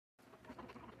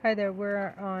Hi there,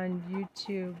 we're on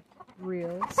YouTube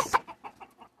Reels,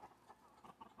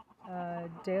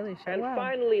 Daily Show. And wow.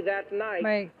 finally that night,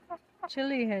 My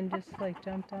chili hen just like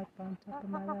jumped up on top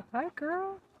of my lap. Hi,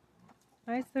 girl.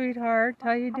 Hi, sweetheart.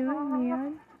 How you doing,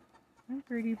 man? Hi,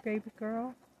 pretty baby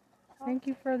girl. Thank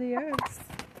you for the eggs.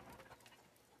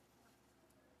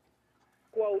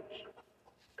 quote,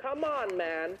 "Come on,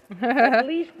 man. At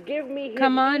least give me his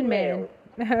Come on, email."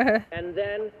 man. And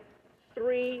then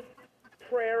 3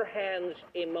 prayer hands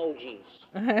emojis.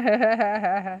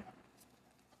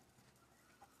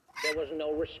 There was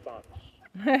no response.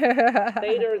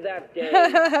 Later that day,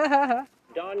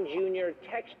 Don Jr.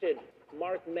 texted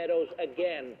Mark Meadows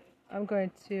again. I'm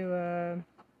going to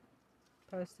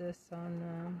post this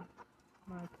on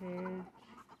my page.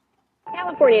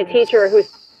 California teacher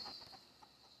who's...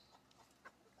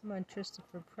 I'm on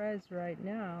Christopher Prez right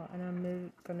now, and I'm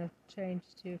going to change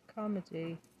to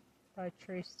Comedy by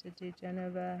Trace de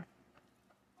Geneva.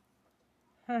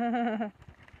 There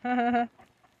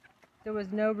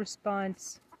was no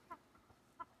response.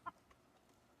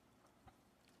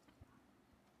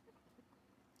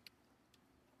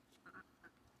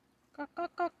 Okay,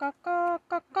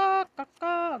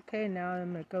 now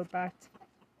I'm going to go back to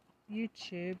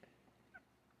YouTube.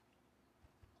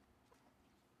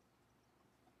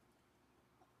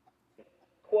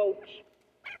 Quote,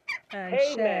 And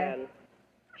 "Hey, share. man,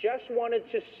 just wanted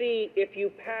to see if you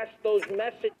passed those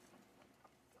messages."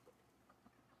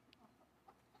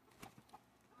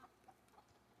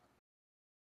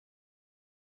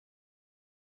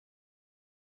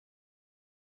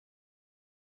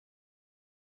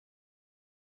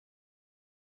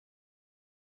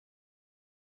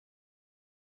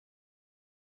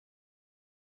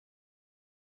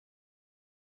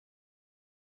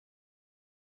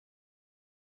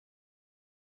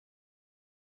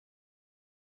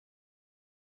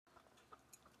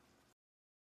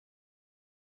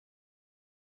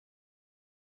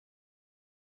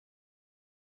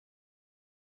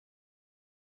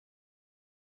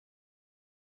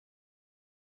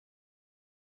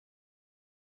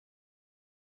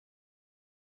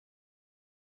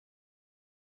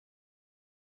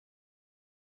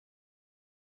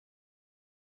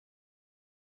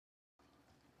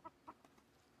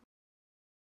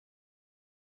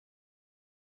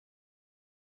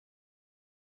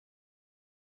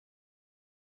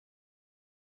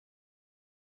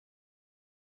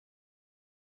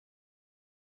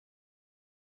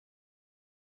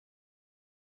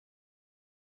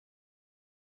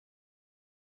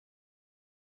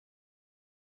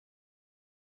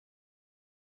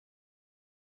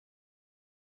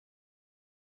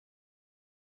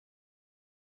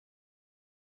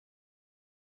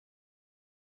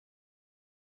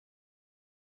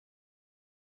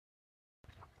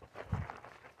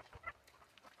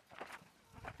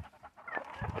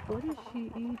 What is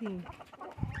she eating?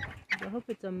 I hope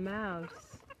it's a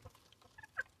mouse.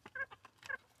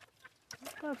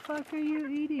 What the fuck are you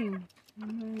eating? Oh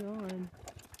my god.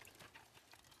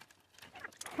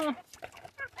 Huh.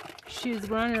 She's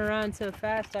running around so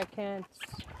fast I can't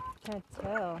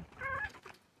tell.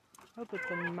 Hope it's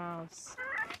a mouse.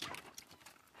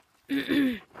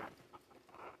 Not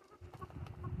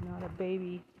a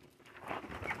baby.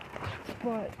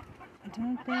 But I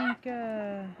don't think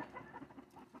it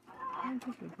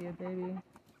would be a baby.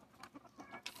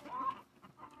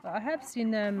 But I have seen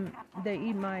them, they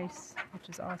eat mice, which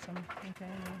is awesome. Okay,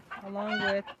 along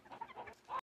with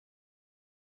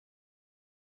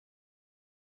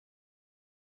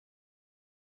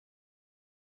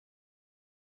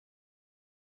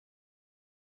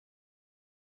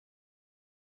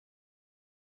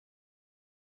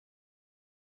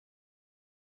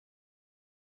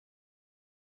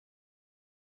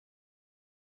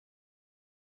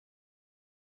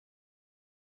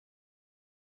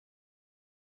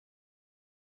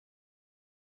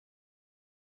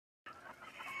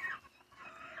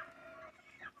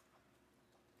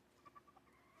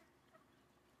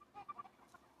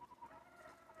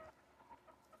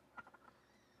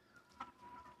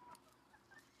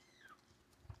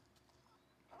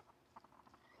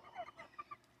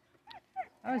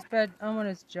I was bet I want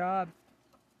his job.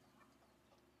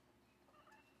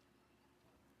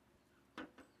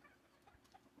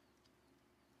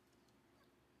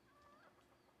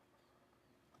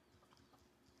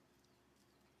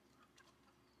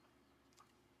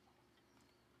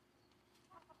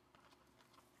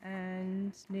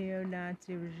 And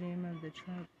neo-Nazi regime of the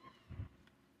Trump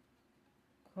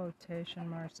quotation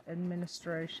marks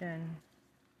administration.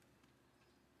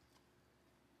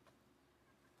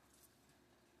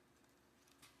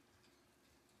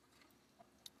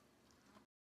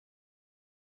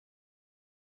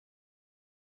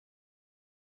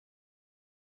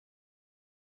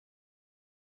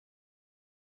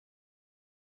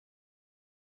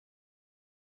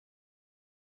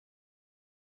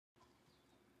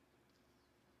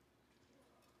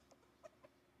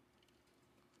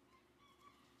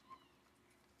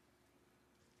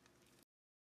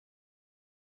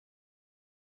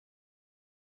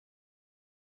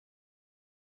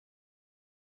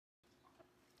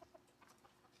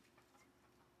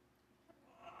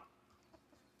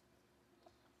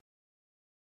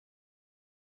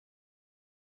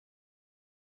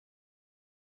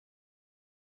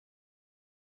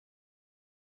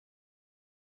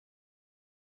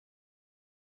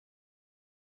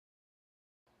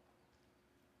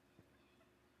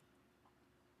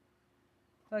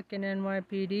 Fucking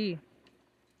NYPD.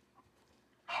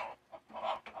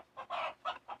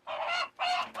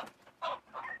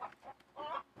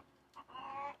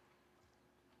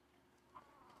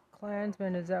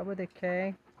 Klansman, is that with a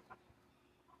K?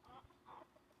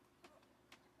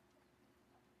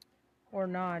 Or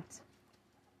not?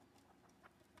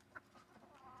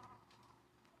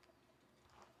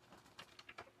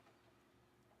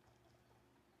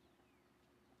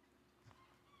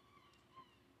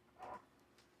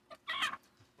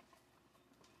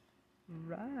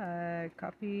 Right,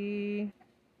 copy.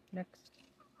 Next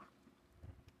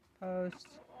post.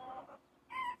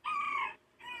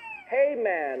 Hey,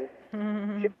 man.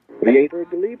 We're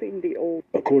leaving the old.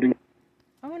 According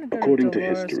I want to go According to to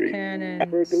Dolores history,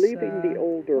 Cannon's, We're leaving the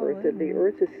old Earth, oh, and the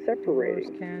Earth is Dolores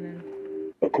separating.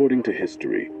 Cannon. according to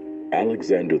history,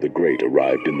 Alexander the Great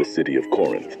arrived in the city of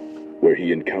Corinth, where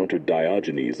he encountered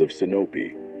Diogenes of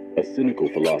Sinope, a cynical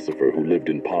philosopher who lived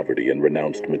in poverty and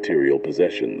renounced material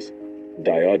possessions.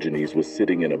 Diogenes was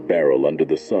sitting in a barrel under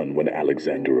the sun when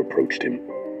Alexander approached him.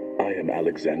 I am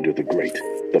Alexander the Great,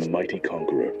 the mighty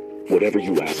conqueror. Whatever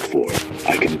you ask for,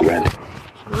 I can grant. Oops.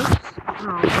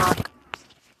 Oh, fuck.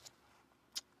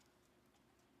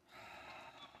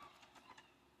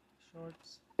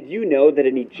 Shorts. Did you know that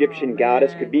an Egyptian Oh,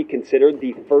 goddess man. could be considered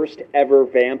the first ever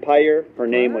vampire? Her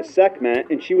name was What? Sekhmet,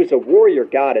 and she was a warrior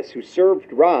goddess who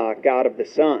served Ra, god of the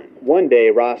sun. One day,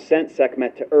 Ra sent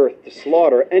Sekhmet to Earth to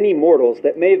slaughter any mortals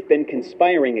that may have been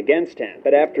conspiring against him.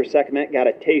 But after Sekhmet got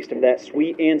a taste of that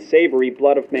sweet and savory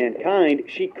blood of mankind,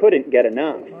 she couldn't get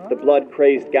enough. The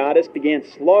blood-crazed goddess began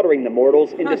slaughtering the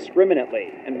mortals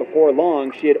indiscriminately, and before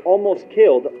long, she had almost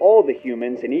killed all the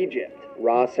humans in Egypt.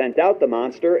 Ra sent out the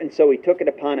monster, and so he took it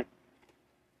upon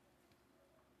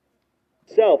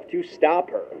himself to stop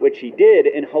her, which he did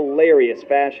in hilarious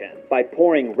fashion by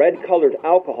pouring red-colored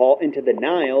alcohol into the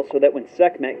Nile so that when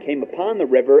Sekhmet came upon the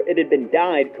river, it had been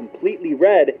dyed completely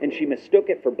red, and she mistook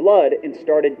it for blood and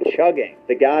started chugging.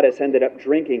 The goddess ended up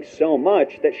drinking so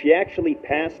much that she actually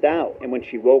passed out, and when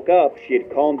she woke up, she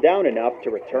had calmed down enough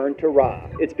to return to Ra.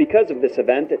 It's because of this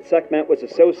event that Sekhmet was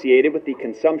associated with the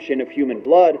consumption of human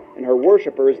blood, and her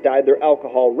worshippers dyed their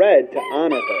alcohol red to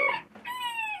honor her.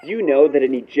 You know that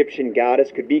an Egyptian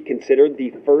goddess could be considered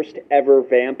the first ever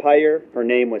vampire? Her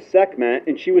name was Sekhmet,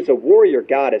 and she was a warrior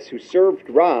goddess who served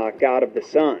Ra, god of the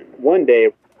sun. One day,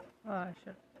 Oh, I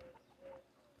should.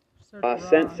 Ra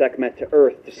sent Sekhmet to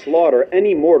Earth to slaughter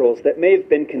any mortals that may have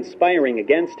been conspiring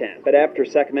against him. But after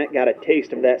Sekhmet got a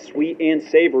taste of that sweet and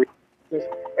savory,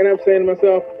 And I'm saying to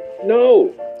myself,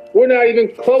 no, we're not even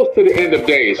close to the end of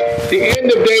days. The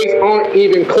end of days aren't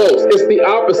even close. It's the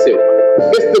opposite.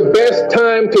 It's the best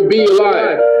time to be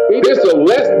alive. There's the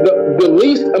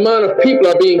least amount of people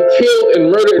are being killed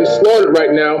and murdered and slaughtered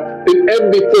right now than ever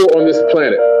before on this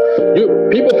planet.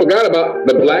 People forgot about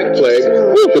the Black Plague,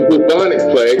 the bubonic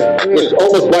plague, which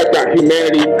almost wiped out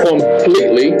humanity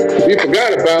completely. We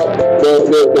forgot about the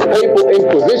papal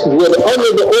inquisitions, where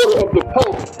under the order of the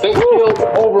Pope, they killed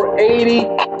over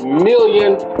 80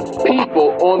 million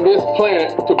people on this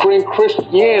planet to bring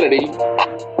Christianity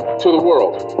to the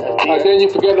world. Then you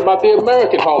forget about the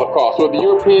American Holocaust, where the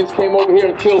Europeans came over here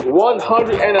and killed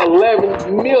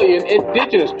 111 million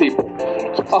indigenous people.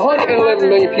 111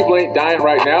 million people ain't dying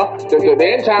right now. The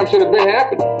end time should have been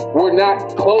happening. We're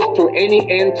not close to any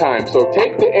end time. So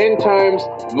take the end times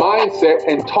mindset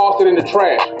and toss it in the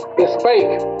trash. It's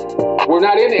fake. We're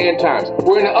not in the end times.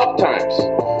 We're in the up times.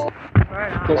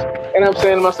 And I'm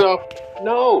saying to myself,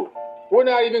 no, we're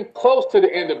not even close to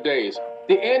the end of days.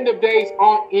 The end of days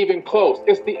aren't even close.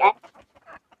 It's the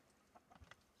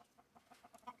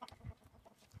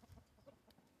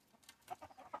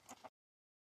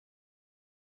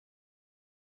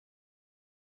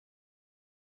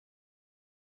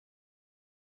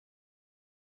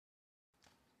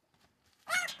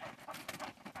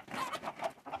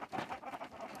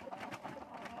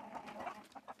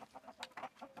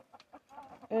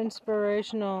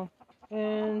Inspirational.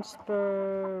 Inspiration.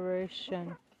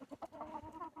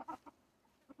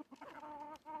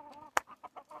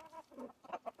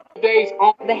 days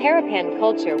aren't. The Harappan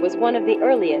culture was one of the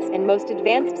earliest and most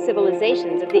advanced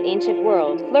civilizations of the ancient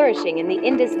world, flourishing in the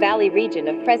Indus Valley region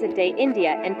of present-day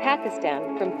India and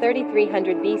Pakistan from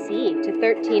 3300 BCE to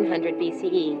 1300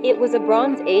 BCE. It was a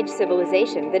Bronze Age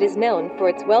civilization that is known for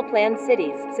its well-planned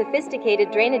cities,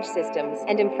 sophisticated drainage systems,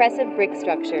 and impressive brick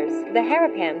structures. The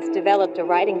Harappans developed a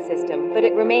writing system, but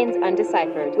it remains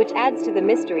undeciphered, which adds to the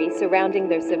mystery surrounding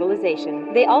their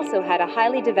civilization. They also had a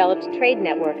highly developed trade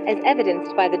network, as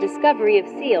evidenced by the discovery of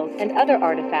seals, and other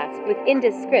artifacts with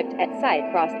Indus script at site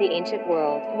across the ancient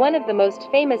world. One of the most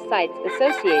famous sites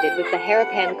associated with the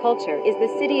Harappan culture is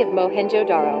the city of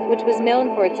Mohenjo-Daro, which was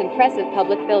known for its impressive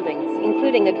public buildings,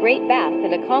 including a great bath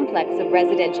and a complex of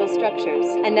residential structures.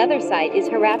 Another site is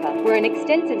Harappa, where an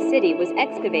extensive city was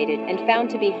excavated and found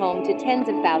to be home to tens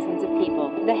of thousands of people.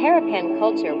 The Harappan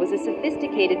culture was a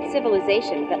sophisticated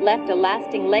civilization that left a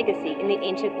lasting legacy in the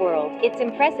ancient world. Its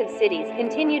impressive cities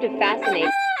continue to fascinate.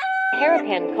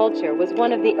 Harappan culture was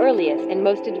one of the earliest and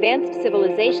most advanced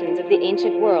civilizations of the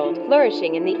ancient world,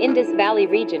 flourishing in the Indus Valley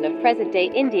region of present-day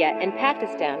India and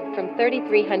Pakistan from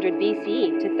 3300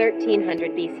 BCE to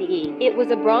 1300 BCE. It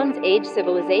was a Bronze Age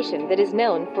civilization that is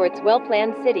known for its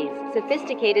well-planned cities,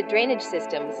 sophisticated drainage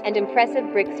systems, and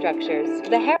impressive brick structures.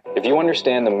 If you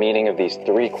understand the meaning of these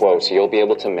three quotes, you'll be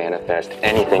able to manifest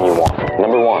anything you want.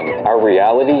 Number one, our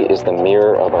reality is the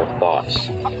mirror of our thoughts.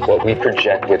 What we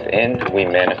project within, we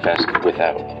manifest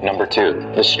without. Number two,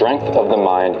 the strength of the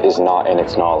mind is not in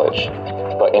its knowledge,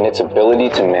 but in its ability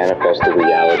to manifest the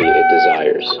reality it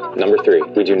desires. Number three,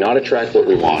 we do not attract what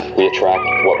we want, we attract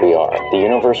what we are. The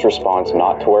universe responds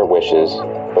not to our wishes,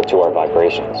 but to our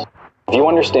vibrations. If you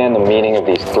understand the meaning of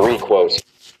these three quotes,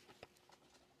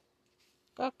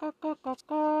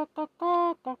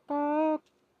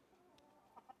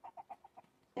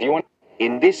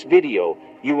 In this video,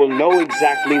 you will know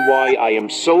exactly why I am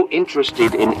so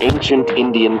interested in ancient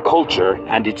Indian culture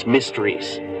and its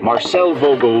mysteries. Marcel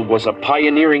Vogel was a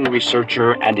pioneering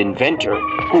researcher and inventor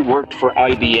who worked for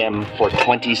IBM for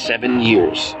 27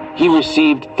 years. He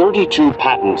received 32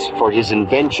 patents for his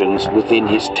inventions within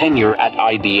his tenure at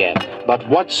IBM. But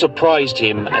what surprised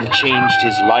him and changed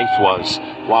his life was,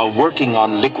 while working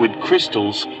on liquid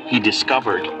crystals, he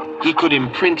discovered he could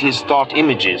imprint his thought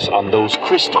images on those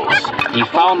crystals. He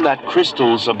found that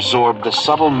crystals absorb the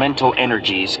subtle mental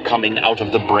energies coming out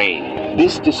of the brain.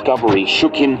 This discovery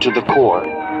shook him to the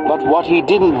core. But what he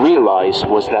didn't realize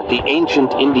was that the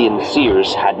ancient Indian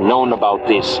seers had known about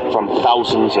this from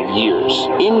thousands of years.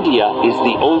 India is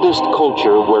the oldest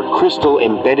culture where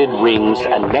crystal-embedded rings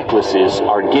and necklaces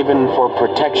are given for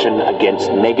protection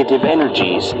against negative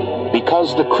energies,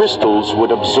 because the crystals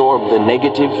would absorb the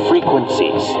negative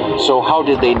frequencies. So how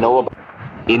did they know about it?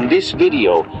 In this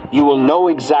video, you will know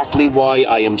exactly why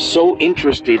I am so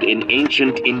interested in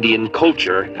ancient Indian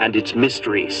culture and its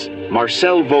mysteries.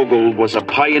 Marcel Vogel was a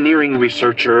pioneering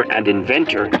researcher and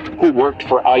inventor who worked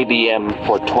for IBM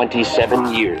for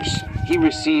 27 years. He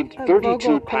received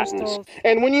 32 patents.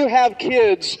 And when you have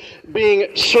kids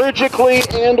being surgically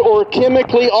and or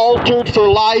chemically altered for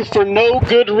life for no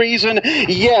good reason,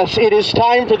 yes, it is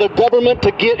time for the government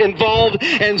to get involved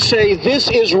and say this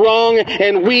is wrong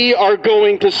and we are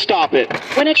going to stop it.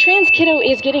 When a trans kiddo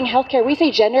is getting health care, we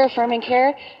say gender affirming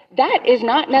care. That is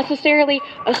not necessarily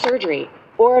a surgery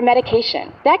or a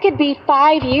medication. That could be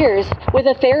 5 years with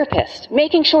a therapist,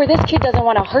 making sure this kid doesn't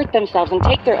want to hurt themselves and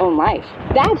take their own life.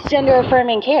 That's gender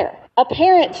affirming care. A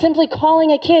parent simply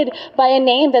calling a kid by a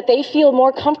name that they feel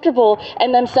more comfortable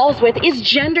and themselves with is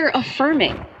gender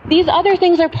affirming. These other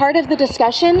things are part of the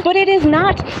discussion, but it is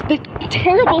not the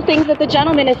terrible things that the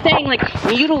gentleman is saying, like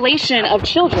mutilation of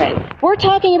children. We're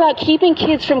talking about keeping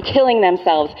kids from killing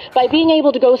themselves by being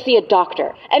able to go see a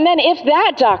doctor. And then if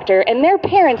that doctor and their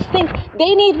parents think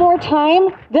they need more time,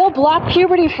 they'll block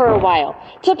puberty for a while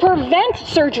to prevent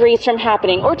surgeries from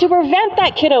happening or to prevent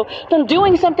that kiddo from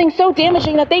doing something so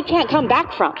damaging that they can't come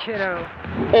back from.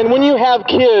 And when you have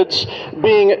kids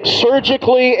being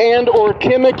surgically and or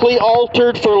chemically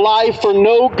altered for life for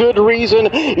no good reason,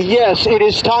 yes, it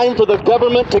is time for the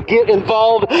government to get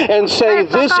involved and say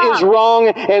this is wrong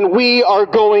and we are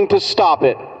going to stop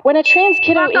it. When a trans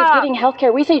kiddo is getting health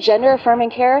care, we say gender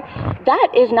affirming care. That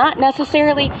is not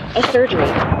necessarily a surgery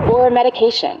or a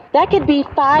medication. That could be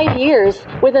 5 years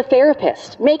with a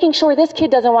therapist, making sure this kid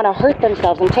doesn't want to hurt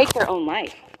themselves and take their own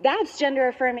life. That's gender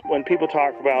affirming. When people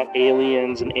talk about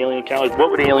aliens and alien encounters, what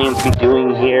would aliens be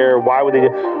doing here? Why would they do?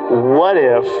 What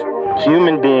if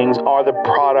human beings are the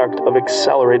product of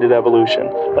accelerated evolution?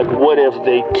 Like, what if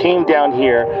they came down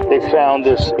here, they found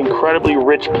this incredibly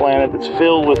rich planet that's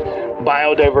filled with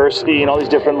biodiversity and all these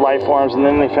different life forms, and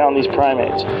then they found these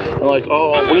primates. And like,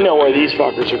 oh, we know where these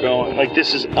fuckers are going. Like,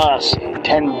 this is us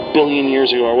 10 billion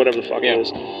years ago or whatever the fuck it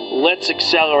is. Let's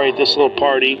accelerate this little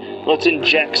party. Let's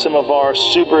inject some of our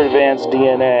super advanced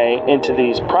DNA into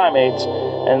these primates,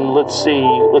 and let's see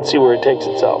where it takes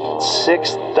itself.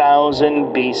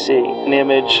 6,000 BC, an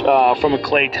image from a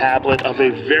clay tablet of a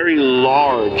very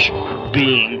large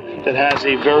being that has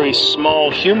a very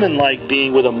small human-like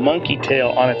being with a monkey tail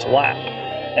on its lap.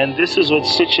 And this is what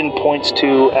Sitchin points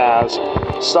to as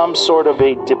some sort of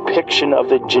a depiction of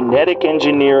the genetic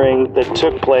engineering that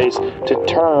took place to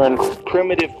turn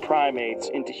primitive primates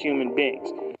into human beings.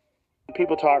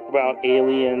 People talk about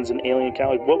aliens and alien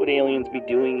encounters. What would aliens be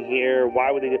doing here?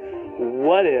 Why would they do?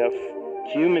 What if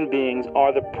human beings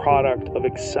are the product of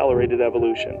accelerated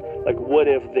evolution? Like, what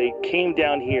if they came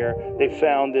down here, they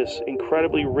found this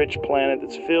incredibly rich planet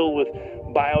that's filled with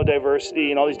biodiversity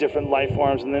and all these different life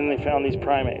forms, and then they found these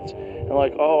primates. And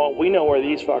like, oh, we know where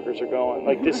these fuckers are going.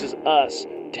 Like, this is us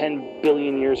 10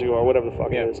 billion years ago, or whatever the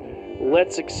fuck it is.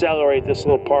 Let's accelerate this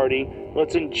little party.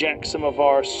 Let's inject some of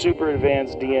our super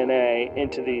advanced DNA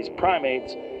into these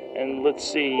primates, and let's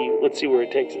see where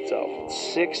it takes itself.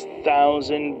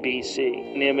 6,000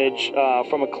 BC, an image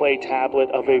from a clay tablet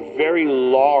of a very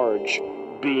large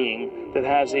being that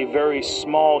has a very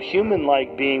small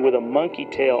human-like being with a monkey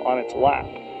tail on its lap.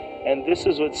 And this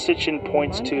is what Sitchin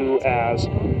points to as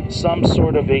some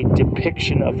sort of a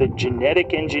depiction of the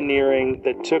genetic engineering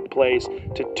that took place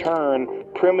to turn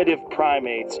primitive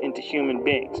primates into human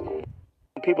beings.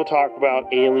 People talk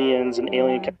about aliens and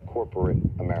alien... Corporate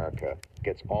America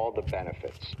gets all the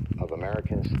benefits of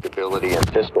American stability and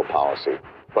fiscal policy,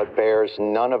 but bears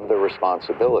none of the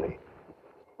responsibility.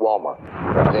 Walmart,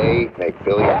 they make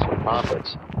billions in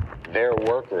profits. Their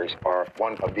workers are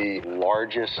one of the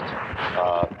largest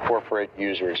corporate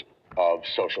users of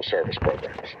social service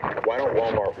programs. Why don't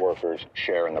Walmart workers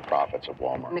share in the profits of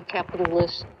Walmart? In the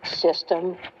capitalist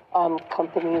system,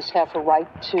 companies have a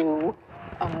right to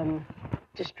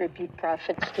distribute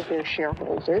profits to their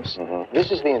shareholders. Mm-hmm.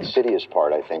 This is the insidious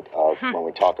part, I think, of when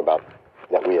we talk about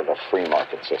that we have a free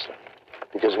market system.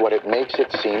 Because what it makes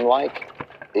it seem like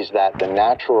is that the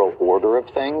natural order of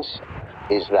things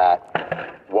is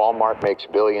that Walmart makes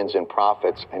billions in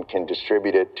profits and can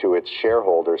distribute it to its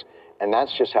shareholders, and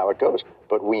that's just how it goes.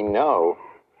 But we know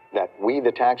that we,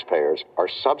 the taxpayers, are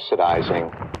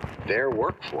subsidizing their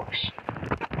workforce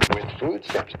with food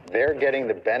stamps. They're getting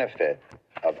the benefit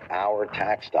of our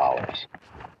tax dollars.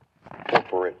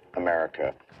 Corporate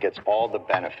America gets all the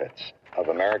benefits of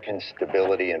American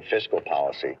stability and fiscal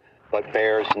policy, but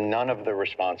bears none of the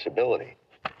responsibility.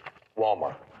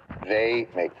 Walmart, they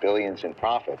make billions in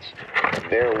profits.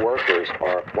 Their workers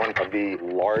are one of the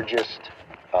largest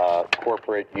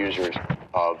corporate users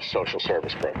of social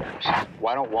service programs.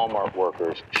 Why don't Walmart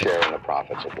workers share in the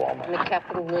profits of Walmart? In the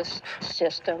capitalist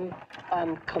system,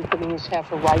 companies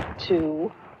have a right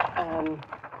to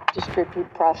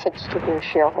distribute profits to their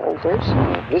shareholders.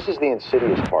 This is the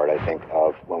insidious part, I think,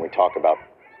 of when we talk about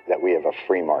that we have a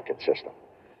free market system.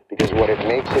 Because what it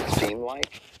makes it seem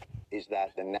like is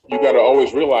that you got to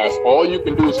always realize all you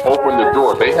can do is open the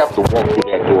door. They have to walk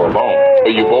through that door alone. So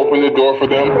you've opened the door for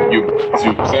them. You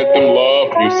sent them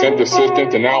love. You sent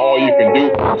assistance, and now all you can do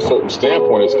from a certain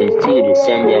standpoint is continue to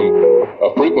send them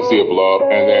a frequency of love.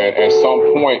 And then at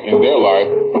some point in their life,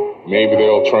 maybe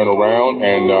they'll turn around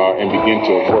and begin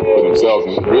to work for themselves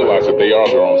and realize that they are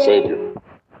their own savior.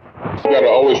 You got to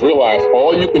always realize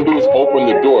all you can do is open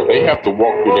the door. They have to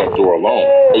walk through that door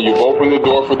alone. So you've opened the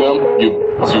door for them. You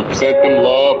sent them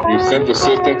love. You sent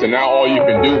assistance, and now all you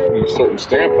can do from a certain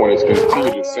standpoint is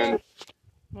continue to send.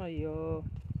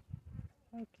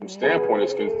 Standpoint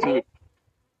is continue.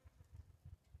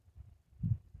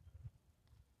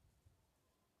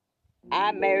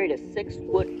 I married a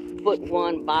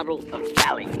 6'1" bottle of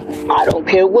Valley. I don't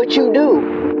care what you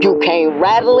do. You can't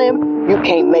rattle him. You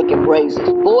can't make him raise his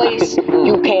voice.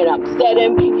 You can't upset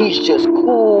him. He's just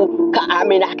cool. I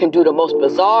mean, I can do the most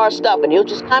bizarre stuff, and he'll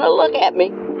just kind of look at me.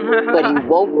 But he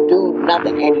won't do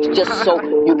nothing. And he's just so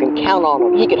you can count on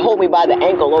him. He could hold me by the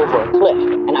ankle over a cliff,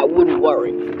 and I wouldn't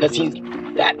worry, because he's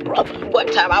that brother. One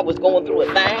time I was going through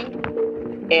a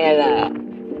thing, and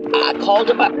I called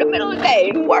him up in the middle of the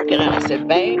day. He was working, and I said,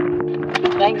 babe,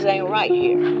 things ain't right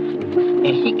here. And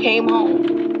he came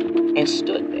home and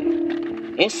stood there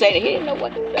and said he didn't know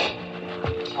what to say.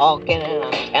 Talking, and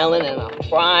I'm telling, and I'm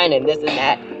crying, and this and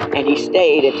that. And he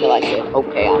stayed until I said,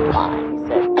 okay, I'm fine. He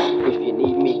said, if you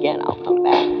need me again, I'll come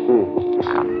back.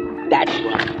 That's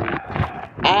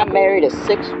right. I married a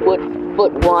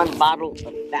 6'1" bottle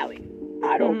of Valley.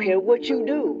 I don't care what you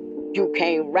do. You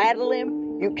can't rattle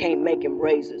him. You can't make him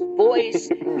raise his voice.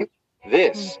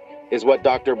 This is what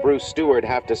Dr. Bruce Stewart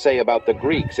have to say about the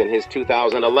Greeks in his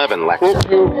 2011 lecture.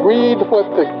 If you read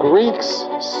what the Greeks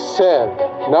said,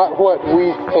 not what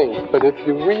we think, but if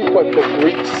you read what the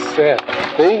Greeks said,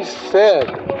 they said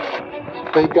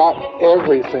they got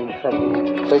everything from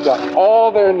Egypt. They got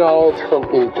all their knowledge from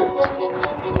Egypt.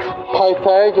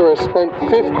 Pythagoras spent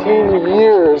 15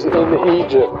 years in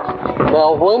Egypt.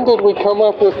 Now, when did we come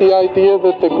up with the idea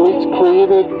that the Greeks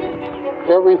created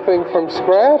everything from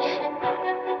scratch?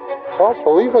 Well,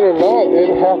 believe it or not, it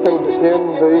happened in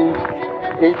the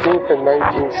 18th and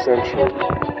 19th century.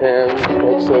 And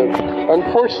it's an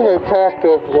unfortunate fact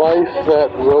of life that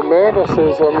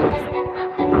Romanticism,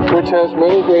 which has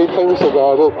many great things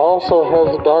about it, also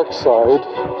has a dark side,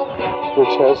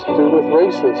 which has to do with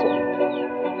racism.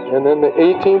 And in the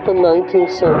 18th and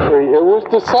 19th century, it was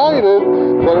decided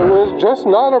that it was just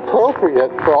not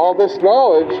appropriate for all this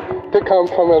knowledge to come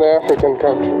from an African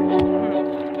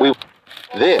country.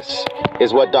 This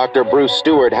is what Dr. Bruce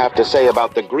Stewart have to say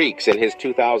about the Greeks in his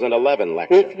 2011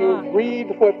 lecture. If you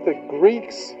read what the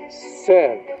Greeks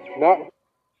said, not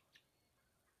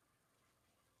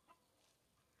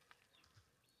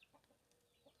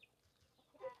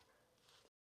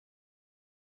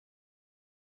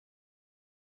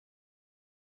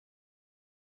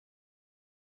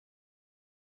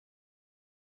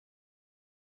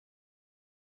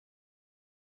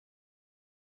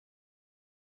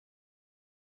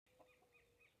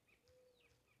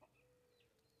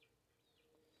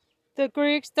The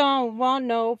Greeks don't want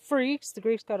no freaks. The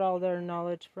Greeks got all their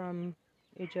knowledge from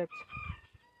Egypt.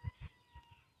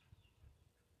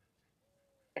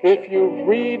 if you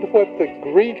read what the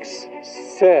Greeks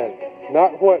said,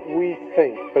 not what we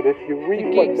think, but if you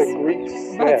read what the Greeks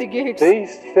said, they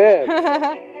said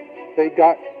they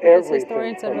got everything.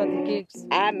 Historian said about the geeks.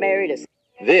 I married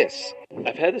a... This.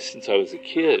 I've had this since I was a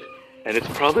kid. And it's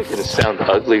probably going to sound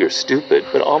ugly or stupid,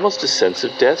 but almost a sense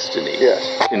of destiny. Yes.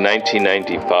 In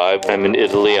 1995, I'm in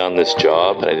Italy on this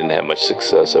job, and I didn't have much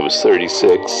success. I was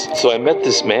 36. So I met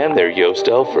this man there, Joost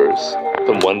Elfers.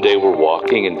 And one day we're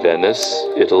walking in Venice,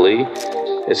 Italy.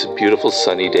 It's a beautiful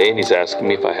sunny day, and he's asking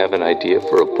me if I have an idea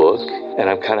for a book. And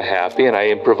I'm kind of happy, and I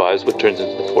improvise what turns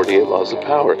into the 48 Laws of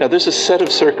Power. Now, there's a set of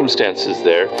circumstances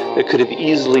there that could have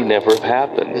easily never have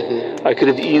happened. Mm-hmm. I could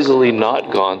have easily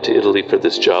not gone to Italy for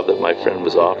this job that my friend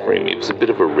was offering me. It was a bit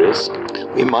of a risk.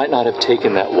 We might not have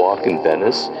taken that walk in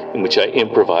Venice, in which I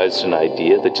improvised an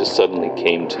idea that just suddenly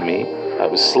came to me. I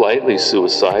was slightly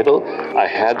suicidal. I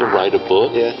had to write a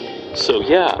book. Yeah. So,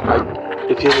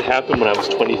 if it had happened when I was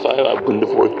 25, I wouldn't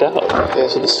have worked out. Yeah.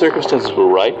 So the circumstances were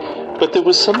right, but there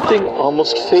was something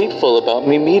almost fateful about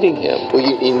me meeting him. Well,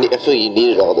 I feel you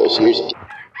needed all those years.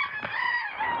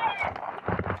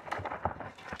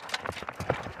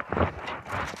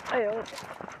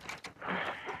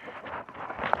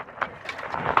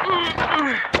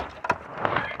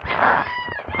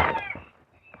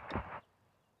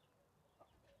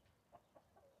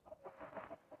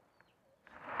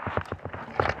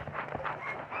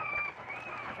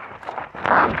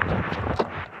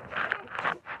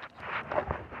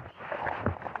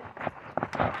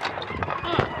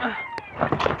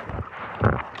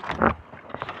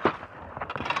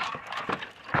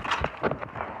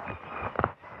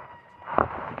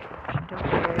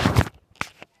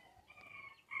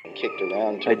 Kicked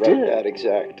around to write that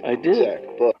exact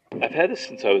book. I've had this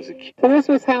since I was a kid. So this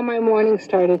was how my morning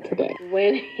started today.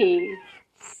 When he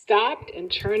stopped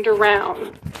and turned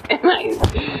around and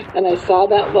I saw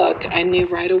that look, I knew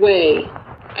right away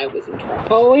I was in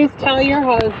trouble. Always tell your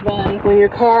husband when your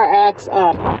car acts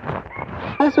up.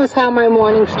 This was how my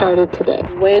morning started today.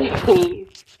 When he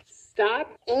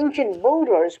stopped. Ancient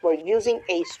builders were using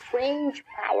a strange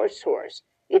power source.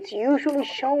 It's usually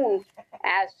shown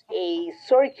as a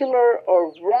circular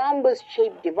or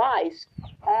rhombus-shaped device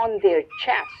on their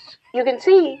chests. You can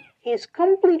see he's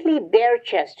completely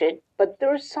bare-chested, but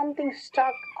there's something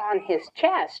stuck on his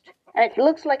chest, and it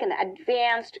looks like an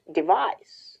advanced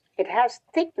device. It has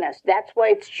thickness, that's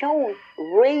why it's shown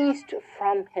raised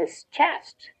from his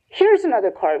chest. Here's another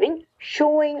carving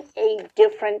showing a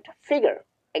different figure.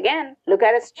 Again, look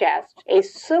at his chest, a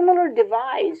similar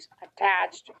device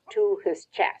attached to his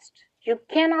chest. You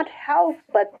cannot help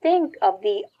but think of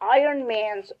the Iron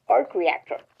Man's arc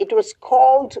reactor. It was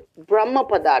called Brahma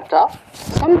Padartha.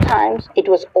 Sometimes it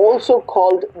was also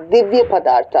called Divya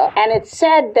Padartha. And it's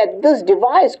said that this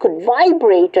device could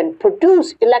vibrate and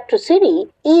produce electricity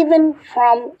even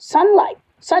from sunlight.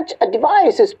 Such a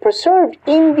device is preserved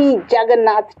in the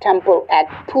Jagannath temple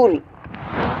at Puri.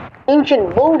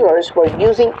 Ancient builders were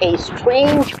using a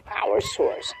strange power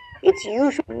source. It's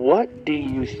usually... What do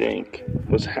you think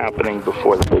was happening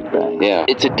before the Big Bang? Yeah,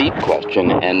 it's a deep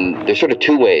question, and there's sort of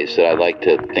two ways that I like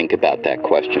to think about that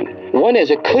question. One is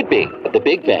it could be the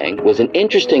Big Bang was an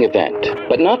interesting event,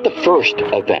 but not the first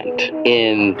event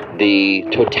in the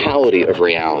totality of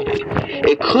reality.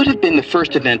 It could have been the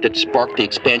first event that sparked the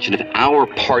expansion of our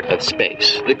part of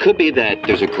space. It could be that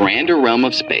there's a grander realm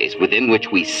of space within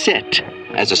which we sit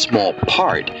as a small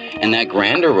part, and that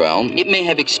grander realm, it may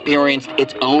have experienced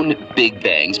its own Big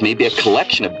Bangs, maybe a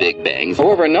collection of Big Bangs.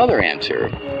 However, another answer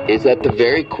is that the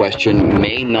very question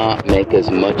may not make as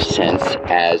much sense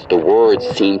as the words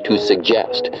seem to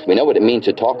suggest. We know what it means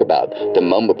to talk about the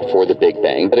moment before the Big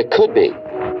Bang, but it could be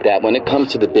that when it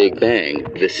comes to the Big Bang,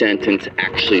 the sentence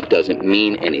actually doesn't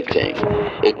mean anything.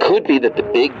 It could be that the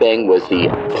Big Bang was the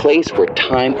place where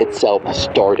time itself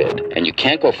started, and you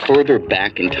can't go further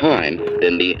back in time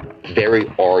than the very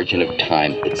origin of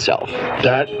time itself.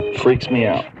 That freaks me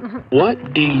out.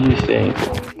 What do you think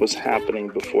was happening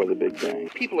before the Big Bang?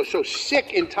 People are so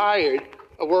sick and tired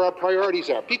of where our priorities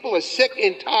are. People are sick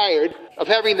and tired of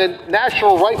having the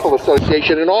National Rifle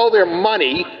Association and all their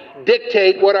money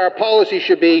dictate what our policy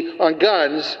should be on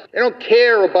guns. They don't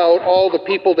care about all the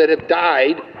people that have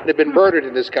died and have been murdered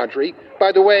in this country.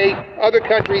 By the way, other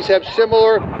countries have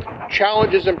similar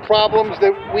challenges and problems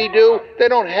that we do. They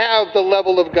don't have the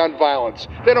level of gun violence.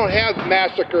 They don't have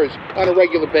massacres on a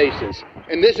regular basis.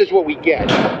 And this is what we get.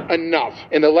 Enough.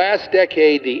 In the last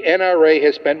decade, the NRA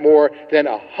has spent more than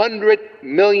 $100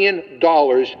 million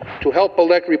to help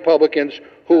elect Republicans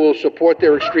who will support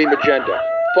their extreme agenda.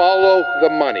 Follow the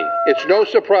money. It's no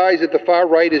surprise that the far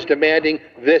right is demanding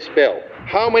this bill.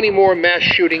 How many more mass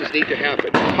shootings need to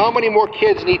happen? How many more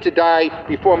kids need to die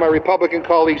before my Republican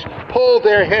colleagues pull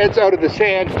their heads out of the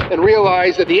sand and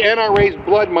realize that the NRA's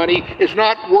blood money is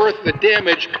not worth the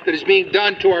damage that is being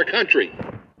done to our country?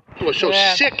 People are so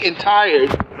sick and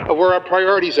tired of where our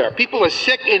priorities are. People are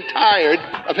sick and tired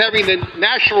of having the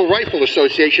National Rifle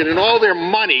Association and all their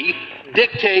money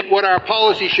dictate what our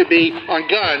policy should be on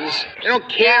guns. They don't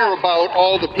care about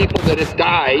all the people that have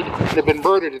died and have been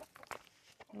murdered.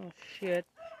 Oh, shit.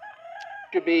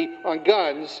 Should be on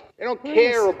guns. They don't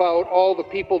care about all the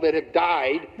people that have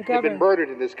died and have been murdered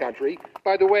in this country.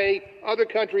 By the way, other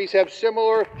countries have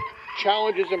similar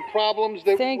challenges and problems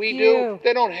that we do.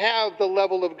 They don't have the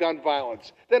level of gun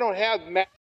violence. They don't have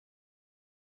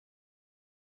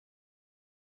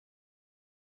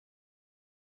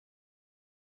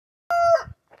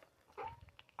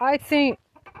I think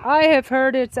I have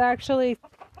heard it's actually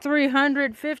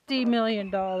 $350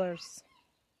 million.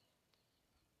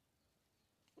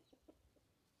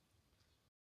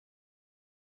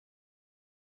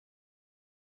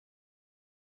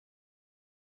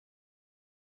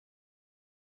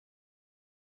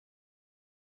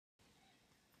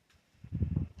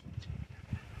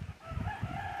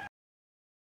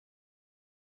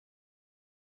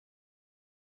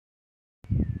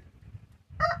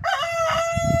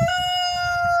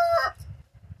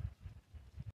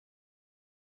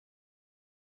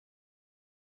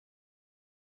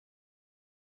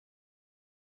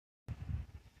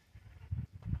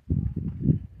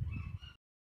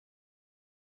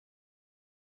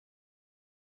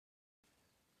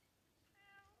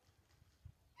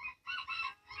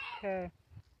 Okay.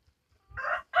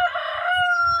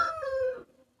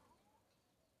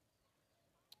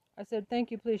 I said, thank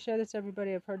you, please share this,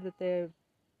 everybody. I've heard that they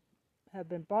have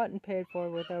been bought and paid for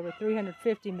with over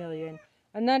 $350 million.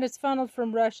 And that is funneled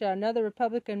from Russia, another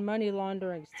Republican money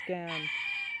laundering scam.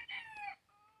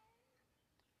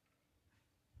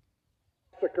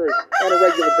 massacres on a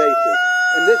regular basis.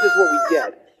 And this is what we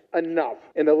get. Enough.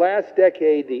 In the last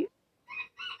decade, the...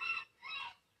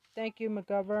 Thank you,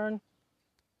 McGovern.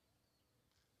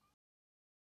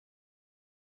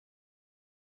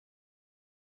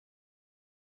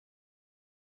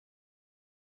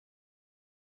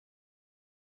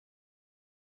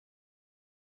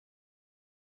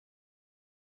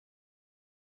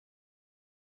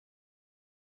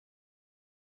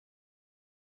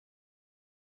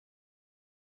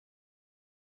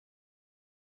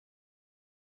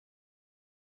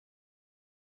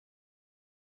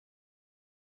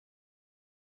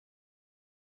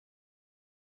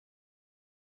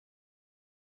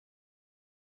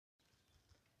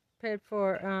 Paid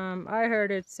for, I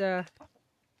heard it's,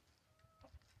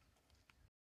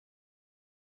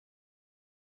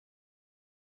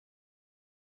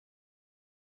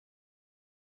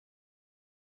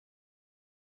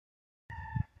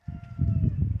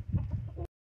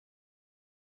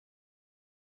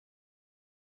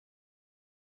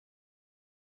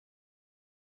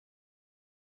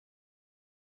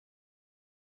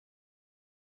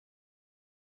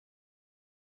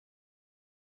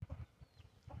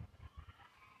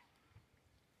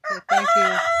 Okay, thank you,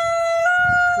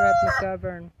 Rep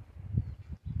McGovern.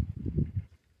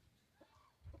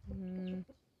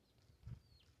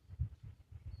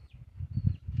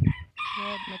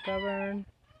 Rep McGovern.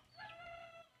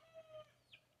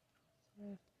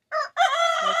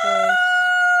 Focus.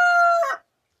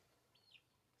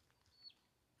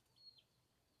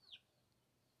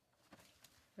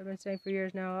 I've been saying for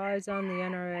years now, eyes on the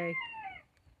NRA.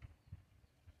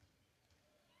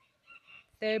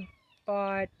 They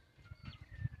bought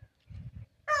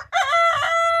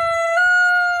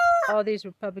all these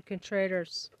Republican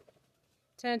traitors,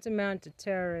 tantamount to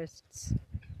terrorists.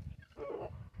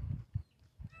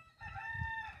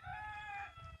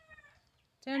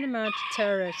 Tantamount to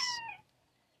terrorists.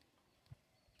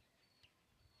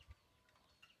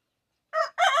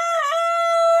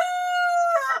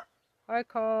 I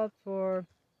called for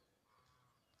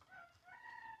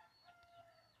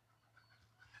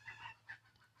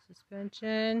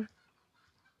suspension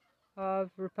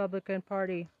of Republican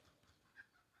Party.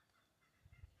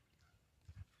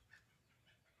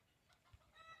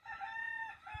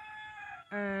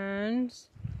 And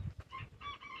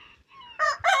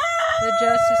the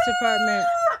Justice Department.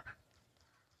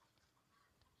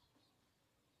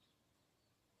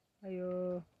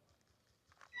 Ayo.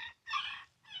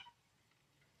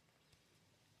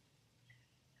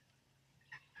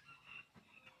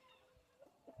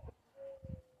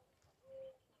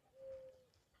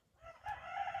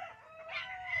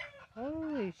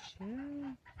 Holy shit.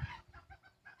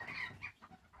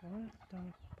 What the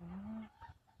fuck?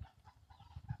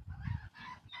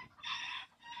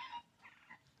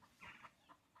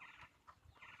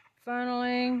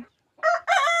 Funneling.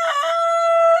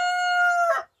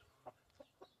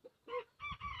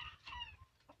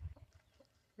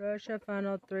 Russia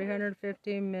funneled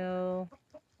 350 mil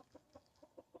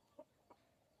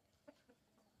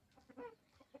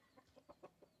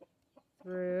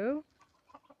through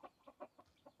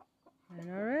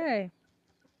NRA.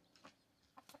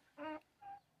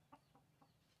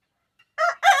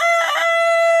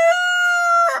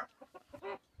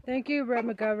 Thank you, Brett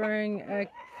McGovern,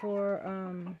 for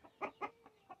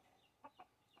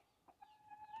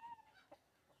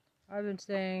I've been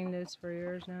saying this for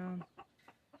years now.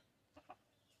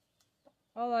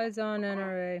 All eyes on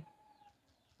NRA.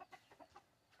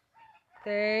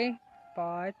 They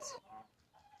bought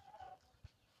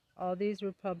all these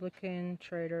Republican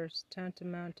traitors,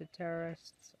 tantamount to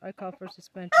terrorists. I call for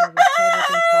suspension of the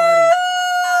Republican Party.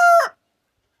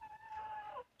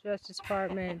 Justice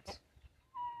Department.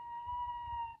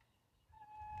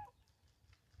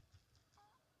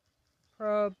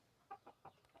 Probe.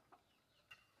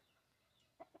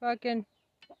 Fucking.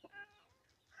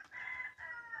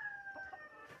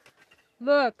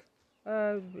 Look.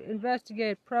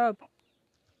 Investigate. Probe.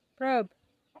 Probe.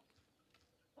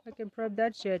 Fucking probe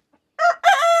that shit.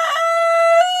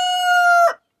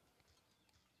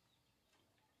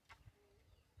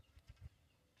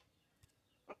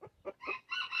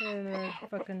 And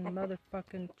fucking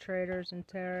motherfucking traitors and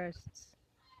terrorists.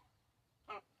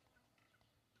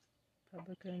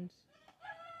 Republicans.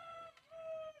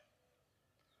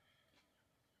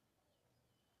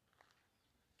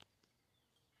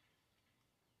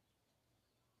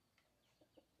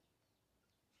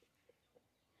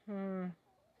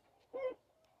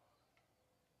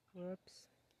 Whoops.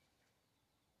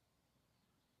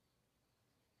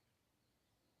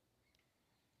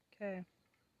 Okay.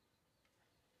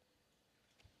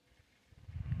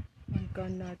 I'm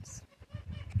gun nuts.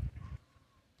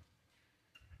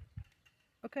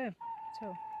 Okay,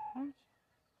 so.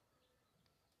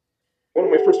 One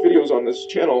of my first videos on this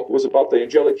channel was about the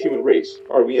angelic human race.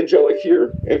 Are we angelic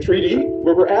here? In 3D?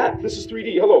 Where we're at? This is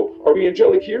 3D. Hello. Are we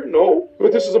angelic here? No.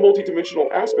 But this is a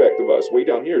multidimensional aspect of us, way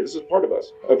down here. This is part of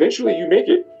us. Eventually you make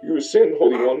it. You ascend,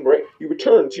 Holy One, right? You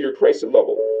return to your Christed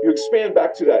level. You expand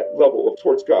back to that level of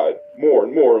towards God more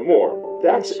and more and more.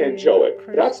 That's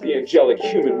angelic. That's the angelic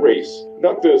human race.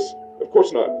 Not this. Of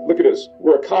course not. Look at us.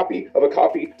 We're a copy of a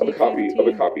copy of a copy of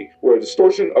a copy. We're a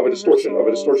distortion of a distortion of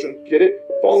a distortion. Get it?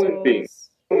 Fallen being.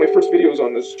 One of my first videos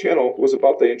on this channel was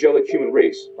about the angelic human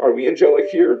race. Are we angelic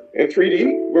here? In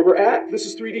 3D? Where we're at? This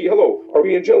is 3D. Hello. Are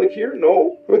we angelic here?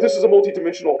 No. But this is a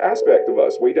multidimensional aspect of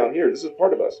us, way down here. This is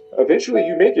part of us. Eventually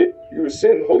you make it. You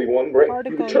ascend, Holy One, right?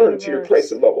 You return to your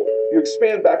Christed level. You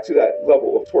expand back to that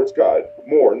level of towards God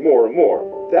more and more and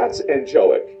more. That's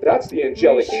angelic. That's the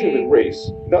angelic human race.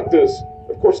 Not this.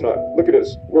 Of course not. Look at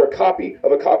us. We're a copy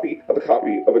of a copy of a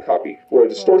copy of a copy. We're a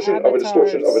distortion of a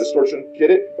distortion of a distortion.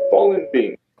 Get it? Fallen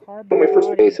being. Cardboard On my first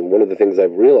body. base, and one of the things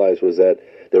I've realized was that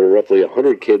there were roughly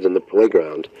 100 kids in the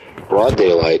playground, broad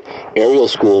daylight, aerial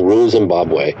school, Rue,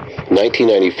 Zimbabwe,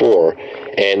 1994,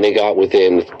 and they got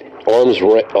within arms,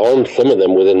 some of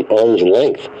them within arm's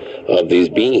length of these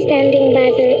beings. Standing by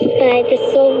the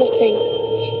silver thing,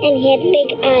 and he had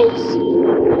big eyes.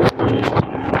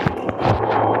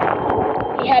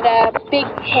 He had a big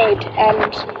head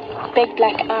and big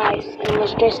black eyes and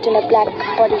was dressed in a black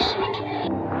bodysuit.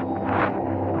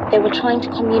 They were trying to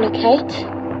communicate,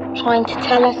 trying to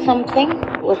tell us something.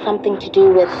 It was something to do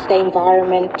with the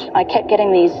environment. I kept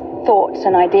getting these thoughts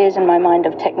and ideas in my mind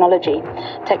of technology.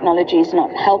 Technology is not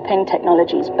helping,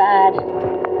 technology is bad.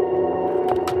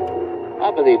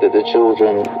 I believe that the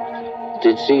children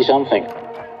did see something.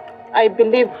 I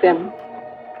believe them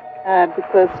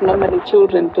because normally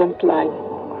children don't lie.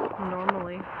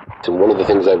 And one of the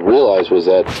things I've realized was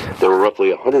that there were roughly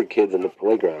 100 kids in the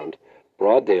playground,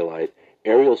 broad daylight,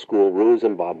 aerial school, Rue,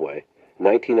 Zimbabwe,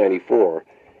 1994,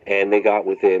 and they got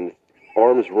within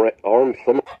arms.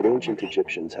 Some ancient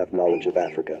Egyptians have knowledge of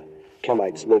Africa.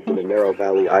 Kemites lived in a narrow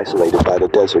valley isolated by the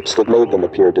deserts that made them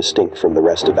appear distinct from the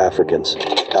rest of Africans.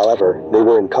 However, they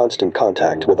were in constant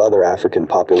contact with other African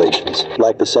populations,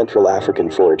 like the Central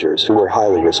African foragers, who were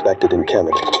highly respected in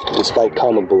Kemet. Despite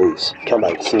common beliefs,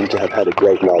 Kemites seem to have had a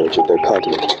great knowledge of their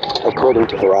continent. According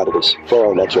to Herodotus,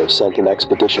 Pharaoh Necho sent an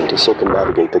expedition to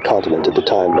circumnavigate the continent at the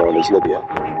time known as Libya.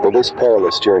 For this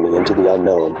perilous journey into the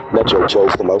unknown, Necho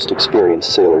chose the most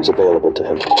experienced sailors available to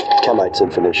him, Kemites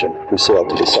and Phoenician, who sailed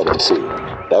to the Southern Sea.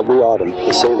 Every autumn,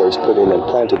 the sailors put in and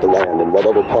planted the land in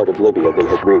whatever part of Libya they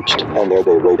had reached, and there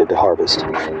they waited to harvest.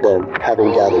 Then,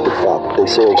 having gathered the crop, they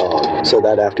sailed on, so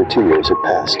that after 2 years had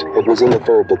passed, it was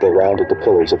inferred that they rounded the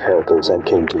pillars of Heracles and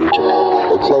came to Egypt.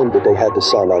 They claimed that they had the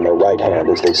sun on their right hand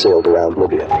as they sailed around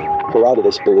Libya.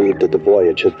 Herodotus believed that the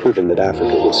voyage had proven that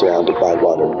Africa was surrounded by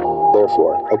water.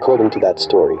 Therefore, according to that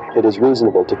story, it is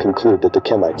reasonable to conclude that the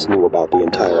Kemites knew about the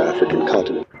entire African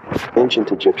continent.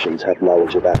 Ancient Egyptians have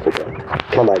knowledge of Africa.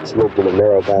 Kemites lived in a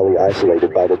narrow valley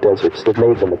isolated by the deserts that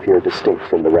made them appear distinct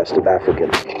from the rest of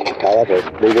Africans. However,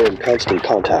 they were in constant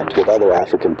contact with other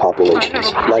African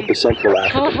populations, like the Central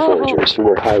African foragers, who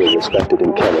were highly respected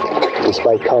in Kemet.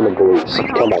 Despite common beliefs,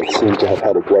 Kemites seem to have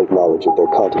had a great knowledge of their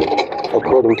continent.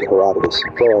 According to Herodotus,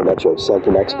 Pharaoh Necho sent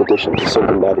an expedition to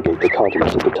circumnavigate the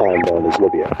continent at the time known as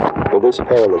Libya. For this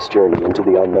perilous journey into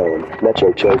the unknown,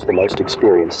 Necho chose the most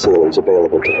experienced sailors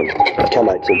available to him,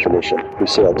 Kemites and Phoenician, who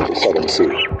sailed to the Southern Sea.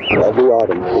 Every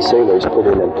autumn, the sailors put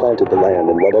in and planted the land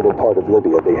in whatever part of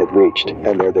Libya they had reached,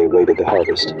 and there they waited to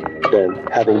harvest. Then,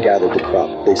 having gathered the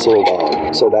crop, they sailed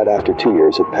on, so that after 2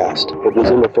 years had passed, it was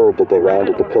inferred that they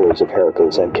rounded the pillars of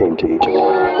Heracles and came to Egypt.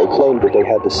 They claimed that they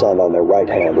had the sun on their right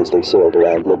hand as they sailed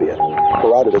around Libya.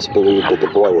 Herodotus believed that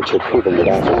the voyage had proven that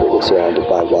Africa was surrounded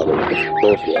by water.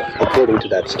 Therefore, according to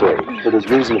that story, it is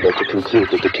reasonable to conclude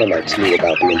that the Kemites knew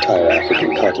about the entire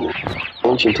African continent.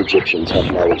 Ancient Egyptians have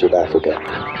knowledge of Africa.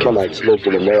 Kemites lived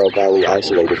in a narrow valley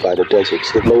isolated by the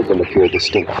deserts that made them appear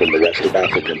distinct from the rest of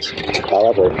Africans.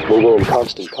 However, they were in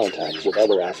constant contact with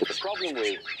other Africans.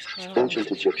 Ancient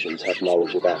Egyptians have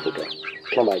knowledge of Africa.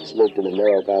 Kemites lived in a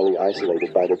narrow valley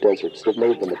isolated by the deserts that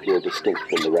made them appear distinct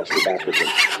from the rest of Africans.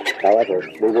 However,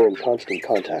 they were in constant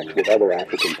contact with other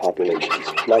African populations,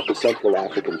 like the Central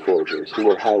African foragers, who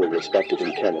were highly respected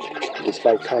in Kemet.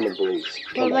 Despite common beliefs,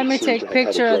 Well, let me take a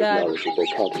picture of that. knowledge of their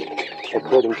continent.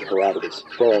 According to Herodotus,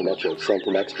 Pharaoh Necho sent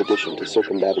an expedition to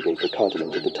circumnavigate the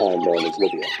continent at the time known as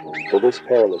Libya. For this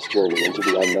perilous journey into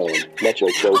the unknown, Necho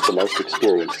chose the most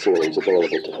experienced sailors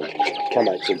available to him,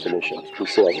 Kemites and Phoenician, who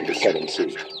sailed to the Southern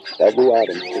Sea. Every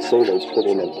autumn, the sailors put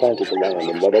in and planted the land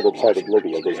in whatever part of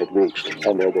Libya they had reached,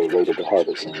 and there they waited to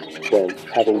harvest. Then,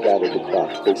 having gathered the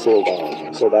crop, they sailed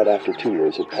on, so that after 2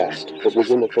 years had passed, it was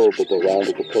inferred that they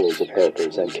rounded the pillars of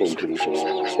Heracles and came to Egypt.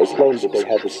 They claimed that they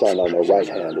had the sun on their right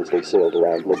hand as they sailed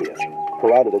around Libya.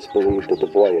 Herodotus believed that the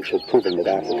voyage had proven that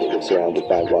Africa was surrounded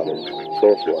by water.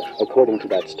 Therefore, according to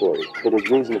that story, it is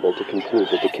reasonable to conclude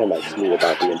that the Kemites knew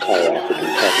about the entire African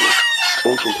continent.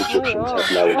 Ancient Egyptians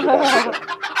have knowledge of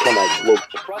Africa. Kemites lived.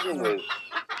 The problem with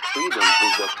freedom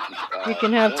is that You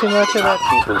can have too much of it.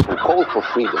 people who call for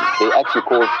freedom, they actually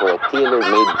call for a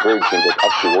tailor-made version that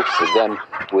actually works for them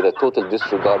with a total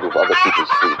disregard of other people's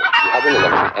freedom. You have an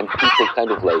election and people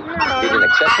kind of like didn't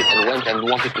accept it and went and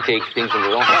wanted to take things in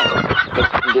their own hands.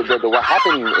 But what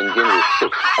happened in January 6th,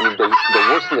 I mean, the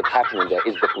worst thing that happened in there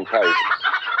is the comparisons.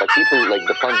 Like people like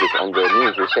the pundits on the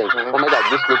news were saying, oh my God,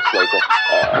 this looks like a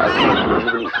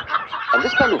Middle East. And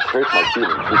this kind of hurt my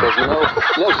feelings because,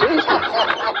 no, seriously.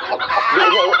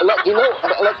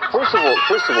 First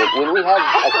of all, when we have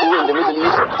a coup in the Middle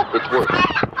East, it works.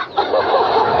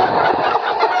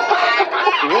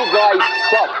 guys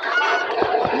suck.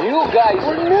 You guys,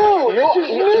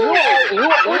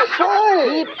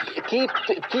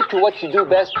 keep to what you do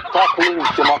best, toppling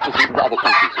democracy in other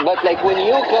countries. But like when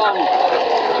you come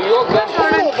to your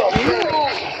country, you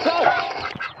suck.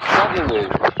 Problem with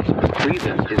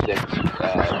freedom is that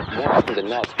more often than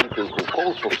not, people who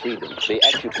call for freedom, they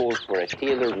actually call for a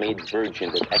tailor-made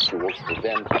version that actually works for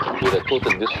them with a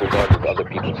total disregard of other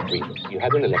people's freedom. You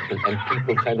had an election and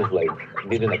people kind of like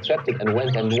didn't accept it and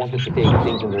went and wanted to take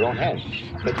things in their own hands.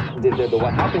 But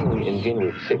what happened in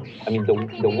January 6th, I mean, the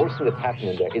worst thing that happened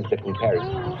in there is the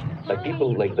comparison. Like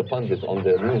people like the pundits on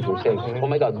the news were saying, oh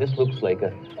my God, this looks like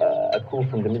a coup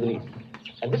from the Middle East.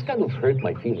 And this kind of hurt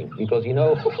my feelings because,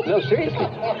 no, seriously.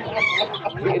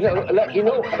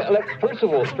 First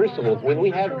of all, when we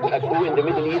have a coup in the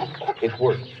Middle East, it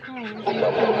works.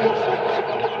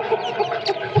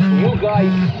 You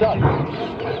guys suck.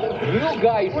 You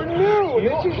guys,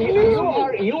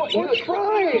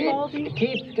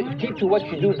 keep to what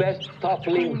you do best,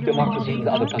 toppling democracy in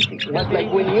other countries. But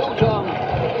like when you come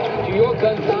to your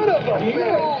country, you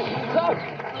suck.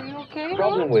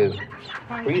 Problem with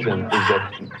freedom is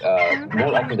that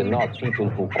more often than not, people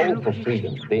who call for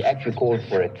freedom, they actually call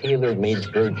for a tailor-made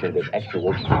version that actually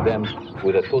works for them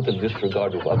with a total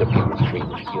disregard of other people's freedom.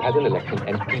 You had an election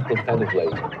and people kind of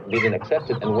like didn't accept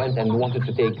it and went and wanted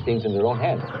to take things in their own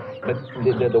hands. But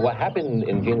what happened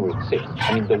in January 6th,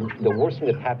 I mean, the worst thing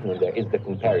that happened in there is the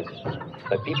comparison.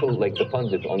 Like people like the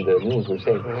pundits on the news were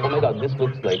saying, oh my God, this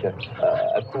looks like a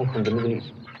coup from the Middle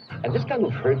East. And this kind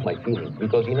of hurt my feelings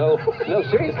because, no,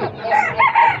 seriously.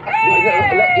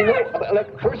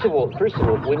 First of all,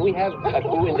 when we have a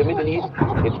coup in the Middle East,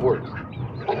 it works.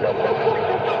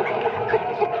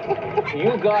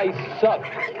 You guys suck.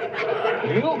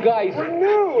 You guys,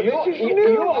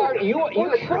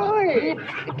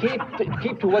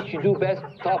 keep to what you do best,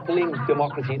 toppling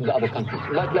democracy in other countries.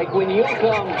 But like when you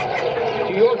come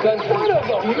to your country,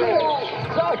 you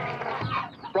suck.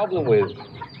 Problem with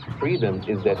freedom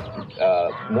is that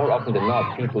more often than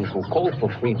not, people who call for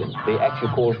freedom, they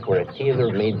actually call for a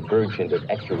tailor-made version that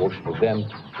actually works for them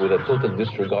with a total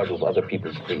disregard of other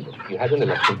people's freedom. You had an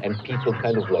election and people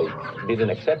kind of like didn't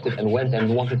accept it and went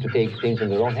and wanted to take things in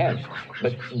their own hands.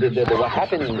 But what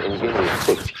happened in January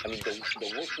 6th, I mean, the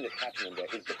worst thing that happened in there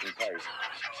is the comparison.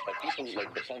 Like people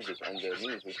like the pundits on the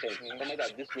news were saying, oh my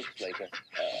God, this looks like a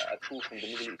coup from the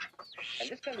Middle East. And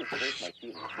this kind of hurt my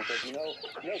feelings because,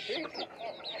 seriously.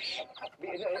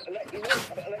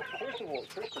 First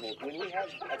of all, when we have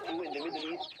a coup in the Middle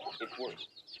East, it works.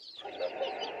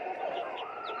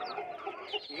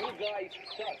 You guys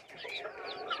suck.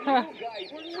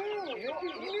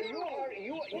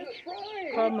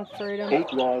 Problem with freedom.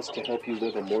 8 laws to help you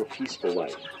live a more peaceful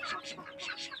life.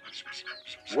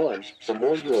 1. The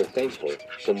more you are thankful,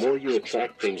 the more you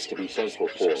attract things to be thankful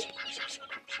for.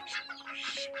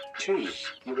 2.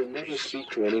 You will never speak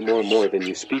to anyone more than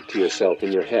you speak to yourself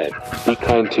in your head. Be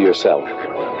kind to yourself.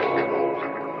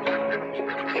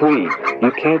 3.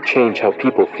 You can't change how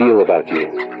people feel about you.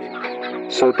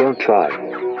 So don't try.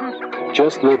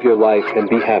 Just live your life and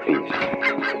be happy.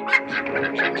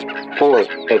 4.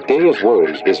 A day of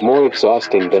worry is more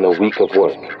exhausting than a week of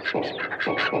work.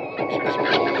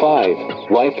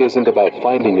 5. Life isn't about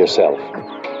finding yourself.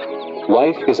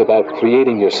 Life is about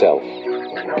creating yourself.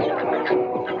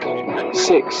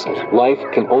 6. Life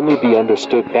can only be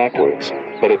understood backwards,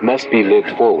 but it must be lived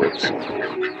forwards.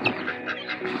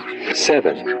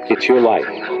 7. It's your life.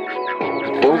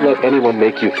 Don't let anyone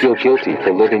make you feel guilty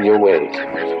for living your way.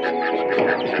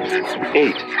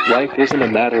 8. Life isn't a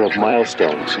matter of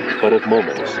milestones, but of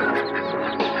moments.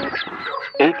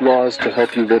 8 laws to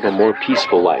help you live a more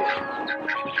peaceful life.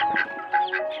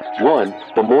 1.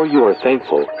 The more you are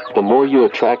thankful, the more you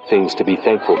attract things to be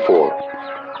thankful for.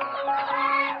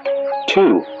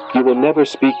 2. You will never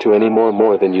speak to anyone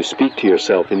more than you speak to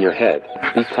yourself in your head.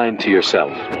 Be kind to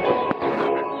yourself.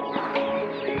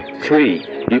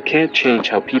 3. You can't change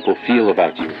how people feel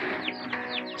about you.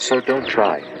 So don't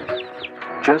try.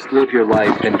 Just live your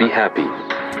life and be happy.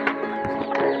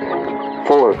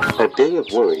 4. A day of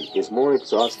worry is more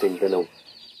exhausting than a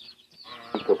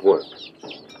week of work.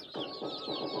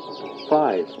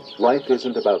 5. Life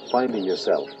isn't about finding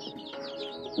yourself.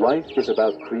 Life is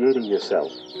about creating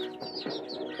yourself.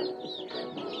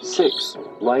 6.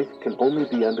 Life can only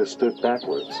be understood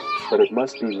backwards, but it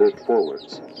must be lived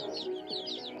forwards.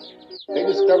 They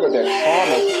discovered that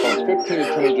trauma from 15 to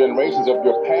 20 generations of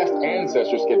your past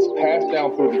ancestors gets passed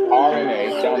down through the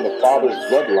RNA, down the father's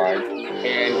bloodline,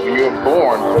 and when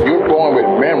you're born with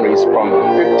memories from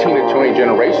 15 to 20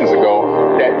 generations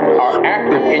ago that are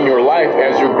active in your life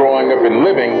as you're growing up and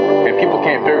living, and people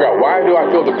can't figure out, why do I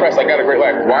feel depressed? I got a great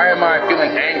life. Why am I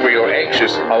feeling angry or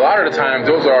anxious? A lot of the times,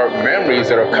 those are memories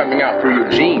that are coming out through your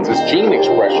genes. It's gene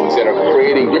expressions that are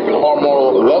creating different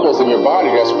hormonal levels in your body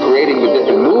that's creating the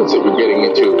different moods that you're getting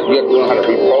into. You have to learn how to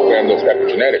reprogram those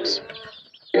epigenetics.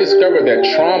 We discovered that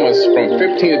traumas from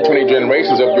 15 to 20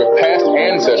 generations of your past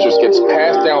ancestors gets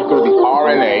passed down through the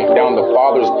RNA, down the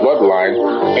father's bloodline,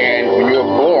 and when you're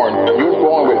born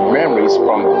with memories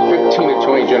from 15 to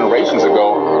 20 generations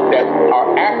ago that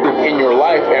are active in your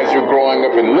life as you're growing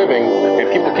up and living,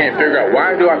 and people can't figure out,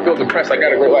 why do I feel depressed? I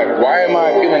got a great life. Why am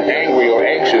I feeling angry or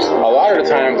anxious? A lot of the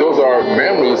times, those are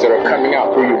memories that are coming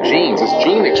out through your genes. It's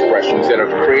gene expressions that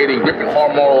are creating different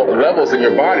hormonal levels in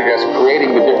your body that's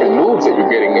creating the different moods that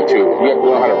you're getting into. You have to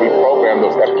learn how to reprogram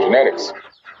those epigenetics.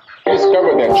 We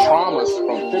discovered that traumas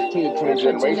from 15 to 20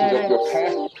 generations of your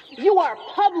past. You are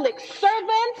public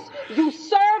servants. You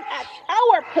serve at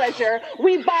our pleasure.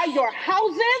 We buy your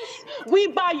houses. We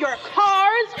buy your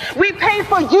cars. We pay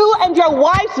for you and your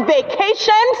wife's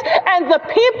vacations. And the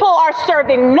people are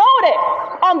serving notice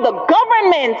on the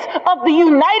government of the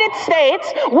United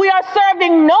States. We are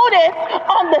serving notice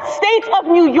on the state of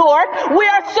New York. We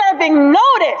are serving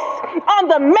notice on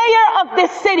the mayor of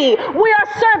this city. We are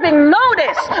serving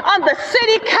notice on the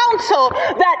city council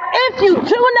that if you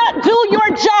do not do your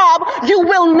job, you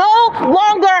will no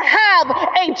longer have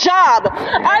a job.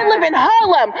 I live in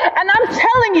Harlem, and I'm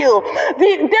telling you,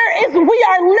 we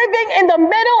are living in the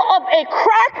middle of a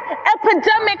crack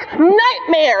epidemic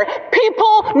nightmare.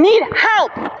 People need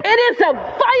help. It is a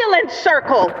violent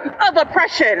circle of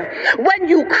oppression. When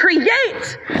you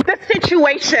create the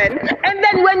situation, and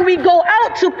then when we go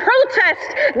out to protest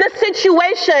the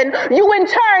situation, you in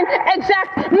turn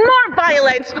exact more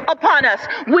violence upon us.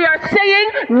 We are saying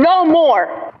no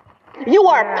more. You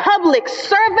are public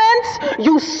servants.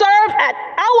 You serve at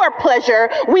our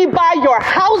pleasure. We buy your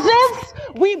houses.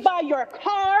 We buy your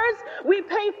cars. We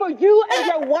pay for you and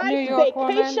your wife's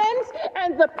vacations.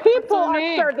 And the people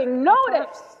are serving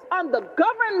notice on the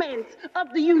government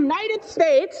of the United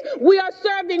States. We are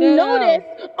serving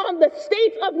notice on the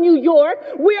state of New York.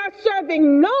 We are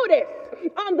serving notice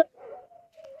on the...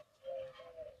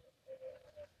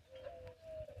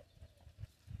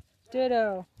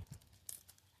 Ditto.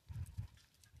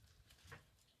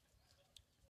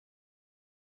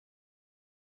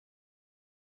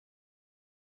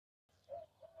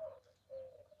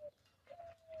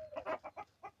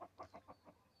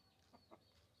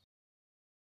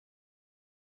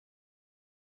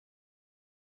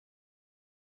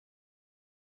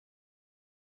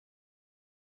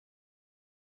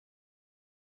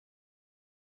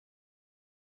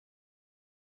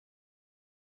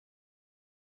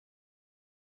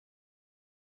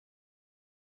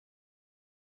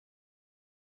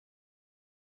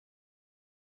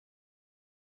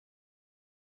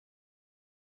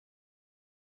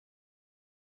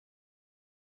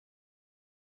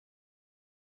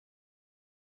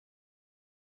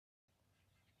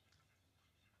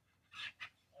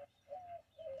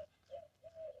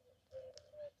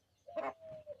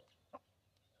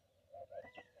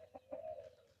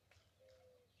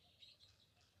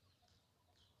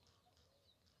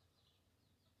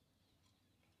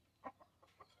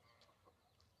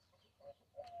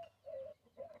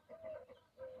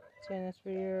 Saying this for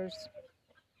years.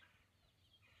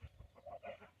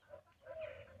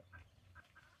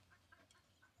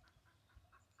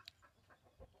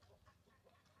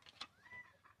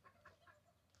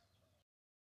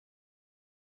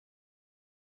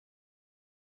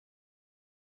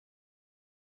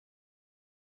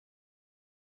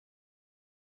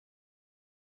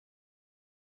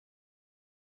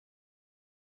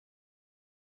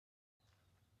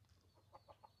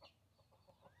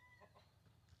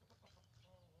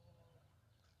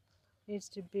 Needs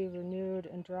to be renewed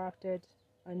and drafted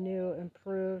a new,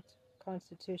 improved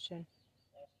constitution.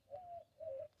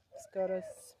 SCOTUS.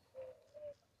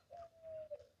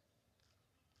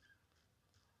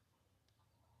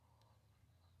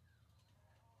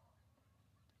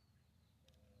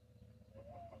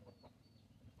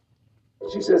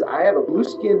 She says, I have a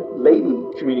blue-skinned lady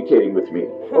communicating with me.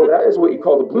 Oh, that is what you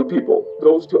call the blue people.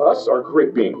 Those to us are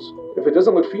great beings. If it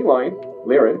doesn't look feline,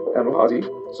 Laren, Anuhazi.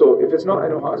 So if it's not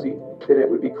Anuhazi, then it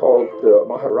would be called the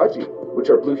Maharaji, which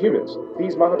are blue humans.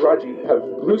 These Maharaji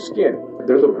have blue skin.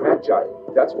 They're the Magi.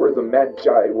 That's where the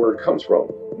Magi word comes from.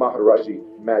 Maharaji,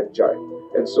 Magi.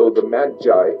 And so the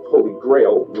Magi, Holy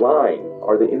Grail line,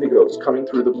 are the indigos coming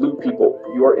through the blue people.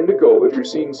 You are indigo if you're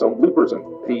seeing some blue person.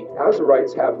 The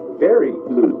Azarites have very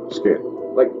blue skin.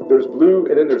 Like, there's blue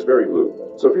and then there's very blue.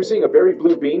 So if you're seeing a very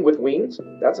blue being with wings,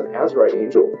 that's an Azurite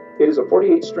angel. It is a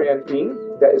 48-strand being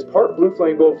that is part blue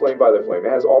flame, gold flame, violet flame. It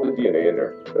has all the DNA in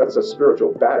there. That's a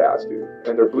spiritual badass, dude.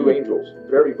 And they're blue angels.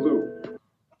 Very blue.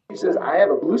 He says, I have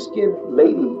a blue-skinned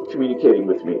lady communicating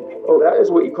with me. Oh, that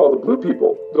is what you call the blue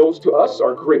people. Those to us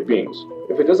are great beings.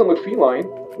 If it doesn't look feline,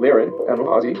 Lyran,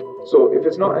 Anuhazi. So if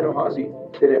it's not Anuhazi,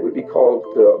 then it would be called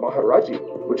the Maharaji,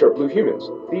 which are blue humans.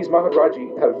 These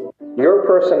Maharaji have... Your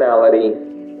personality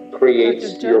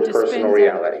creates your personal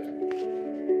reality.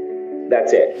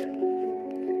 That's it.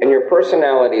 And your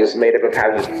personality is made up of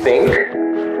how you think,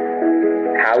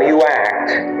 how you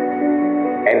act,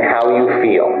 and how you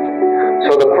feel.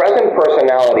 So the present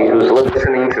personality who's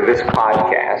listening to this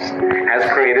podcast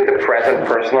has created the present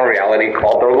personal reality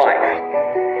called their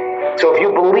life. So if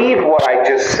you believe what I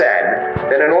just said,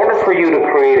 then in order for you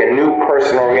to create a new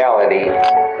personal reality,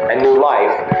 a new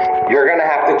life, you're going to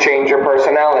have to change your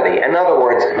personality. In other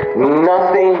words,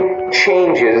 nothing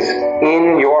changes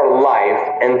in your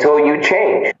life until you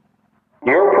change.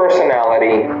 Your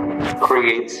personality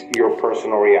creates your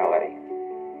personal reality.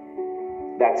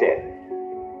 That's it.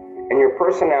 And your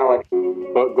personality.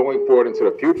 But going forward into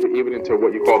the future, even into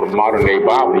what you call the modern day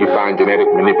Bible, you find genetic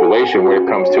manipulation when it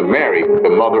comes to Mary, the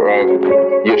mother of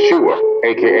Yeshua,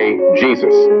 aka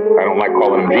Jesus. I don't like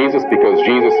calling him Jesus because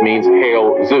Jesus means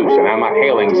hail Zeus, and I'm not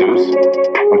hailing Zeus.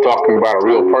 I'm talking about a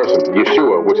real person,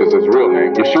 Yeshua, which is his real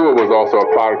name. Yeshua was also a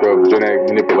product of genetic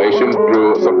manipulation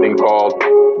through something called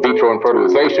vitro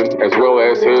fertilization, as well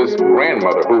as his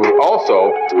grandmother, who was also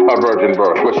a virgin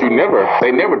birth, which they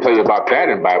never tell you about that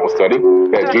in Bible study,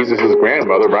 that Jesus'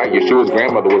 grandmother, right, Yeshua's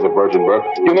grandmother was a virgin birth.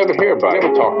 You'll never hear about it,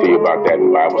 never talk to you about that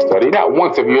in Bible study. Not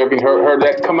once have you ever heard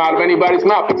that come out of anybody's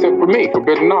mouth, except for me,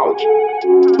 forbidden knowledge.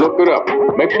 Look it up.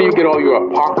 Make sure you get all your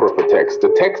apocrypha text,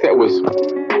 the text that was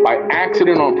by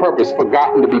accident on purpose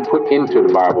forgotten to be put into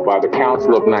the Bible by the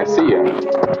Council of Nicaea.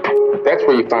 That's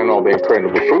where you find all the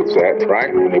incredible truths at,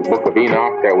 right? In the book of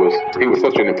Enoch, he was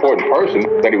such an important person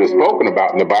that he was spoken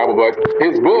about in the Bible, but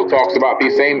his book talks about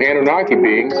these same Anunnaki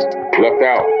beings left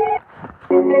out.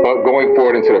 But going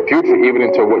forward into the future, even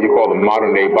into what you call the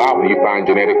modern day Bible, you find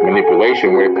genetic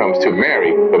manipulation when it comes to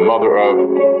Mary, the mother of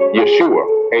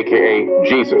Yeshua, aka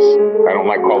Jesus. I don't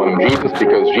like calling him Jesus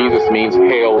because Jesus means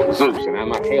hail Zeus, and I'm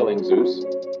not hailing Zeus.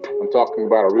 I'm talking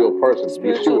about a real person,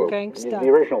 Yeshua. The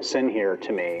original sin here,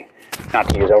 to me, not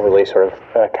to use overly sort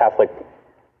of Catholic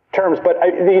terms, but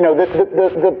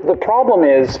the problem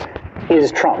is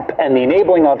Trump and the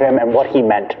enabling of him and what he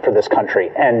meant for this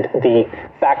country, and the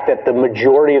fact that the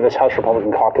majority of this House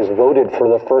Republican caucus voted for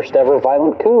the first ever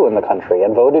violent coup in the country,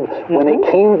 and voted when they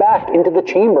came back into the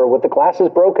chamber with the glasses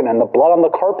broken and the blood on the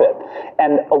carpet,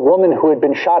 and a woman who had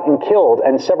been shot and killed,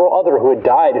 and several other who had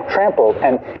died trampled,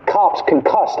 and cops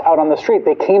concussed out on the street.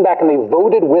 They came back and they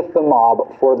voted with the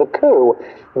mob for the coup.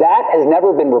 That has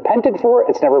never been repented for.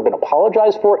 It's never been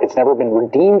apologized for. It's never been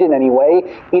redeemed in any way.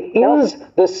 It is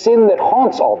the sin that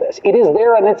haunts all this. It is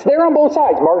there, and it's there on both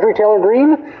sides. Marjorie Taylor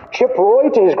Greene, Chip Roy,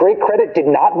 to his great credit, did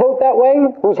not vote that way,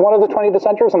 who's one of the 20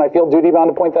 dissenters, and I feel duty-bound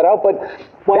to point that out, but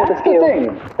that's the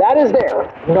thing. That is there,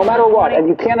 no matter what, and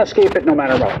you can't escape it no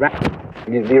matter what.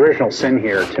 The original sin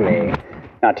here, to me,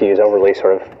 not to use overly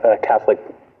sort of Catholic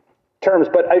terms,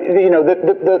 but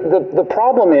the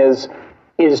problem is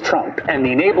Trump and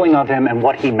the enabling of him and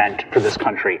what he meant for this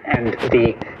country, and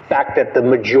the fact that the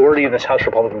majority of this House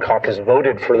Republican caucus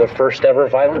voted for the first ever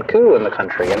violent coup in the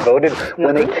country, and voted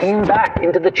when they came back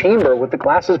into the chamber with the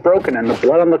glasses broken and the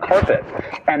blood on the carpet,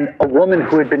 and a woman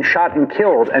who had been shot and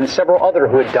killed, and several other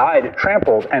who had died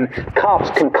trampled, and cops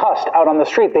concussed out on the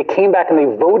street. They came back and they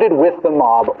voted with the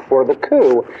mob for the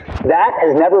coup. That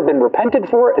has never been repented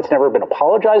for. It's never been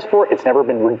apologized for. It's never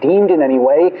been redeemed in any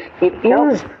way. It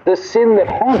is the sin that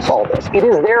haunts all this. It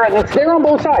is there, and it's there on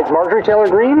both sides. Marjorie Taylor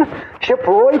Greene, Chip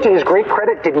Roy, to his great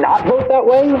credit, did not vote that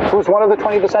way, who's one of the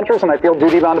 20 dissenters, and I feel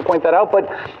duty-bound to point that out, but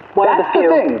that's the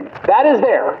thing. That is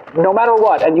there, no matter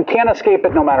what, and you can't escape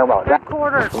it no matter what.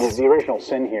 The original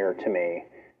sin here, to me,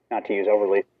 not to use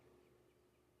overly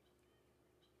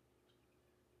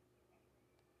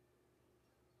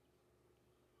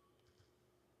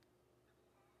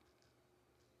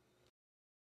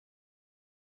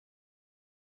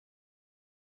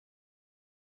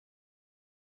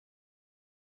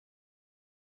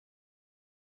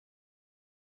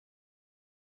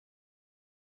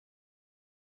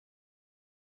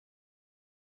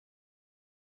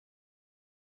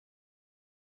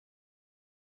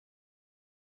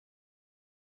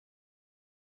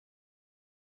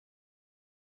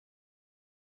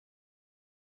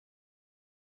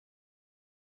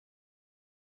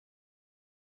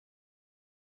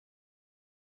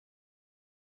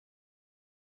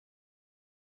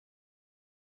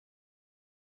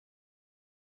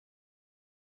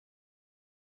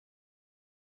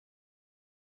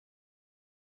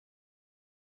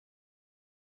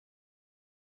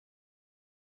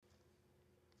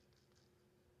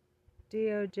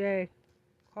DOJ.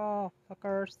 Call,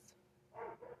 fuckers.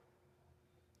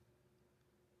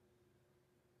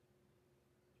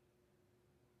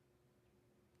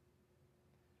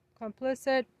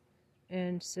 Complicit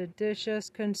in seditious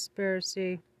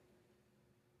conspiracy.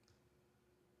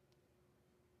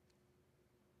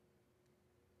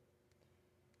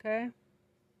 Okay.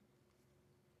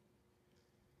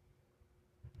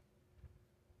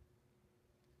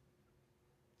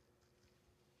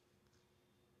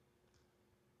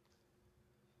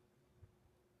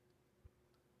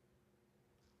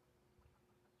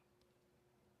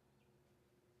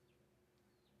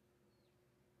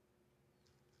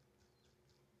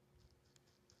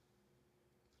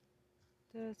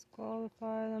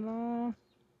 Disqualify them all.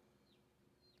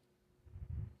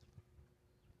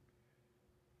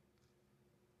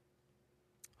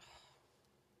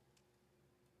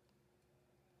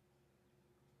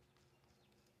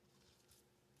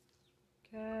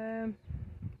 Okay.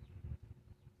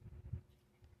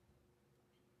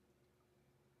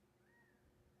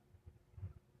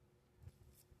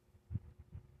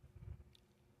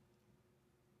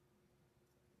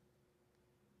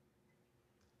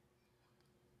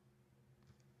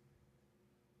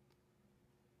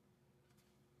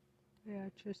 Yeah,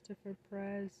 Christopher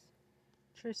Perez.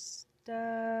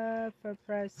 Trista for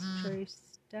Perez.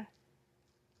 Trista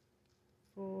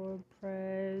for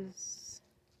Perez.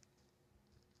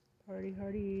 Hardy,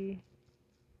 hardy.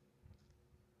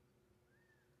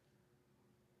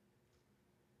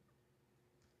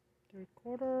 Three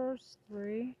quarters,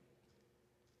 3.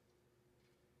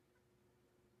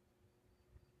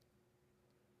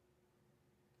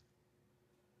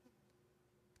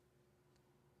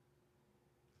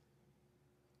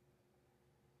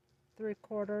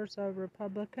 Three-quarters of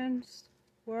Republicans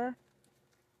were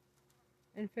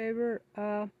in favor,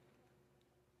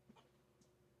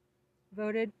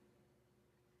 voted.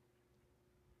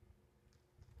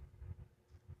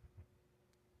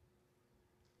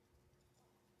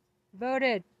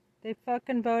 Voted. They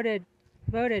fucking voted.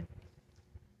 Voted.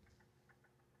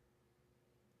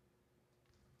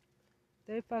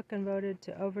 They fucking voted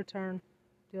to overturn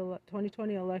the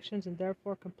 2020 elections and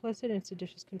therefore complicit in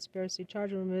seditious conspiracy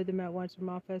charge and remove them at once from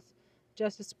office.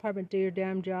 Justice Department, do your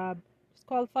damn job.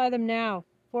 Disqualify them now.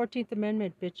 14th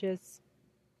Amendment, bitches.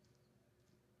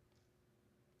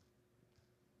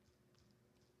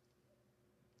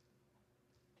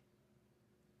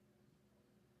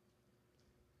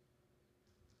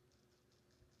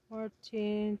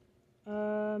 Fourteenth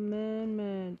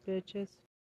Amendment, bitches.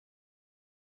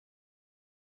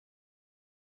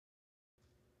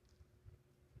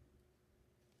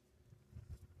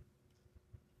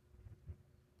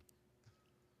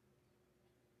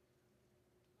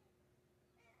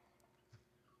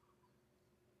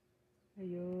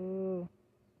 Ayo.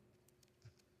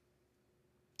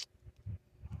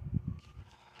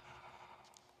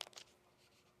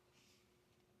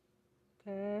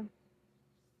 Okay.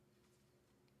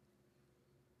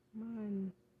 Come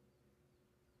on.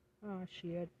 Oh,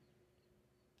 shit.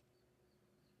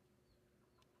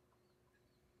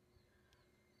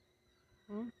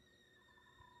 Huh?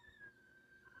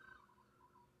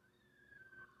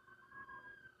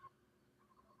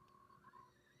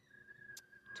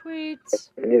 Tweets.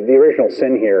 The original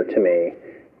sin here to me,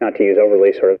 not to use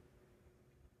overly sort of.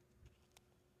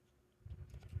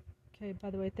 Okay, by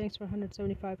the way, thanks for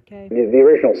 175K. The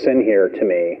original sin here to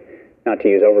me, not to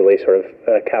use overly sort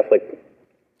of Catholic.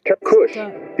 Kush,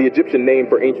 the Egyptian name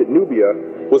for ancient Nubia,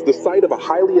 was the site of a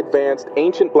highly advanced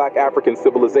ancient black African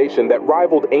civilization that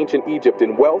rivaled ancient Egypt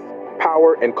in wealth,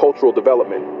 power, and cultural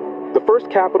development. The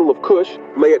first capital of Kush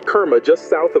lay at Kerma, just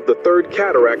south of the third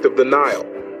cataract of the Nile.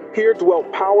 Here dwelt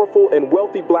powerful and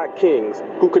wealthy black kings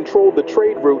who controlled the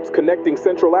trade routes connecting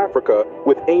Central Africa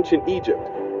with ancient Egypt.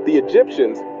 The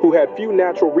Egyptians, who had few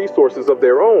natural resources of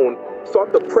their own,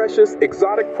 sought the precious,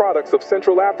 exotic products of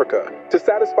Central Africa to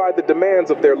satisfy the demands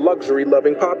of their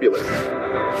luxury-loving populace.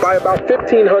 By about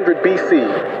 1500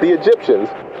 BC, the Egyptians,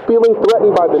 feeling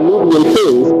threatened by the Nubian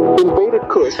kings, invaded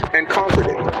Kush and conquered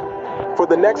it. For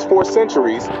the next 4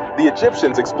 centuries, the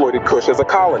Egyptians exploited Kush as a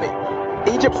colony.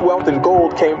 Egypt's wealth in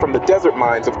gold came from the desert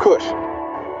mines of Kush.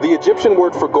 The Egyptian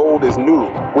word for gold is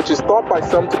Nub, which is thought by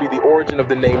some to be the origin of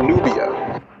the name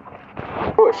Nubia.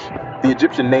 Kush, the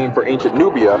Egyptian name for ancient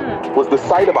Nubia, was the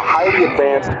site of a highly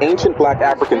advanced ancient black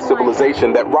African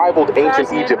civilization that rivaled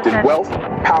ancient Egypt in wealth,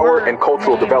 power, and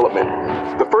cultural development.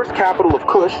 The first capital of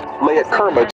Kush lay at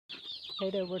Kerma.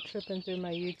 Later, we're tripping through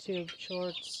my YouTube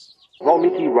shorts.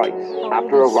 Valmiki writes,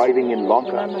 after arriving in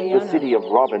Lanka, the city of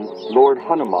Robin, Lord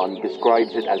Hanuman describes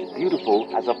it as beautiful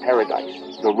as a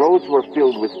paradise. The roads were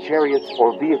filled with chariots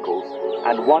or vehicles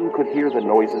and one could hear the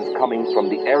noises coming from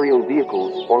the aerial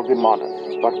vehicles or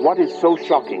vimanas. But what is so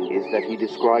shocking is that he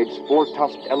describes 4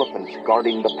 tusked elephants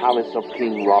guarding the palace of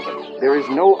King Robin. There is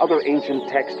no other ancient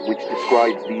text which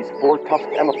describes these 4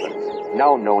 tusked elephants,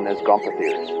 now known as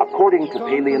gomphotheres. According to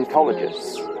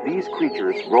paleontologists, these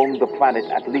creatures roamed the planet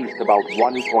at least about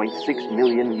 1.6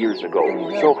 million years ago.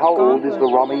 So how old is the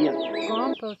Ramayana?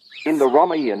 In the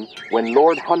Ramayana, when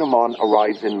Lord Hanuman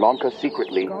arrives in Lanka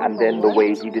secretly, and then the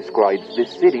way he describes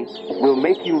this city, will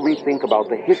make you rethink about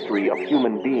the history of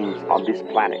human beings on this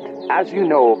planet. As you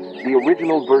know, the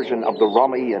original version of the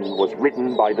Ramayana was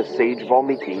written by the sage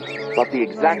Valmiki, but the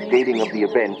exact dating of the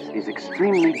events is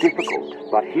extremely difficult.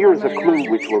 But here is a clue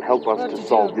which will help us to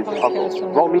solve this puzzle.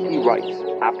 Valmiki writes,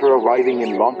 after arriving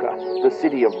in Lanka, the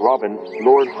city of Robin,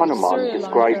 Lord Hanuman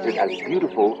describes it as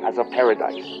beautiful as a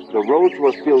paradise. The roads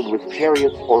were filled with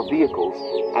chariots or vehicles,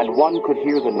 and one could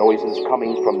hear the noises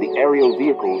coming from the aerial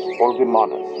vehicles or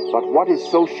vimanas. But what is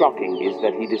so shocking is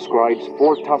that he describes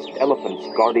 4 tusked elephants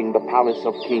guarding the palace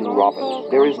of King Robin.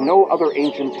 There is no other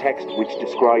ancient text which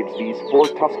describes these 4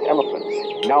 tusked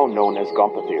elephants, now known as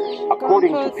gomphotheres.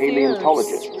 According to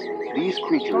paleontologists, these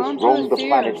creatures roamed the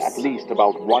planet at least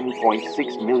about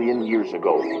 1.6 million years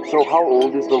ago. So how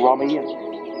old is the Ramayana?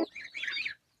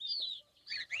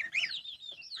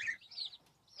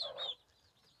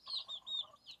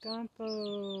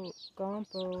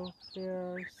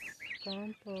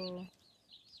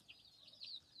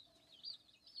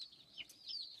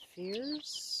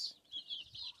 Fears?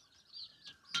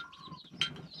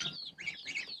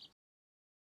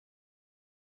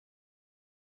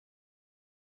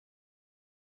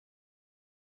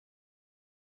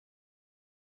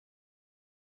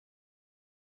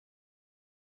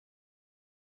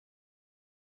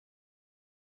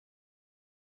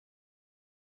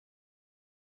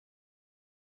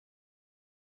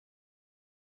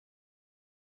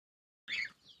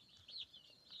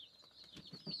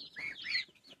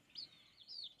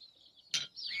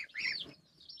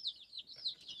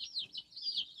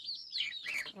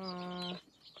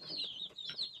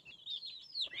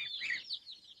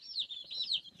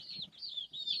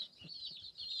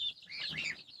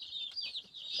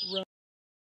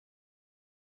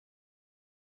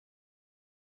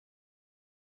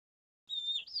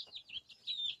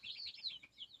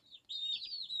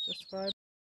 Describe.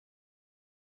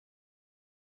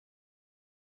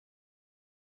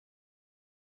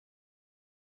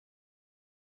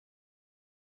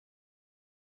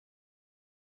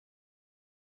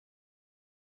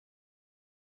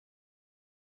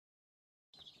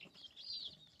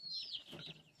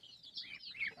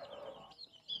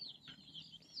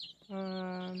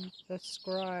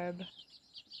 Describe.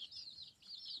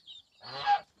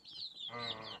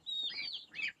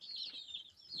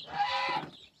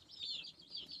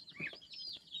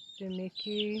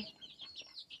 Bimiki,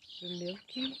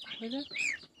 was it?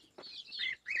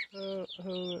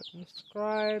 Who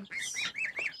describes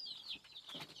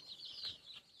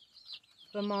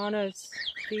vimanas.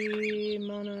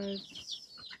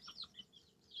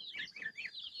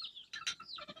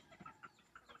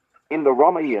 In the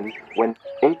Ramayana, when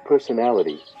 8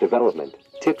 personality development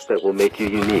tips that will make you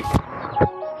unique.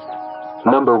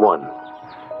 Number 1.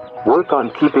 Work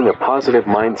on keeping a positive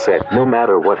mindset no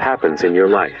matter what happens in your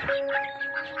life.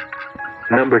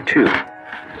 Number 2.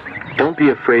 Don't be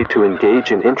afraid to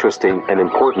engage in interesting and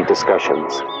important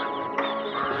discussions.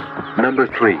 Number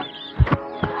 3.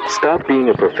 Stop being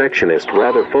a perfectionist,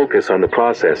 rather focus on the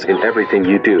process in everything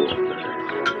you do.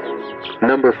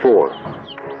 Number 4.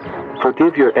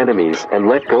 Forgive your enemies and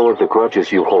let go of the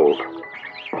grudges you hold.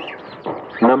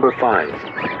 Number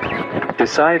 5.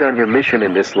 Decide on your mission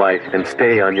in this life and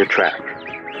stay on your track.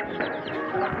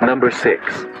 Number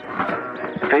 6.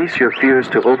 Face your fears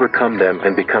to overcome them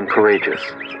and become courageous.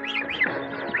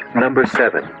 Number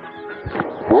 7.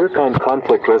 Work on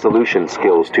conflict resolution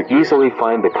skills to easily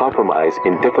find the compromise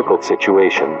in difficult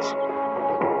situations.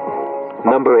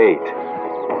 Number 8.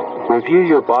 Review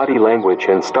your body language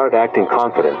and start acting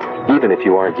confident, even if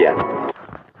you aren't yet.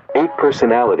 8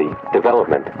 personality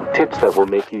development tips that will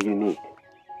make you unique.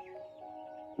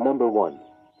 Number 1.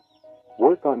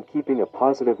 Work on keeping a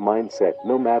positive mindset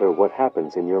no matter what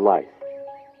happens in your life.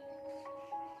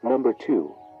 Number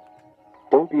 2.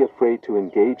 Don't be afraid to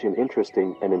engage in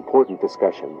interesting and important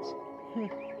discussions.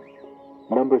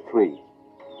 Number 3.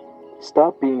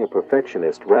 Stop being a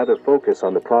perfectionist, rather focus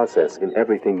on the process in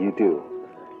everything you do.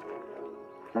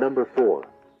 Number 4.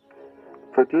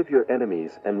 Forgive your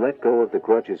enemies and let go of the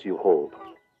grudges you hold.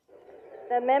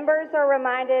 The members are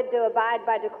reminded to abide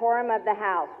by decorum of the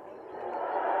House.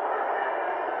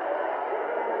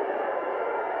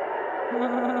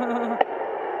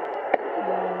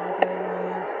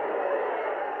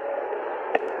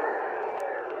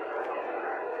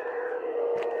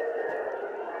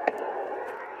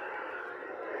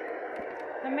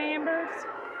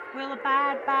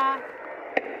 by.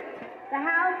 The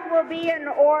House will be in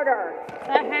order.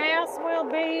 The House will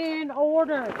be in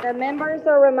order. The members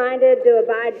are reminded to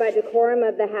abide by decorum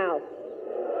of the House.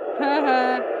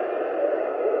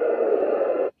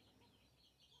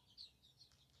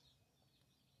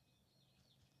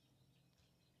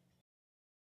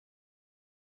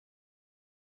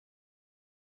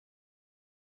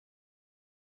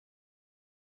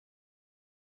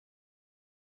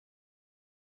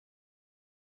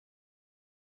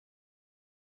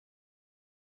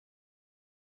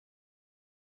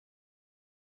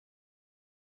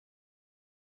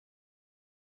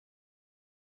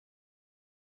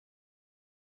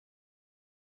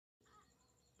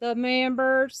 The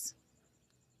members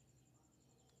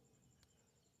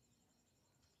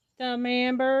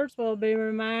will be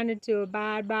reminded to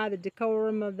abide by the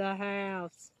decorum of the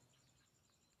House.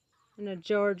 In a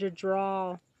Georgia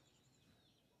drawl.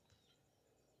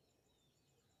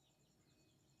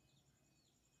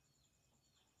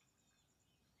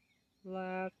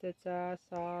 Laughed its ass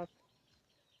off.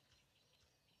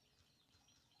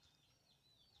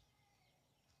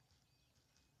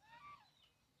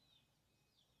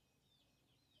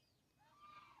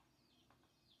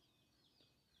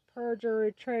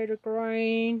 Perjury, Trader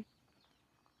Green.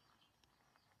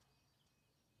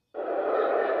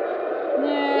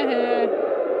 Yeah.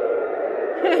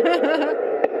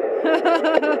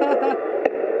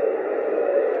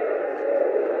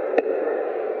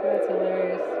 That's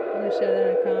hilarious. I'm gonna show that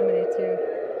on comedy too.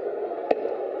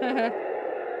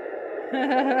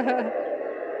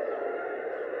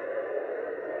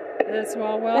 That's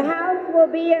well. The House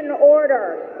will be in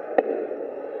order.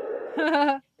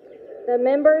 The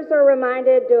members are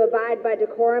reminded to abide by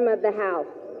decorum of the House.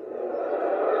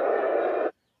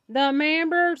 The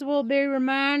members will be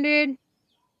reminded.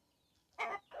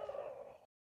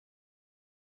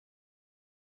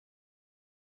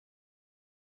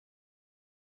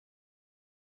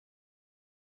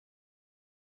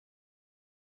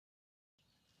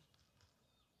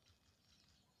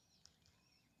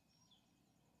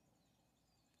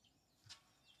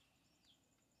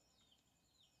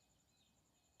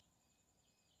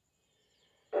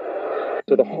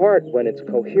 So the heart, when it's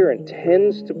coherent,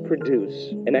 tends to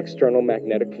produce an external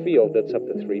magnetic field that's up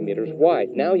to 3 meters wide.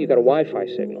 Now you got a Wi-Fi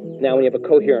signal. Now when you have a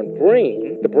coherent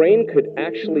brain, the brain could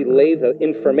actually lay the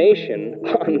information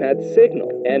on that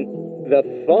signal. And the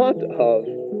thought of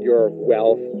your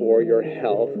wealth or your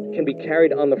health can be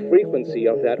carried on the frequency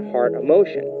of that heart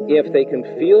emotion. If they can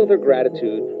feel their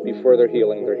gratitude before their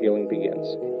healing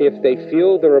begins. If they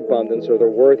feel their abundance or their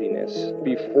worthiness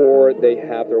before they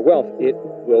have their wealth, it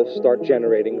will start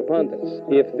generating abundance.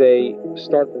 If they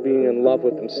start being in love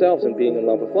with themselves and being in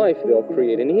love with life, they'll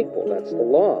create an equal. That's the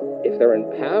law. If they're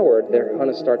empowered, they're going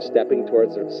to start stepping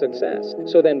towards their success.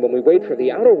 So then when we wait for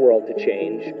the outer world to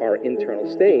change our internal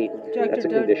state, that's a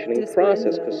conditioning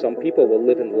process, because some people will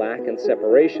live in lack and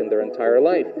separation their entire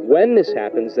life. When this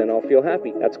happens, then I'll feel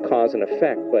happy. That's cause and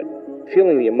effect, but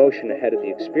feeling the emotion ahead of the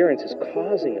experience is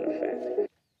causing an effect.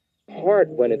 Heart,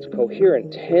 when it's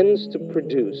coherent, tends to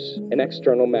produce an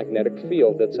external magnetic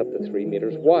field that's up to 3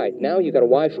 meters wide. Now you got a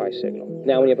Wi-Fi signal.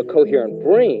 Now when you have a coherent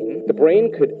brain, the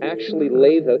brain could actually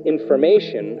lay the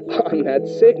information on that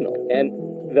signal. And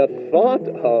the thought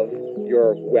of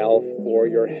your wealth or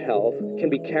your health can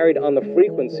be carried on the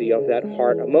frequency of that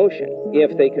heart emotion.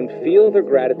 If they can feel their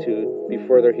gratitude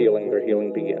before their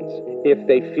healing begins. If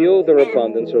they feel their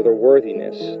abundance or their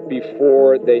worthiness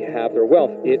before they have their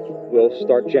wealth, it will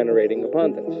start generating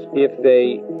abundance. If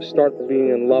they start being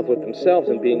in love with themselves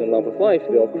and being in love with life,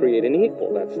 they'll create an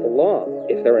equal. That's the law.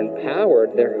 If they're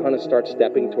empowered, they're going to start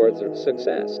stepping towards their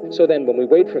success. So then when we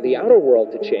wait for the outer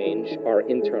world to change our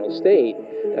internal state,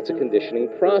 that's a conditioning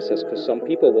process, because some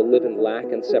people will live in lack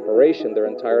and separation their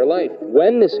entire life.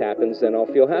 When this happens, then I'll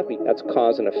feel happy. That's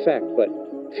cause and effect, but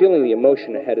feeling the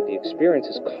emotion ahead of the experience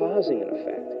is causing an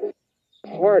effect.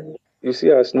 Heart. You see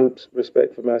how Snoop's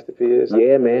respect for Master P is?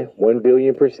 Yeah, man.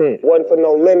 1,000,000,000%. Wasn't for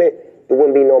no limit, there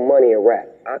wouldn't be no money in rap.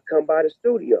 I'd come by the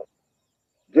studio,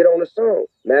 get on the song.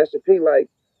 Master P like,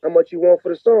 how much you want for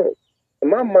the song? In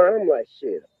my mind, I'm like,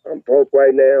 shit, I'm broke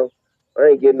right now.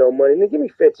 I ain't getting no money. Then give me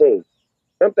 15.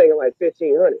 I'm thinking like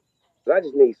 1,500. So I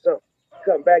just need something.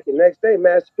 Come back the next day,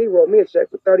 Master P wrote me a check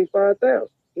for 35,000.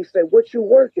 He said, what you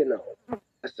working on?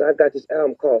 I said, I got this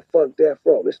album called Fuck Death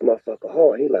Row. This motherfucker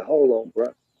hard. He like, hold on,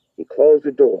 bro. He closed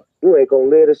the door. You ain't gonna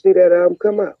live to see that album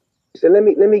come out. He said, let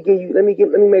me make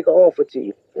an offer to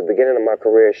you. The beginning of my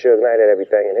career, Suge Knight had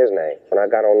everything in his name. When I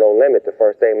got on No Limit, the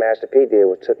first thing Master P did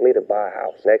was took me to buy a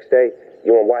house. Next day,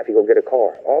 You and wifey go get a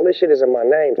car. All this shit is in my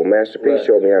name. Well, Master P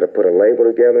showed me how to put a label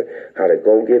together, how to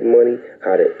go get money,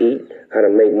 how to eat, how to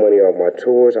make money off my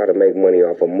tours, how to make money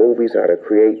off of movies, how to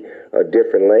create a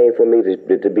different lane for me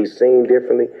to be seen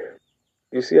differently.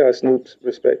 You see how Snoop's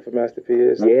respect for Master P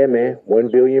is? Yeah, man. 1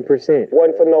 billion%.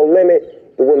 Wasn't for no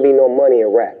limit, there wouldn't be no money in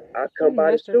rap. I come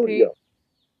by the studio,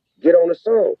 get on the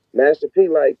song. Master P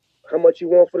like, how much you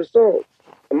want for the song?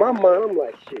 In my mind, I'm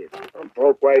like, shit, I'm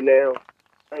broke right now.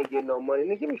 I ain't getting no money.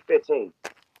 Nigga, give me 15.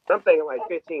 I'm thinking like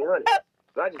 1,500.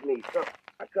 I just need something.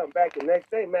 I come back the next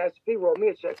day, Master P wrote me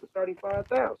a check for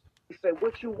 $35,000. He said,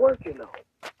 what you working on?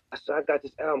 I said, I got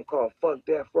this album called Fuck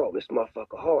Death Row. This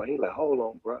motherfucker hard. He like, hold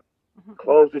on, bro.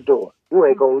 Close the door. You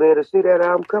ain't gonna live to see that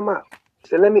album come out. He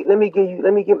said, let me make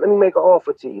an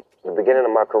offer to you. The beginning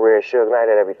of my career, Suge Knight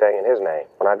had everything in his name.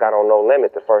 When I got on No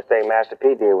Limit, the first thing Master P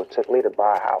did was took me to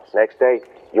buy a house. Next day,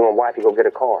 you and wifey go get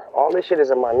a car. All this shit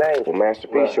is in my name. Well, Master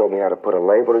P showed me how to put a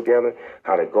label together,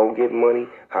 how to go get money,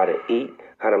 how to eat,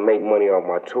 how to make money off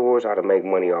my tours, how to make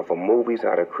money off of movies,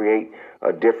 how to create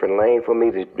a different lane for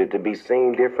me to be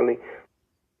seen differently.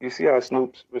 You see how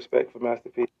Snoop's respect for Master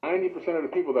P? 90% of the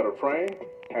people that are praying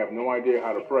have no idea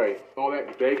how to pray. All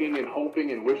that begging and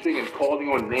hoping and wishing and calling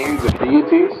on names of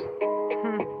deities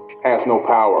has no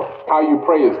power. How you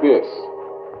pray is this.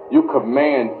 You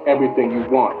command everything you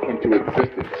want into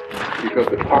existence because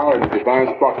the power of the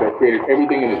divine spark that created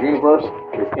everything in this universe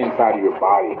is inside of your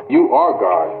body. You are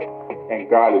God, and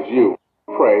God is you.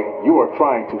 Pray, you are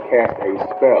trying to cast a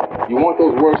spell. You want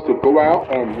those words to go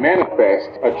out and manifest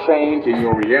a change in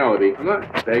your reality. I'm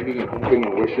not begging and hoping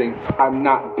and wishing. I'm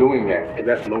not doing that because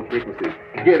that's low frequency.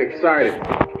 Get excited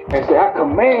and say, I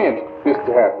command this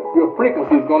to happen. Your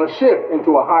frequency is going to shift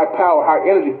into a high power, high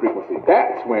energy frequency.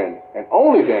 That's when, and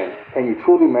only then, can you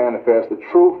truly manifest the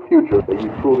true future that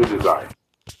you truly desire.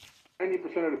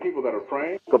 90% of the people that are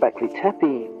praying. Göbekli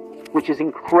Tepe, which is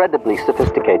incredibly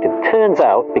sophisticated, turns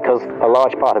out, because a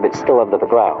large part of it's still under the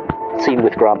ground, seen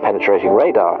with ground-penetrating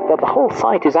radar, that the whole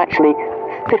site is actually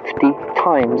 50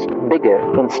 times bigger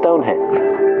than Stonehenge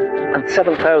and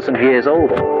 7,000 years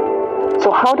older. So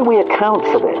how do we account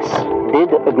for this? Did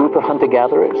a group of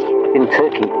hunter-gatherers in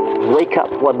Turkey wake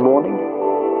up one morning,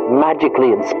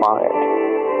 magically inspired,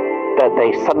 that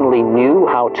they suddenly knew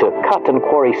how to cut and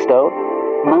quarry stone,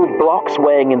 move blocks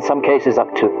weighing in some cases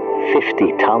up to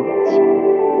 50 tons,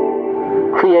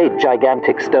 create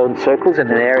gigantic stone circles in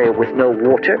an area with no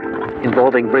water,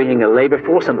 involving bringing a labor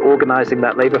force and organizing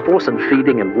that labor force and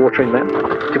feeding and watering them,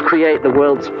 to create the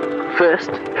world's first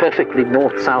perfectly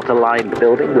north-south aligned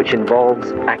building, which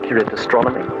involves accurate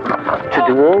astronomy, to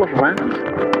do all of that,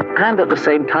 and at the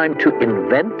same time to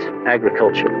invent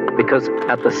agriculture, because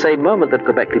at the same moment that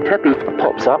Göbekli Tepe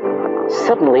pops up,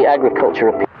 suddenly agriculture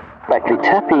appears. Göbekli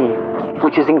Tepe,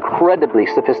 which is incredibly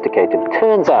sophisticated,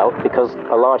 turns out, because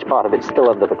a large part of it's still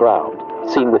under the ground,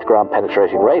 seen with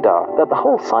ground-penetrating radar, that the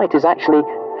whole site is actually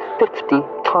 50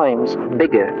 times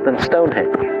bigger than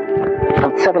Stonehenge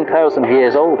and 7,000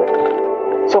 years older.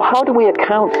 So how do we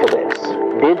account for this?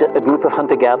 Did a group of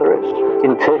hunter-gatherers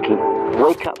in Turkey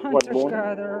wake up one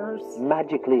morning,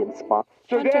 magically inspired?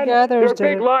 So then, their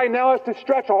big line now has to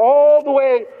stretch all the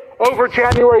way over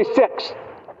January 6th.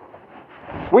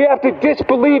 We have to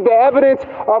disbelieve the evidence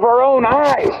of our own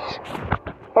eyes,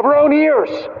 of our own ears.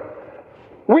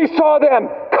 We saw them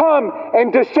come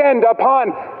and descend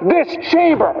upon this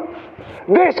chamber,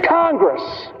 this Congress,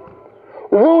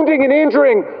 wounding and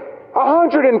injuring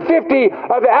 150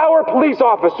 of our police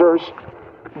officers,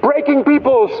 breaking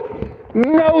people's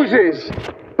noses,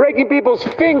 breaking people's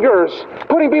fingers,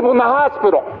 putting people in the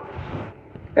hospital.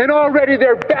 And already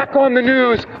they're back on the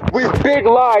news with big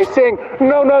lies saying,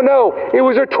 no, it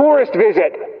was a tourist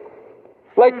visit.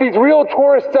 Like these real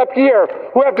tourists up here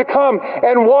who have to come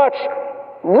and watch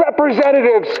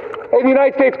representatives in the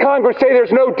United States Congress say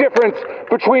there's no difference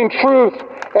between truth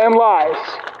and lies.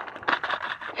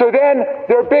 So then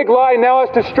their big lie now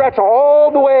has to stretch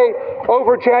all the way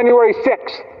over January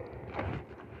 6th.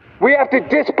 We have to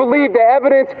disbelieve the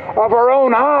evidence of our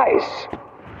own eyes,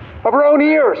 of our own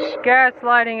ears.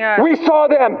 Gaslighting us. We saw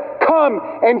them come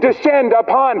and descend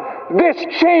upon this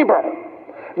chamber,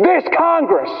 this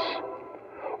Congress,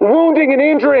 wounding and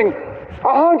injuring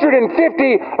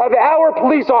 150 of our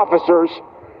police officers,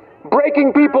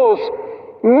 breaking people's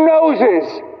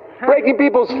noses, breaking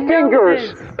people's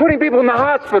fingers, putting people in the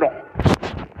hospital.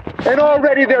 And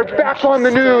already they're back on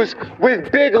the news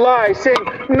with big lies saying,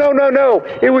 no,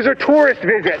 it was a tourist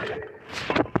visit.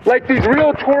 Like these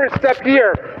real tourists up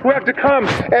here who have to come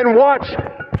and watch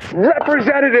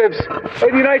representatives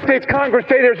in the United States Congress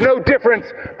say there's no difference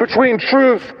between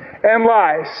truth and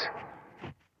lies.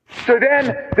 So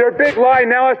then their big lie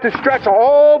now has to stretch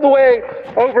all the way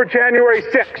over January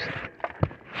 6th.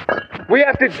 We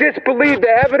have to disbelieve the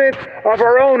evidence of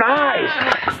our own eyes,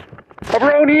 of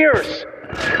our own ears.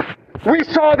 We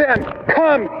saw them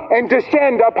come and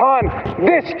descend upon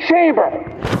this chamber,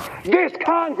 this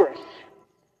Congress,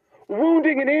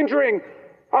 wounding and injuring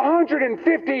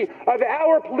 150 of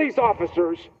our police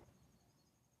officers.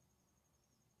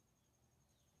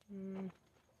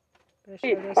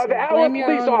 Of our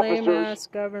police officers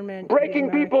breaking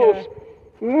people's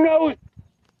nose.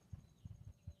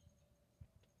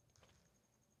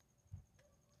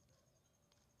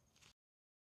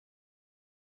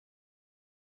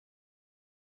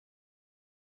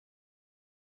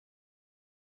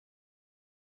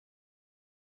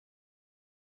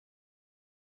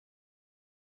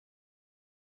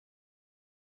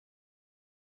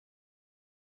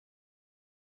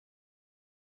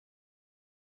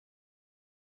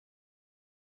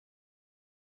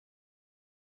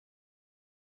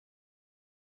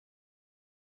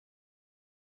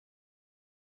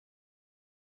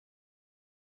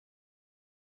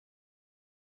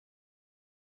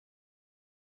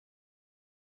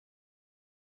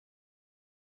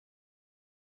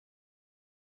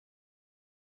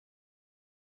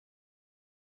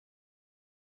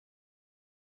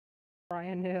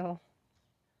 Brian Hill.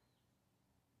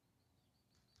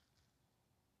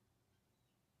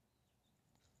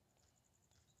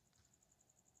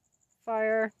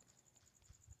 Fire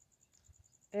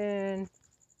in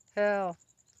hell.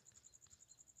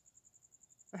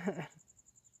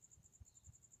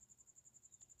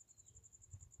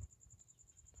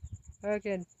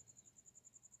 Again,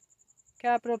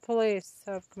 Capitol Police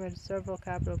have committed, several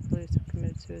Capitol Police have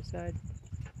committed suicide.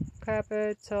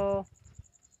 Capitol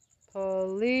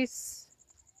Police.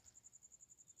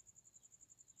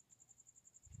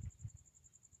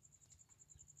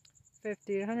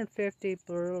 $150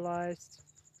 brutalized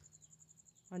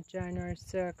on January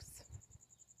 6th.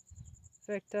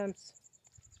 Victims.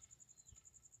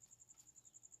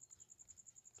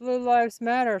 Blue Lives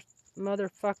Matter,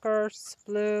 motherfuckers.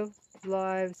 Blue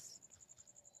Lives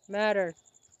Matter.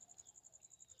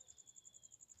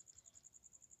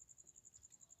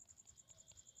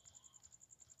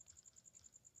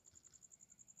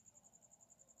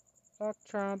 Fuck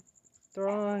Trump.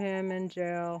 Throw him in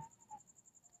jail.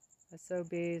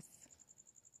 SOBs.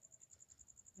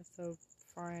 SO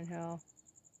frying hell.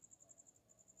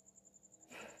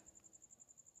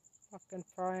 Fucking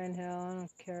frying hell. I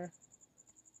don't care.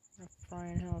 You're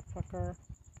frying hell, fucker.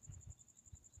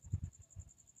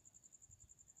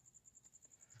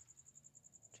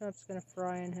 Trump's gonna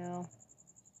fry in hell.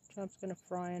 Trump's gonna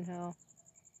fry in hell.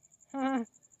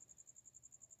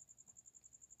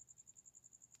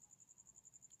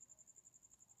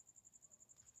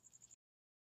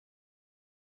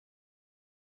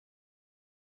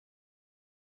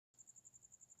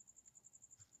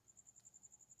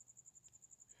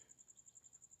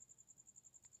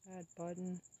 Add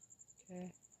button.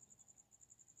 Okay.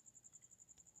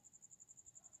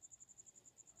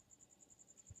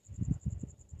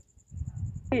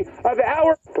 Of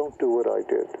our Don't do what I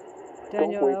did.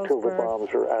 Daniel Don't wait till the Ellsberg. bombs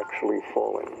are actually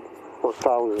falling, or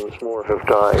thousands more have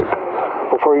died,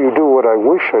 before you do what I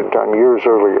wish I'd done years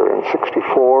earlier in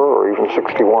 64 or even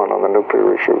 61 on the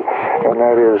nuclear issue, and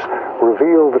that is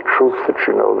reveal the truth that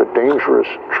you know, the dangerous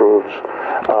truths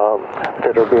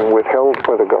that are being withheld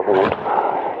by the government,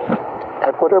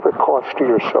 at whatever cost to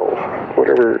yourself,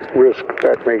 whatever risk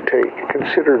that may take.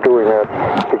 Consider doing that,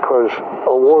 because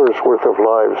a war's worth of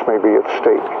lives may be at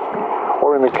stake.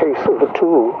 Or in the case of the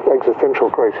two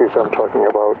existential crises I'm talking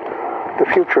about, the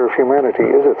future of humanity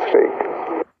is at stake.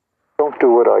 Don't do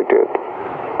what I did.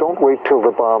 Don't wait till the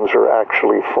bombs are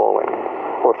actually falling,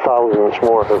 or thousands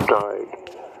more have died,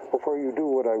 before you do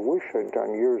what I wish I'd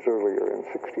done years earlier in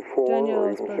 64 Daniel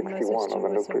or even Ellsberg 61 on the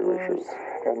nuclear issue,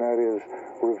 and that is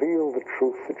reveal the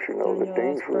truth that you know, the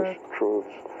dangerous truths.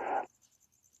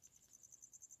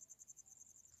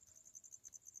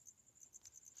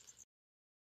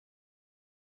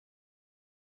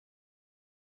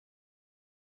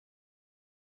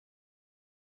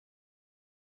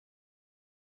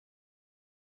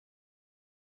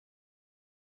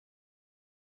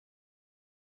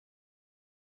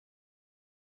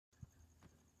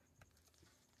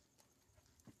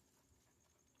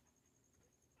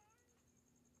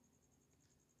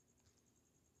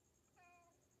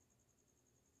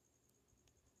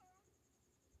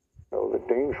 The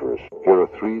dangerous. Here are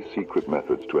 3 secret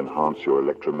methods to enhance your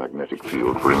electromagnetic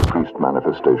field for increased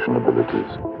manifestation abilities.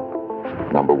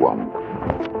 Number 1,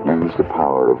 use the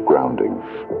power of grounding.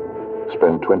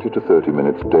 Spend 20 to 30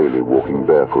 minutes daily walking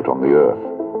barefoot on the earth.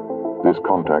 This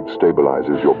contact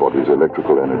stabilizes your body's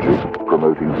electrical energy,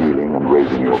 promoting healing and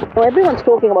raising your... Now, everyone's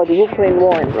talking about the Ukraine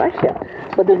war in Russia,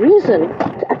 but the reason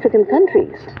the African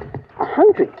countries are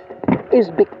hungry is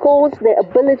because their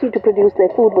ability to produce their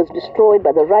food was destroyed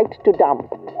by the right to dump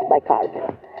by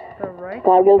Cargill.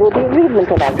 Cargill wrote the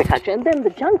agreement on agriculture, and then the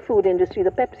junk food industry,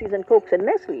 the Pepsis and Cokes and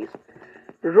Nestle's,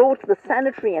 wrote the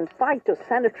sanitary and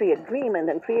phytosanitary agreement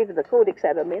and created the Codex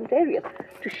Alimentarius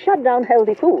to shut down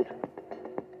healthy food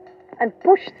and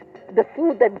pushed the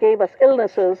food that gave us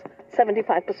illnesses,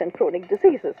 75% chronic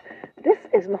diseases. This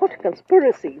is not a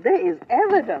conspiracy. There is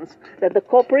evidence that the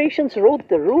corporations wrote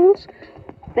the rules,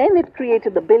 then it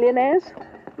created the billionaires.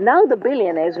 Now the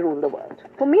billionaires rule the world.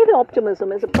 For me, the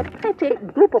optimism is a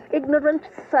pathetic group of ignorant,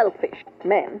 selfish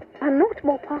men are not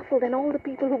more powerful than all the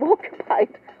people who've occupied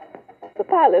the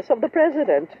palace of the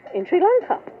president in Sri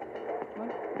Lanka.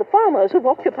 The farmers who've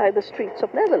occupied the streets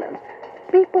of Netherlands.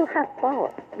 People have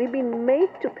power. We've been made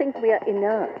to think we are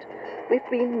inert. We've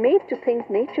been made to think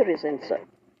nature is insert.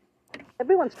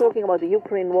 Everyone's talking about the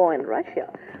Ukraine war in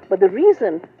Russia, but the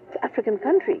reason the African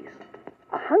countries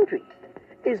are hungry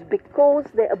is because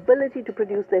their ability to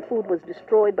produce their food was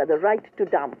destroyed by the right to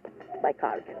dump by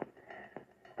Cargill.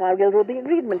 Cargill wrote the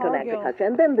agreement on agriculture,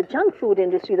 and then the junk food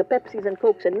industry, the Pepsis and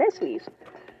Cokes and Nestle's,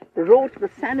 wrote the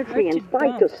sanitary and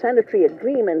phytosanitary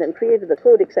agreement and created the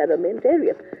Codex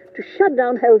Alimentarius to shut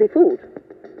down healthy food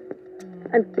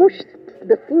and pushed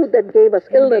the food that gave us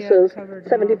illnesses,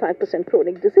 75%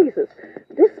 chronic diseases.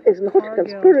 This is not a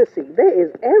conspiracy. There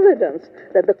is evidence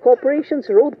that the corporations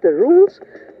wrote the rules,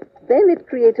 then it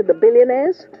created the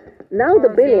billionaires. Now the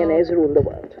billionaires rule the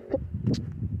world.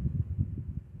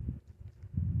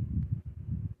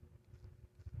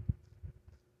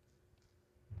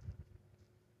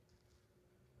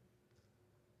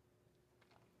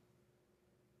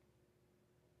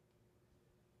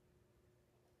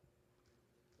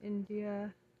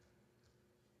 India.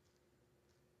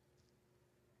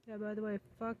 Yeah, by the way,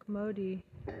 fuck Modi.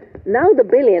 Now the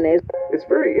billionaires. It's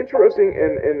very interesting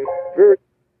and very...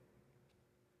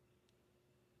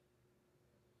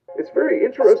 It's very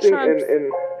interesting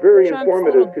and very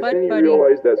informative, because then you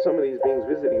realize that some of these beings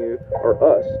visiting you are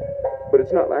us, but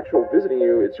it's not actual visiting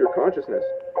you, it's your consciousness.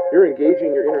 You're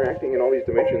engaging, you're interacting in all these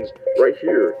dimensions right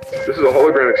here. This is a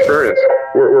hologram experience.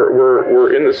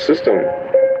 We're in this system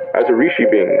as a Rishi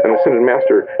being, an ascended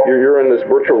master. You're in this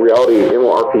virtual reality,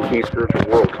 MMORPG, spiritual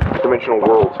world, dimensional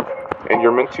worlds, and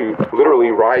you're meant to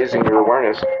literally rise in your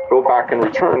awareness, go back and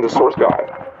return to Source God.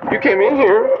 You came in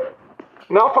here.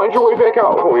 Now find your way back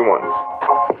out, Holy One.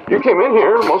 You came in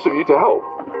here, most of you, to help.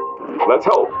 Let's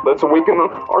help. Let's awaken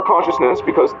our consciousness,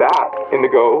 because that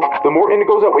indigo, the more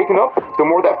indigos that waken up, the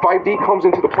more that 5D comes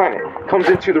into the planet, comes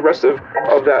into the rest of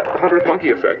that 100th monkey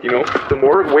effect, you know? The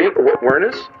more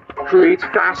awareness creates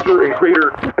faster and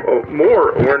greater,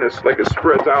 more awareness, like it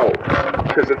spreads out,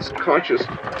 because it's conscious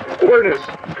awareness.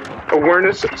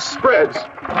 Awareness spreads,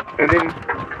 and then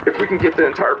if we can get the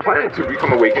entire planet to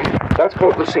become awakened, that's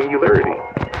called the singularity.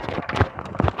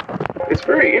 It's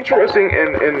very interesting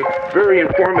and very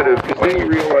informative, because then you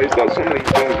realize that some of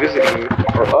these things visiting you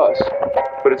are us,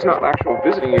 but it's not actual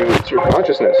visiting you, it's your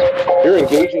consciousness. You're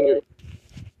engaging your...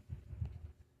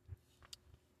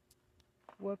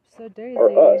 Whoops-a-daisy. Are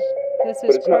us, this but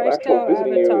is it's not Christ actual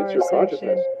visiting you, it's your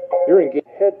consciousness. You're engaged...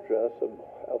 Headdress of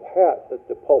hat that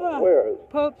the Pope wears.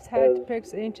 Pope's hat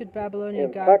depicts ancient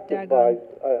Babylonian god impacted by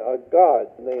a god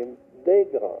named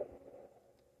Dagon.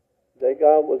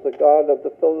 Dagon was a god of the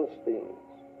Philistines,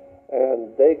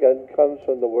 and Dagon comes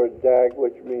from the word dag,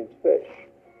 which means fish.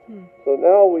 So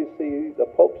now we see the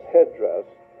Pope's headdress.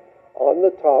 On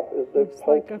the top is the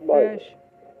Pope's mitre.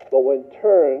 But when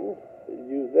turned,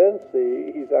 you then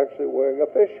see he's actually wearing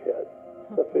a fish head,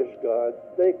 the fish god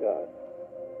Dagon,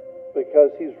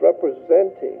 because he's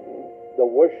representing the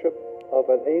worship of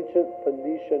an ancient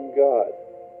Phoenician god.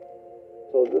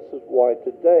 So this is why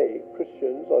today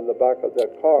Christians on the back of their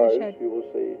cars, you will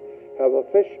see, have a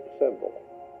fish symbol.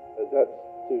 And that's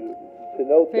to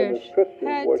denote them as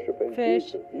Christians worshiping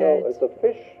Jesus. No, it's a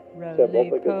fish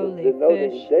symbol because it's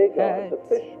denoting Dagon, the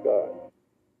fish god.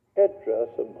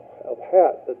 Headdress of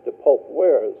hat that the Pope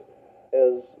wears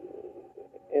is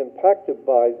impacted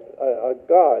by a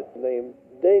god named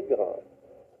Dagon.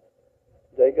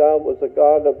 Dagon was a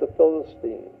god of the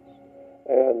Philistines,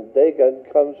 and Dagon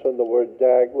comes from the word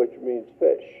dag, which means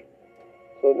fish.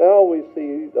 So now we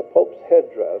see the Pope's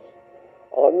headdress.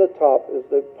 On the top is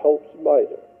the Pope's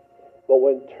mitre. But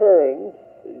when turned,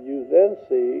 you then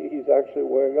see he's actually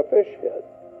wearing a fish head,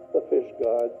 the fish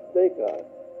god Dagon,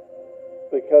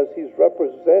 because he's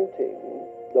representing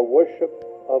the worship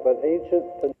of an ancient...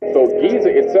 So Giza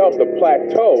itself, the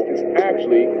plateau, is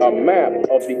actually a map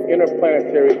of the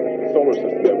interplanetary solar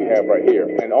system that we have right here.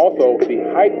 And also, the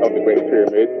height of the Great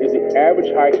Pyramid is the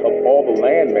average height of all the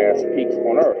landmass peaks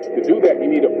on Earth. To do that, you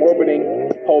need an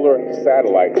orbiting polar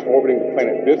satellite orbiting the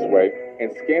planet this way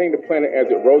and scanning the planet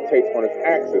as it rotates on its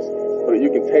axis so that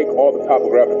you can take all the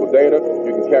topographical data,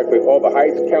 you can calculate all the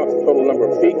heights, count the total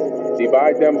number of peaks,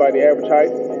 divide them by the average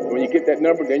height. When you get that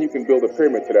number, then you can build a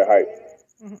pyramid to that height.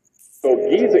 So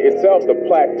Giza itself, the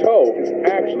plateau, is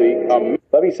actually a...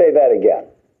 Let me say that again.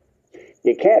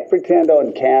 You can't pretend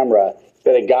on camera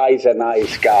that a guy's a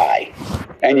nice guy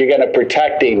and you're going to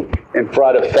protect him in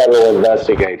front of federal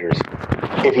investigators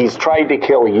if he's tried to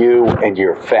kill you and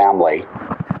your family.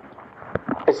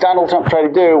 As Donald Trump tried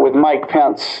to do with Mike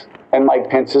Pence and Mike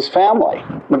Pence's family.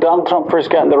 When Donald Trump first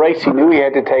got in the race, he knew he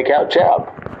had to take out Jeb.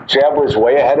 Jeb was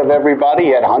way ahead of everybody. He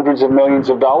had hundreds of millions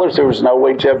of dollars. There was no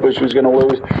way Jeb Bush was going to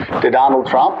lose to Donald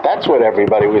Trump. That's what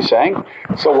everybody was saying.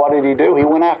 So what did he do? He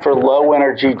went after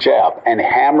low-energy Jeb and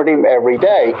hammered him every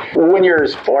day. When you're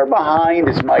as far behind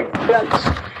as Mike Pence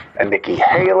and Nikki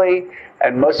Haley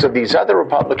and most of these other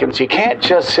Republicans, you can't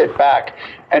just sit back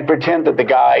and pretend that the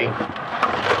guy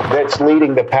that's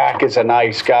leading the pack is a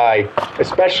nice guy,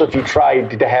 especially if you tried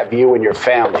to have you and your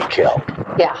family killed.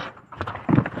 Yeah.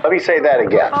 Let me say that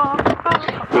again.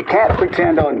 You can't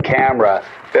pretend on camera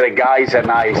that a guy's a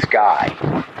nice guy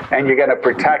and you're going to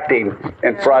protect him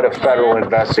in front of federal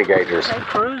investigators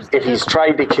if he's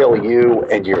tried to kill you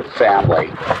and your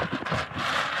family.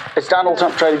 As Donald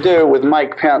Trump tried to do with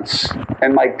Mike Pence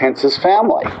and Mike Pence's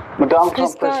family. When Donald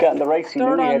Trump first got in the race, he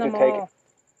knew he had to take it.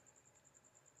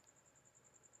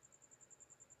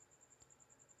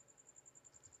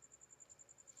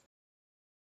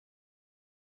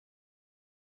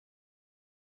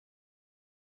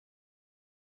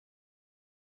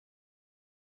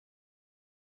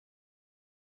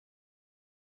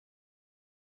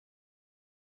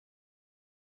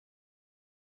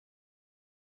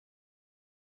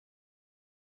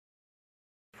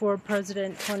 For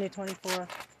President 2024.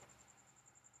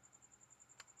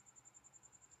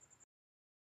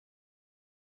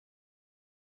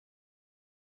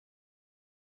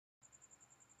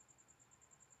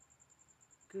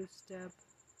 Goose step,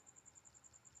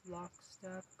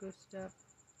 lockstep, goose step,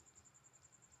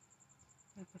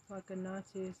 like the fucking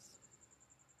Nazis.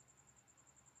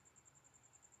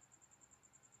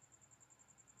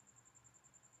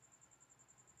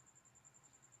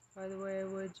 By the way,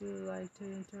 would you like to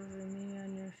interview me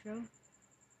on your show?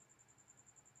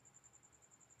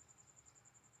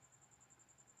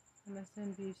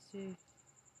 MSNBC.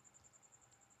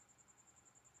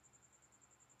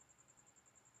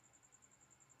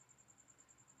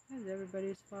 How's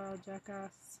everybody's file, jackass?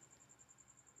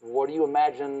 What do you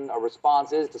imagine a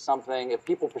response is to something if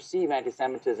people perceive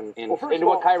anti-Semitism in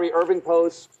what Kyrie Irving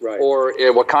posts, or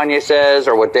what Kanye says,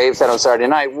 or what Dave said on Saturday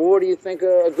night? What do you think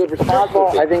a good response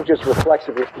would be? I think just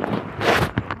reflexively.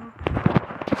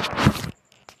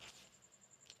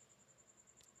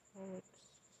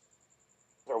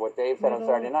 Or what Dave said on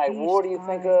Saturday night. What do you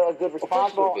think a good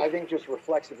response would be? I think just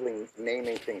reflexively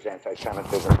naming things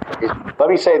anti-Semitism is... Let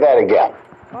me say that again.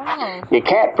 You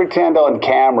can't pretend on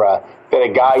camera that a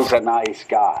guy's a nice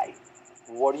guy.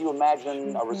 What do you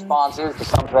imagine a response is to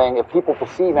something if people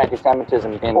perceive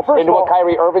anti-Semitism in what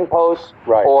Kyrie Irving posts,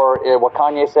 or what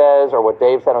Kanye says, or what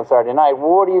Dave said on Saturday night?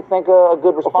 What do you think a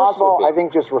good response would be? I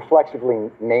think just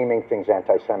reflexively naming things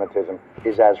anti-Semitism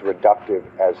is as reductive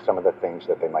as some of the things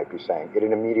that they might be saying. It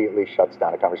immediately shuts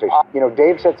down a conversation.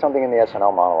 Dave said something in the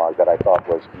SNL monologue that I thought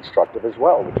was instructive as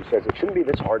well, which he says it shouldn't be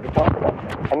this hard to talk about.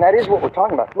 And that is what we're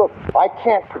talking about. Look, I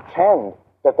can't pretend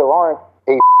that there aren't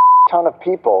a ton of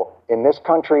people in this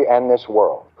country and this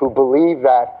world who believe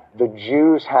that the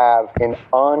Jews have an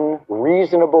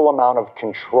unreasonable amount of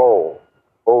control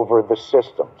over the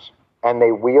systems and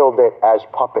they wield it as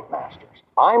puppet masters.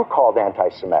 I'm called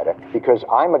anti-Semitic because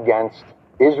I'm against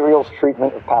Israel's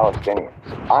treatment of Palestinians.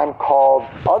 I'm called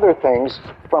other things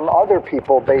from other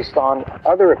people based on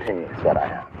other opinions that I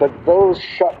have. But those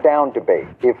shut down debate.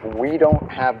 If we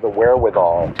don't have the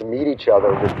wherewithal to meet each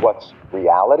other with what's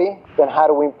reality, then how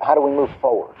do we move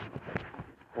forward?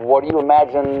 What do you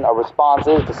imagine a response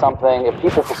is to something if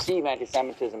people perceive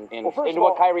anti-Semitism in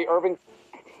what Kyrie Irving...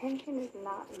 Attention is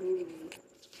not really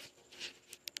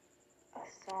a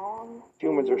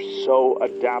Humans are so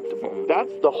adaptable.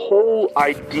 That's the whole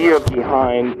idea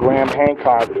behind Graham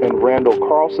Hancock and Randall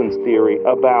Carlson's theory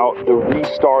about the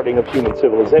restarting of human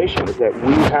civilization, is that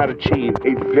we had achieved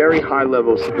a very high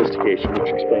level of sophistication, which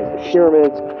explains the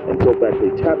pyramids and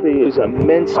Göbekli Tepe, these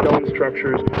immense stone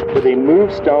structures where they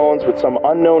move stones with some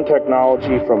unknown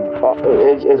technology from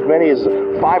as many as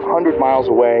 500 miles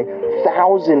away,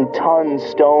 1,000-ton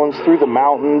stones through the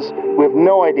mountains. We have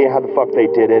no idea how the fuck they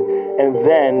did it. And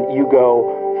then you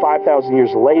go 5,000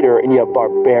 years later and you have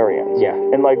barbarians. Yeah.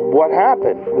 And like, what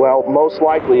happened? Well, most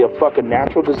likely a fucking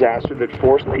natural disaster that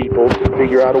forced people to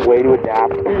figure out a way to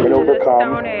adapt and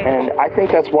overcome. And I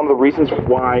think that's one of the reasons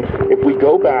why, if we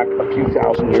go back a few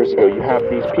thousand years ago, you have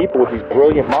these people with these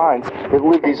brilliant minds that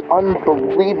live these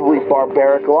unbelievably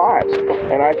barbaric lives.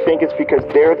 And I think it's because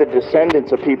they're the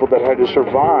descendants of people that had to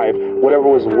survive whatever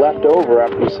was left over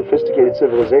after the sophisticated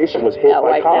civilization was hit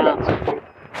by comets.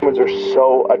 Humans are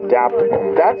so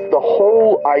adaptable. That's the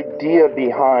whole idea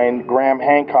behind Graham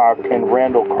Hancock and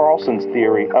Randall Carlson's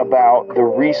theory about the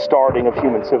restarting of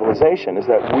human civilization, is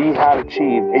that we had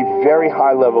achieved a very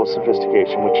high level of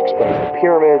sophistication, which explains the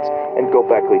pyramids and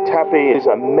Göbekli Tepe, these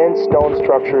immense stone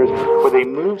structures where they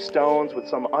move stones with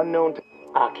some unknown...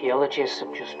 Archaeologists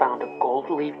have just found a gold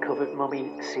leaf-covered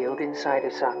mummy sealed inside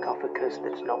a sarcophagus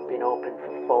that's not been opened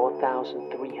for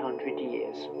 4,300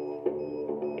 years.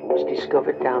 It was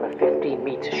discovered down a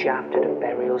 15-meter shaft at a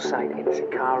burial site in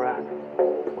Saqqara,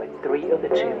 where 3 other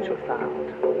tombs were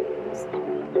found.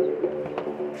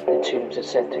 The tombs are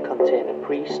said to contain a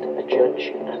priest, a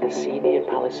judge, and a senior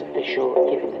palace official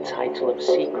given the title of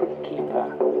Secret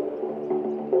Keeper,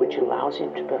 which allows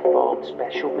him to perform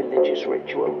special religious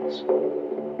rituals.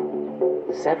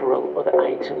 Several other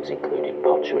items, including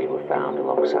pottery, were found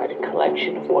alongside a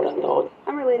collection of what are thought...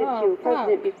 I'm related to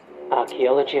President...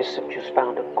 Archaeologists have just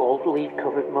found a gold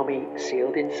leaf-covered mummy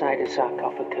sealed inside a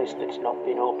sarcophagus that's not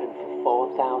been opened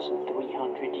for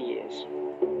 4,300 years.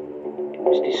 It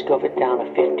was discovered down a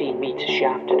 15-meter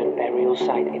shaft at a burial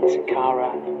site in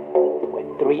Saqqara,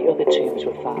 where 3 other tombs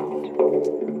were found.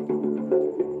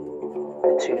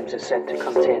 The tombs are said to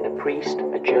contain a priest,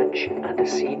 a judge, and a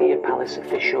senior palace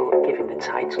official given the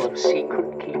title of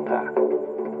Secret Keeper,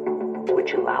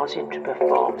 which allows him to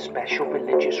perform special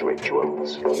religious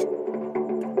rituals.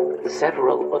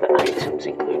 Several other items,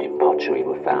 including pottery,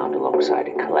 were found alongside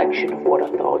a collection of what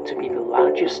are thought to be the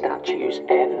largest statues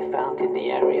ever found in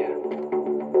the area.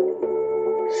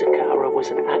 Saqqara was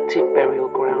an active burial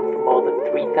ground for more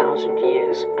than 3,000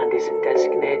 years and is a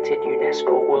designated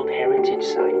UNESCO World Heritage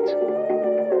Site.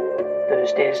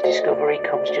 Thursday's discovery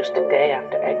comes just a day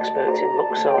after experts in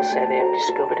Luxor say they have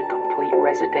discovered a complete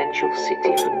residential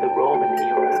city from the Roman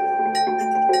era.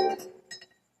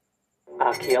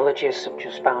 Archaeologists have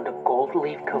just found a gold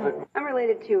leaf-covered... I'm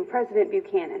related to President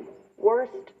Buchanan.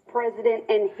 Worst president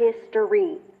in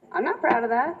history. I'm not proud of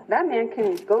that. That man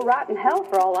can go rot in hell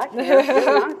for all I care. Really,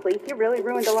 honestly, he really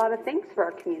ruined a lot of things for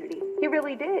our community. He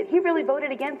really did. He really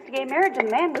voted against gay marriage, and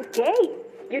the man was gay.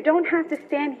 You don't have to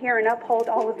stand here and uphold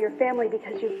all of your family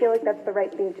because you feel like that's the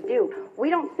right thing to do. We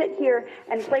don't sit here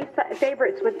and play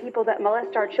favorites with people that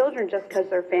molest our children just because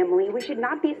they're family. We should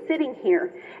not be sitting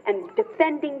here and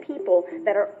defending people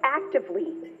that are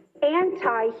actively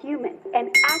anti-human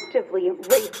and actively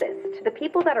racist. The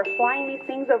people that are flying these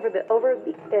things over the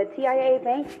TIAA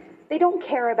bank, they don't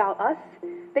care about us.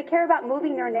 They care about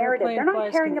moving their narrative. They're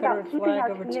not caring about keeping our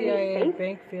community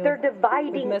safe. They're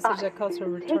dividing us.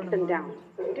 Take them down.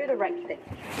 Do the right thing.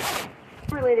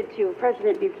 I'm related to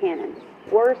President Buchanan.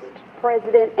 Worst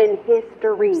president in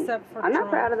history. I'm not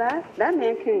proud of that. That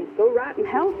man can go rot in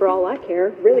hell for all I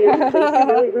care. Really, honestly, he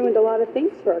really ruined a lot of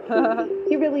things for our community.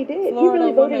 He really did. He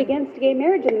really voted against gay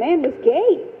marriage, and the man was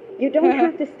gay. You don't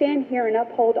have to stand here and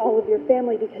uphold all of your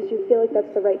family because you feel like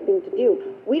that's the right thing to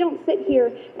do. We don't sit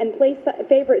here and play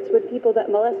favorites with people that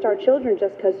molest our children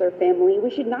just because they're family. We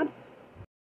should not.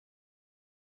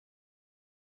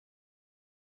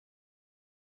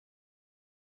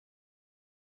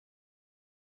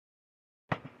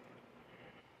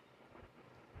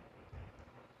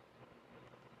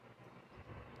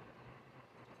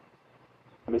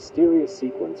 A mysterious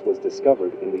sequence was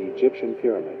discovered in the Egyptian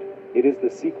pyramid. It is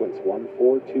the sequence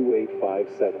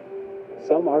 142857.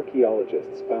 Some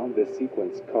archaeologists found this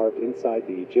sequence carved inside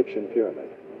the Egyptian pyramid.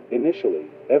 Initially,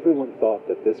 everyone thought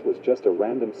that this was just a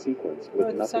random sequence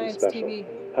with nothing special. TV.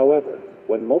 However,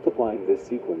 when multiplying this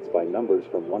sequence by numbers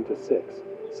from 1 to 6,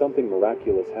 something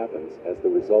miraculous happens, as the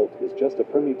result is just a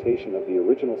permutation of the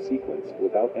original sequence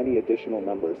without any additional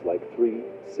numbers like 3,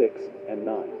 6, and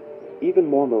 9. Even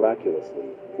more miraculously,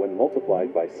 when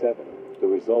multiplied by 7, the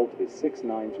result is 6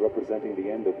 nines representing the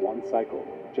end of one cycle,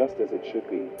 just as it should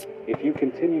be. If you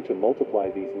continue to multiply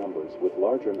these numbers with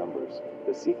larger numbers,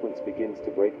 the sequence begins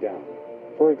to break down.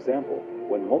 For example,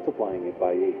 when multiplying it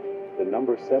by 8, the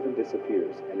number 7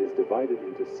 disappears and is divided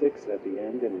into 6 at the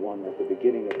end and 1 at the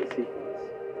beginning of the sequence.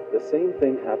 The same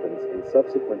thing happens in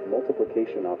subsequent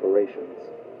multiplication operations.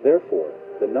 Therefore,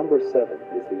 the number 7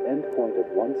 is the end point of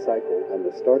one cycle and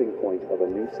the starting point of a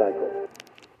new cycle.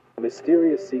 A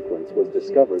mysterious sequence was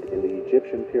discovered in the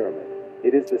Egyptian pyramid.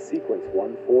 It is the sequence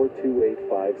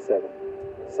 142857.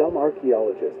 Some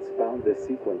archaeologists found this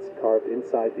sequence carved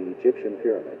inside the Egyptian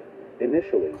pyramid.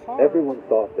 Initially, everyone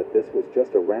thought that this was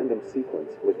just a random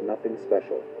sequence with nothing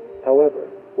special. However,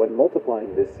 when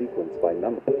multiplying this sequence by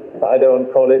numbers, I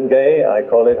don't call it gay, I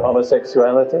call it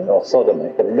homosexuality or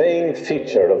sodomy. The main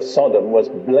feature of Sodom was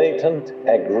blatant,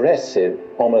 aggressive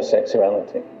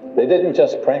homosexuality. They didn't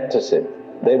just practice it,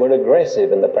 they were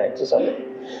aggressive in the practice of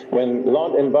it. When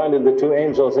Lot invited the two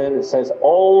angels in, it says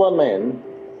all the men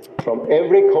from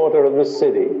every quarter of the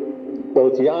city,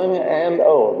 both young and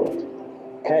old,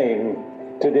 came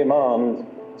to demand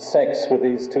sex with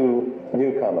these two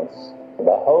newcomers.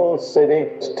 The whole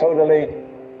city is totally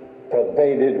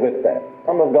pervaded with that.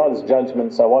 Some of God's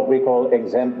judgments are what we call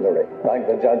exemplary, like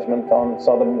the judgment on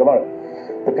Sodom and Gomorrah.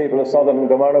 The people of Sodom and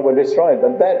Gomorrah were destroyed,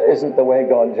 but that isn't the way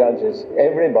God judges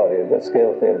everybody that's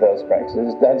guilty of those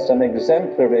practices. That's an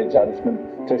exemplary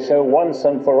judgment to show once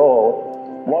and for all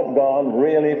what God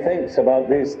really thinks about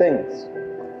these things.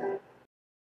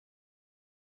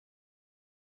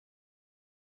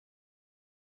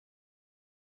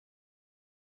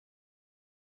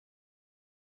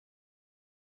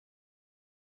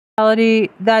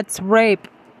 That's rape.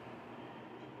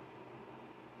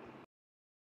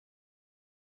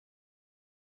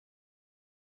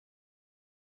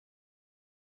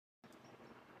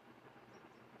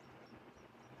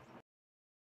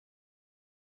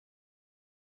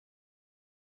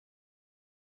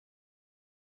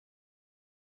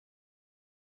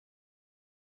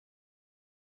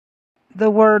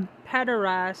 The word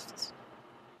pederast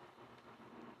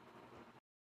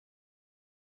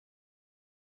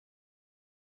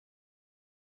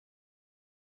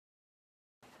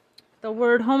the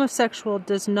word homosexual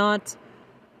does not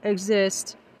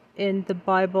exist in the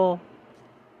Bible.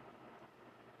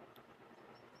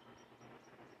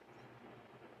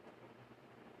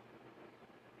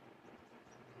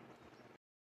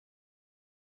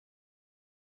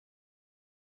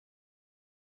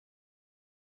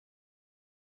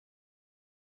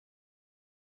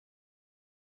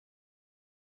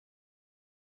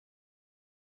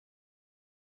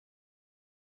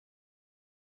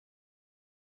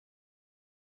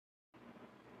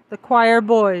 The choir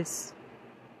boys.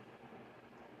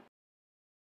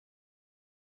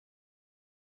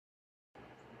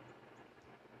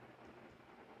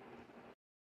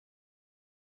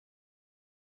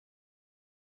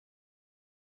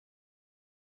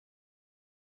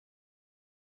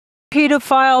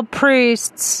 Pedophile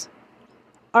priests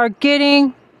are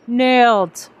getting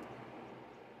nailed.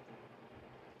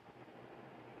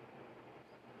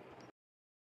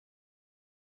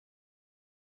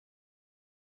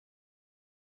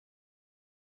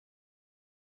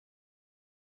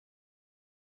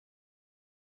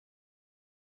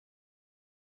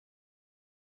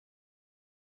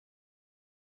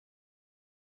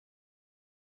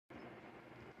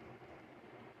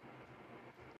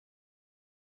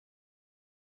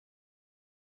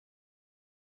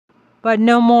 But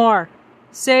no more.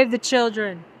 Save the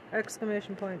children!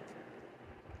 Exclamation point.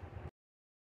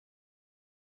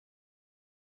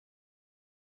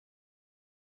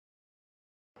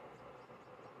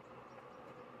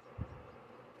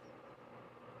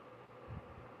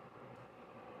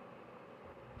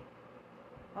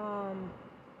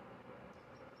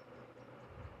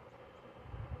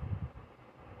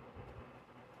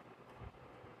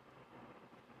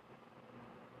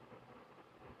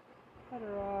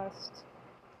 Pederast.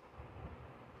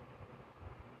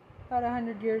 About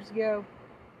 100 years ago.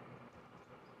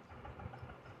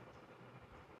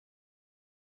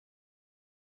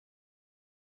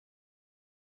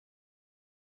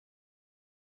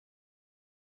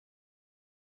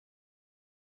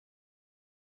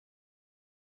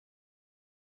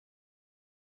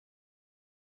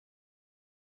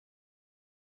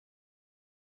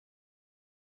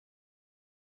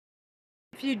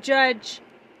 If you judge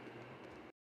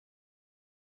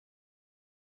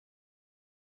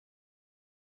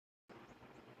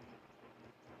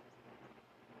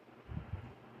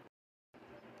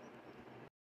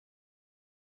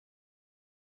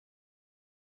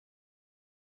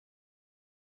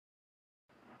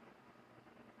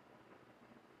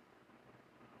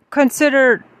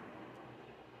consider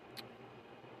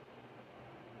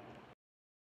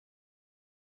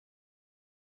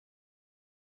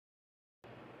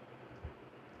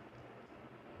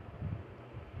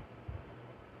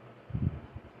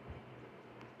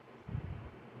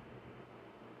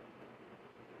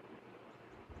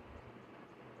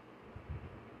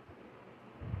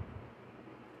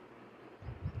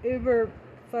uber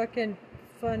fucking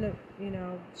fun of,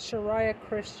 Sharia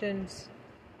Christians.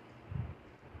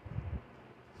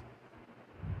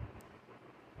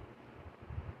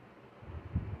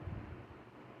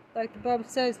 Like the Bible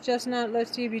says, just not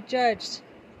lest ye be judged.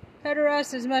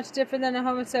 Pederast is much different than a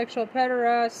homosexual.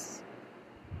 Pederast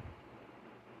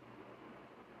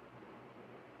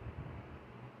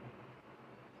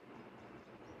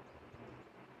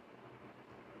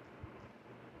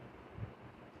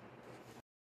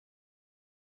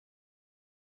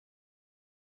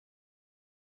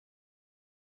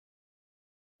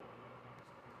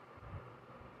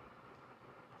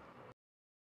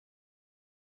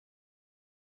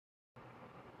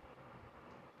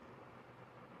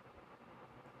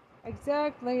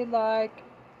exactly like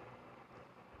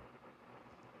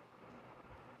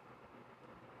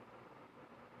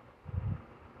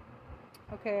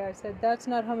okay, I said that's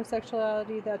not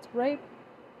homosexuality, that's rape.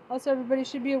 Also, everybody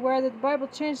should be aware that the Bible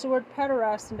changed the word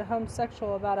pederast into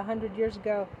homosexual about 100 years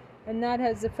ago, and that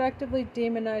has effectively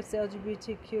demonized the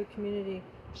LGBTQ community.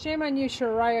 Shame on you,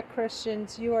 Sharia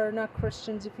Christians. You are not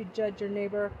Christians if you judge your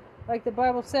neighbor. Like the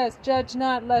Bible says, judge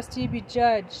not lest ye be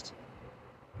judged.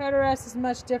 Pederast is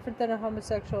much different than a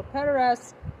homosexual.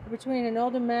 Pederasts are between an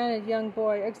older man and a young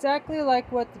boy, exactly like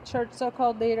what the church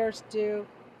so-called leaders do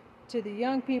to the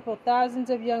young people, thousands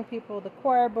of young people, the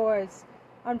choir boys.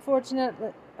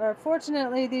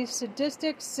 Fortunately, these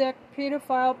sadistic, sick,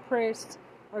 pedophile priests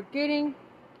are getting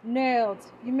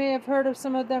nailed. You may have heard of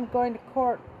some of them going to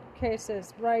court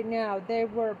cases right now. They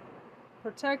were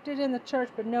protected in the church,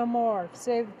 but no more.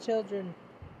 Save the children.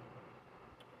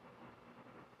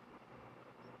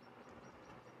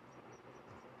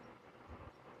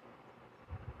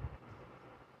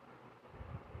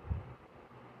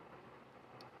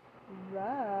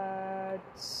 Right.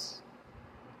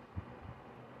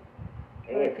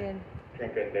 Again.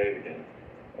 Trump got indicted again.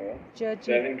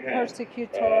 Judging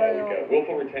persecutorial. We got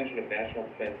willful retention of national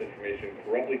defense information,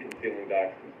 corruptly concealing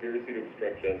docs, conspiracy to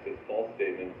obstruct justice, false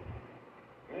statements.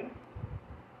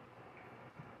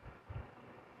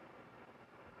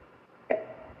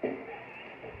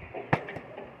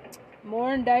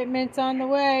 More indictments on the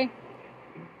way.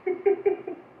 We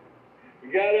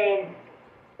got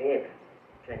look.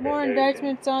 Trump More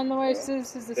indictments on the way. So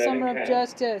this is the summer of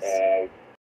justice.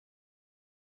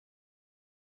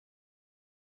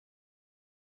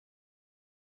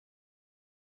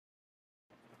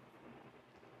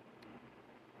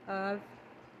 Of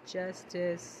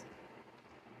justice.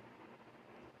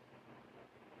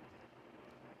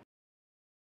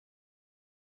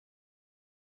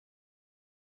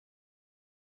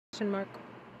 Mark.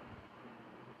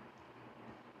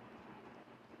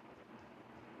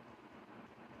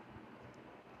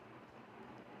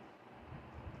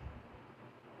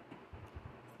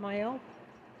 Smile.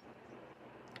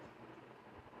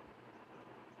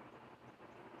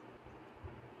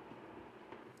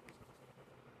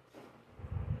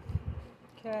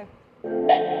 Okay.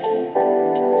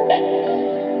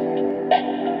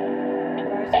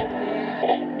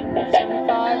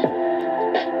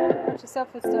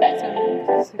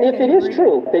 If it is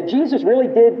true that Jesus really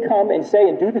did come and say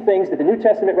and do the things that the New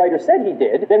Testament writer said he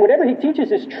did, then whatever he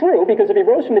teaches is true, because if he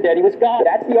rose from the dead, he was God.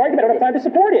 That's the argument. I don't have time to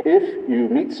support it. If you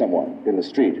meet someone in the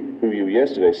street who you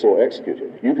yesterday saw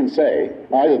executed, you can say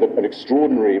either that an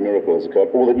extraordinary miracle has occurred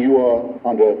or that you are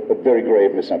under a very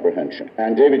grave misapprehension.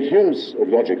 And David Hume's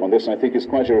logic on this, I think, is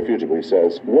quite irrefutable. He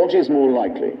says, what is more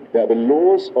likely, that the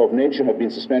laws of nature have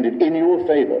been suspended in your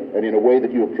favor and in a way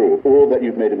that you approve, or that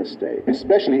you've made a mistake?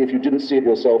 Especially if you didn't see it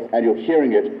yourself and you're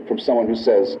hearing it from someone who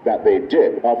says that they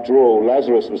did. After all,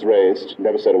 Lazarus was raised,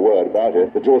 never said a word about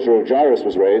it. The daughter of Jairus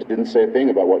was raised, didn't say a thing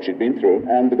about what she'd been through.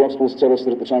 And the Gospels tell us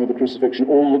that at the time of the crucifixion,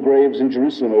 all the graves in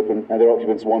Jerusalem opened and their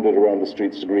occupants wandered around the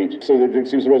streets to greet. So it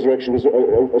seems the resurrection was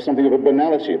something of a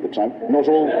banality at the time. Not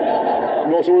all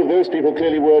of those people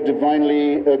clearly were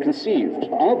divinely conceived.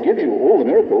 I'll give you all the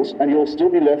miracles and you'll still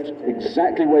be left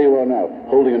exactly where you are now,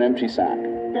 holding an empty sack.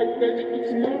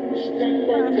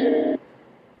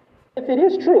 If it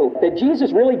is true that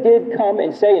Jesus really did come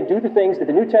and say and do the things that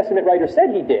the New Testament writer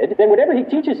said he did, then whatever he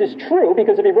teaches is true,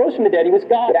 because if he rose from the dead, he was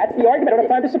God. That's the argument. I don't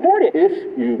have time to support it.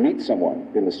 If you meet someone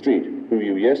in the street who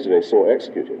you yesterday saw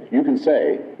executed, you can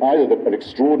say either that an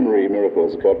extraordinary miracle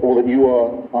has occurred or that you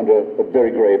are under a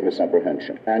very grave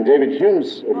misapprehension. And David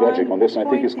Hume's logic on this, I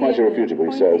think, is quite irrefutable.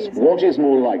 He says, what is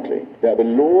more likely? That the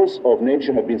laws of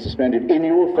nature have been suspended in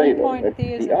your favor.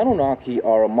 The Anunnaki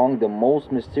are among the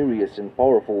most mysterious and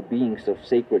powerful beings of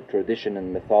sacred tradition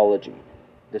and mythology.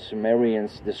 The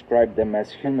Sumerians described them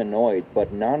as humanoid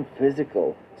but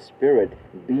non-physical spirit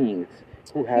beings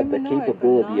who had the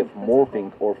capability of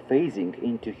morphing or phasing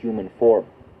into human form.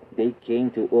 They came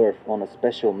to Earth on a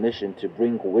special mission to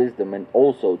bring wisdom and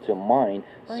also to mine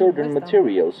certain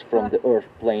materials from the Earth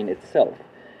plane itself.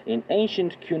 In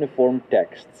ancient cuneiform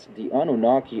texts, the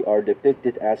Anunnaki are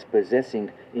depicted as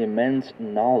possessing immense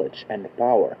knowledge and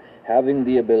power, having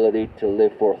the ability to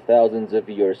live for thousands of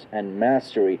years and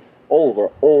mastery over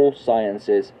all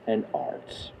sciences and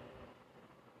arts.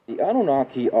 The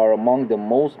Anunnaki are among the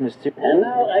most mysterious... And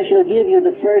now I shall give you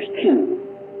the first cue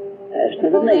as to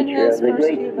the nature of the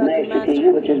great Master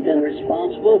Key, which has been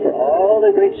responsible for all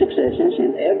the great successes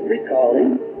in every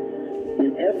calling,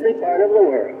 in every part of the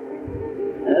world.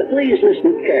 Please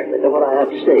listen carefully to what I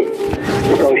have to say,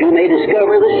 because you may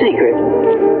discover the secret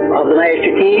of the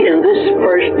Master Key in this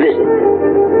first visit.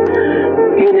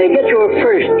 You may get your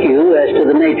first cue as to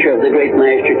the nature of the great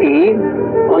Master Key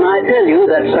when I tell you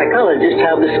that psychologists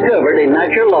have discovered a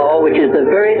natural law which is the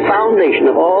very foundation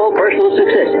of all personal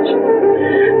successes.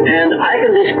 And I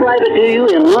can describe it to you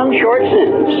in one short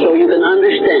sentence so you can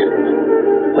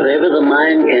understand. Whatever the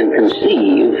mind can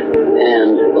conceive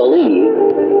and believe,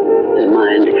 the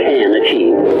mind can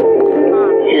achieve.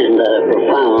 In a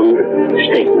profound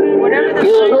statement.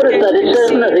 You will notice that it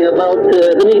says nothing about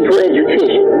the need for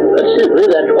education, but simply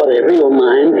that whatever your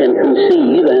mind can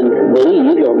conceive and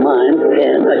believe, your mind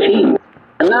can achieve.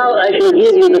 And now I shall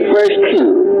give you the first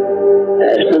cue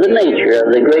as to the nature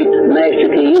of the great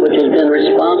Master Key, which has been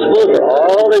responsible for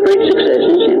all the great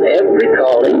successes in every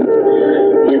calling,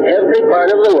 in every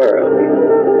part of the world.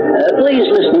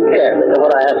 Please listen carefully to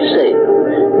what I have to say,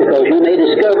 because you may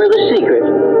discover the secret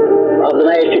of the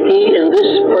Master Key in this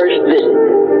first visit.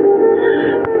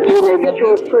 You may get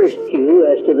your first cue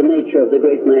as to the nature of the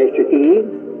great Master Key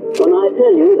when I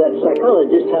tell you that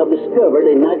psychologists have discovered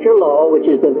a natural law which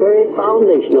is the very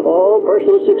foundation of all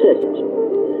personal successes.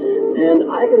 And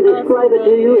I can describe it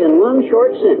to you in one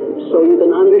short sentence so you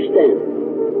can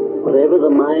understand. Whatever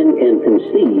the mind can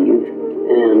conceive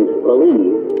and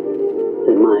believe,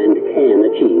 the mind can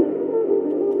achieve.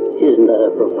 Isn't that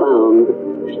a profound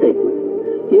statement?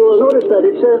 You will notice that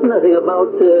it says nothing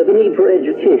about the need for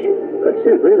education, but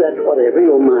simply that whatever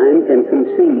your mind can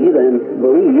conceive and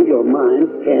believe, your mind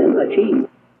can achieve.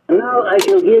 And now I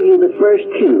shall give you the first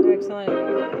cue. Excellent.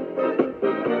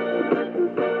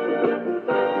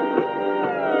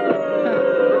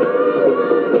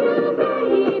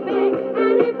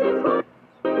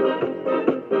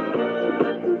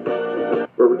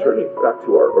 We're returning back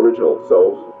to our original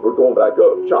selves. We're going back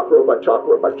up, chakra by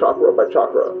chakra by chakra by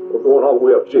chakra. We're going all the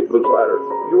way up Jacob's ladder.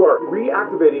 You are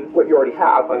reactivating what you already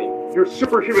have, honey. Your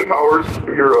superhuman powers,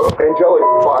 your angelic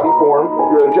body form,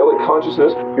 your angelic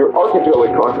consciousness, your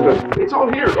archangelic consciousness. It's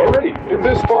all here already in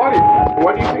this body.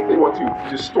 Why do you think they want to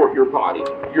distort your body,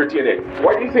 your DNA?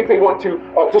 Why do you think they want to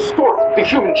distort the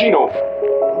human genome?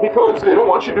 Because they don't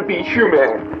want you to be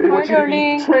human. They want you to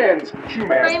be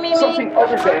transhuman, something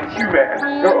other than human.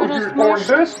 No, you're born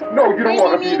this? No, you don't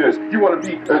want to be this. You want to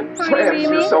be trans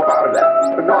yourself out of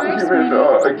that. Not human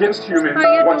against human.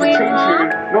 Want to change human?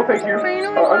 No, thank you.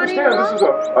 Understand, this is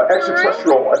an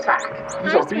extraterrestrial attack.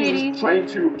 These are beings trying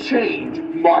to change,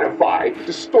 modify,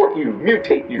 distort you,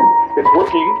 mutate you. It's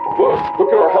working. Look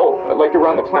at our health, like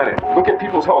around the planet. Look at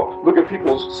people's health. Look at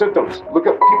people's symptoms. Look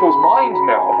at people's minds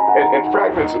now, and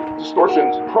fragments,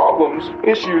 distortions, problems,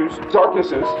 issues,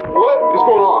 darknesses. What is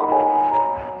going on?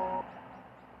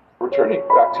 Returning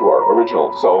back to our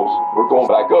original selves, we're going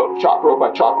back up, chakra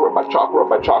by chakra by chakra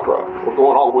by chakra. We're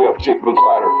going all the way up Jacob's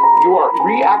ladder. You are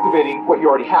reactivating what you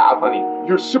already have, honey.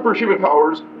 Your superhuman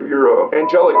powers, your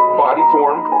angelic body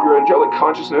form, your angelic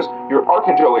consciousness, your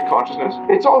archangelic consciousness.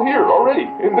 It's all here already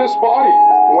in this body.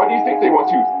 Why do you think they want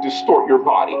to distort your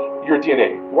body, your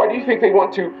DNA? Why do you think they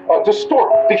want to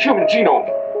distort the human genome?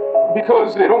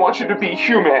 Because they don't want you to be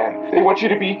human. They want you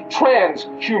to be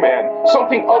transhuman,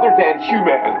 something other than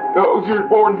human. You're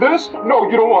born this? No,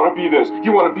 you don't want to be this.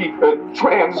 You want to be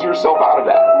trans yourself out of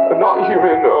that. Not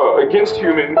human against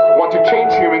human. Want to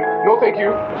change human? No, thank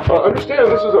you. Understand,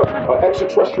 this is an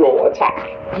extraterrestrial attack.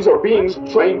 These are beings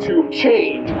trying to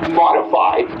change,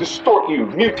 modify, distort you,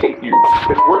 mutate you.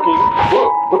 It's working.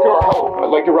 Look at our health,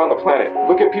 like around the planet.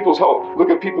 Look at people's health.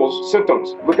 Look at people's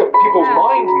symptoms. Look at people's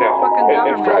minds now, and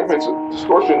and fragments,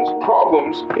 distortions,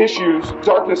 problems, issues,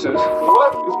 darknesses.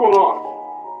 What is going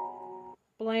on?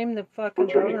 Blame the fucking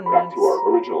We're turning government. back to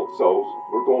our original selves.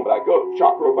 We're going back up,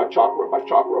 chakra by chakra by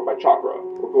chakra by chakra.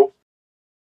 We're going.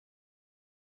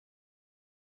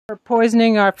 For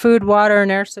poisoning our food, water,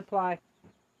 and air supply.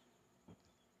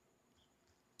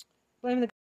 Blame the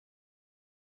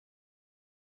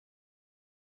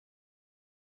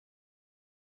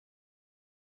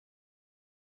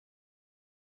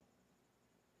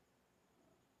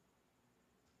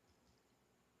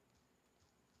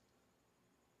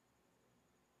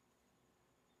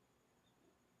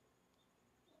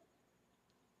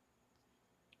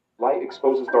Light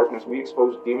exposes darkness. We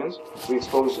expose demons. We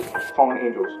expose fallen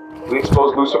angels. We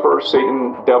expose Lucifer,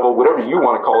 Satan, devil, whatever you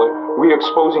want to call it. We're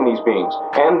exposing these beings.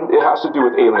 And it has to do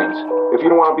with aliens. If you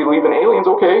don't want to believe in aliens,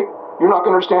 okay, you're not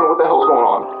going to understand what the hell's going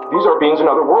on. These are beings in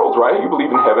other worlds, right? You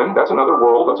believe in heaven. That's another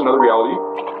world. That's another reality.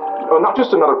 Not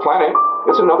just another planet.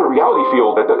 It's another reality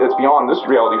field that's beyond this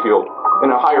reality field. In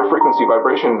a higher frequency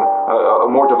vibration, a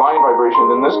more divine vibration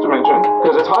than this dimension,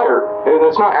 because it's higher. And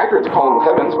it's not accurate to call them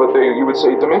heavens, but you would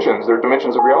say dimensions. They're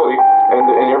dimensions of reality,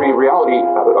 and every reality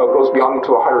goes beyond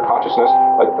into a higher consciousness,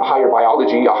 a higher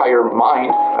biology, a higher mind,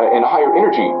 and a higher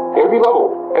energy. Every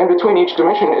level. And between each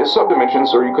dimension is subdimensions,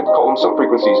 or you could call them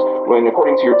subfrequencies, when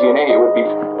according to your DNA, it would be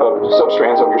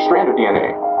substrands of your strand of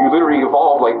DNA. You literally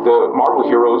evolve like the Marvel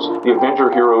heroes, the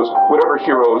Avenger heroes, whatever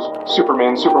heroes,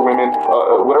 Supermen, Superwomen,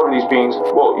 whatever these beings.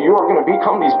 Well, you are going to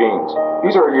become these beings.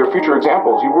 These are your future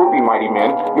examples. You will be mighty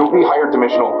men. You'll be higher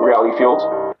dimensional reality fields.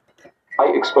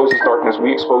 Light exposes darkness.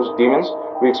 We expose demons.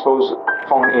 We expose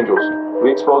fallen angels.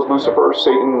 We expose Lucifer,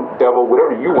 Satan, devil,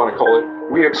 whatever you want to call it.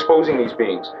 We're exposing these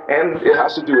beings. And it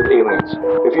has to do with aliens.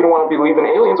 If you don't want to believe in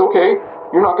aliens, okay,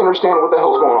 you're not going to understand what the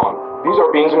hell's going on. These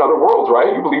are beings in other worlds, right?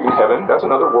 You believe in heaven. That's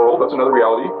another world. That's another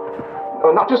reality.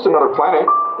 Not just another planet.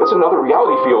 It's another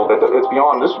reality field that's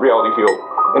beyond this reality field.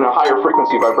 In a higher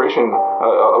frequency vibration,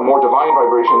 a more divine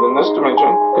vibration than this dimension,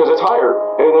 because it's higher.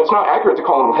 And it's not accurate to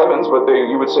call them heavens, but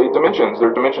you would say dimensions.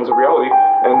 They're dimensions of reality.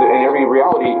 And every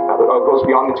reality goes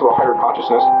beyond into a higher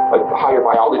consciousness, a higher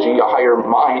biology, a higher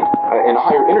mind, and a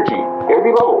higher energy.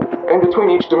 Every level. And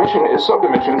between each dimension is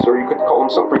subdimensions, or you could call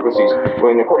them subfrequencies.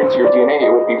 When according to your DNA,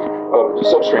 it would be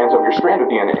substrands of your strand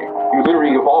of DNA. You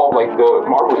literally evolve like the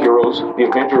Marvel heroes, the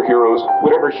Avenger heroes,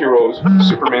 whatever heroes,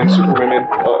 Supermen, Superwomen,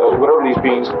 whatever these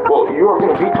beings. Well, you are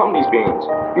going to become these beings.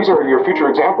 These are your future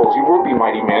examples. You will be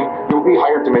mighty men. You will be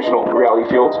higher dimensional reality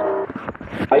fields.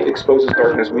 Light exposes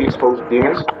darkness. We expose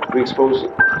demons. We expose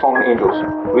fallen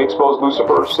angels. We expose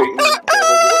Lucifer, Satan.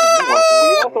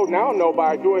 We also now know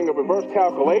by doing a reverse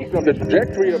calculation of the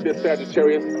trajectory of this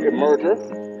Sagittarius merger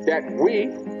that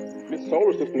this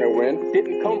solar system that we're in,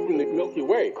 didn't come from the Milky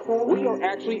Way. We are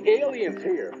actually aliens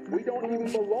here. We don't even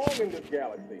belong in this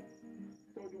galaxy.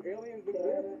 So do aliens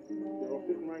exist? They're all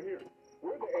sitting right here.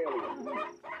 We're the aliens.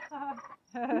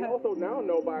 We also now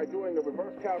know by doing a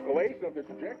reverse calculation of the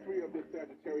trajectory of this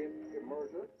Sagittarius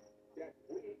merger that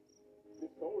this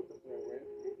solar system that we're in,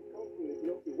 didn't come from the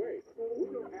Milky Way.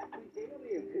 We are actually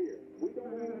aliens here. We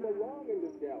don't even belong in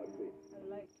this galaxy.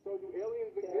 So do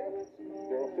aliens exist?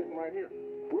 They're all sitting right here.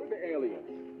 We're the aliens.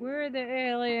 We're the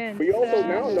aliens. We also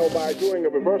now know by doing a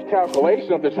reverse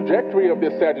calculation of the trajectory of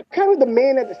this Sagittarius. Kind of the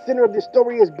man at the center of this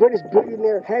story is British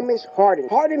billionaire Hamish Harding.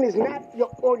 Harding is not your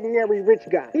ordinary rich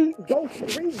guy. He boasts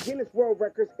 3 Guinness World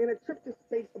Records and a trip to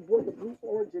space aboard the Blue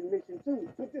Origin mission too.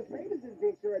 But this latest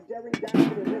adventure, a daring dive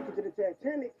to the wreckage of the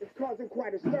Titanic, is causing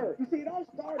quite a stir. You see, it all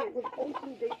started with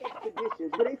Ocean Gate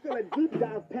Expeditions, where they sell a deep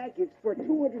dive package for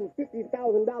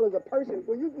 $250,000 a person,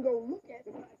 where you can go look at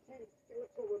the Titanic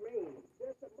skeletal remains.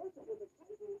 There's a multiple of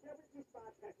Titan every 5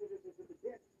 passengers into the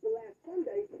depths. The last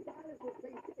Sunday, pilots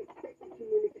replaced the expected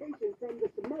communication from the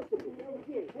submersible. Now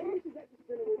again, Hamish is at the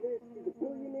center of this. He's a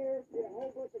billionaire, did a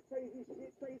whole bunch of crazy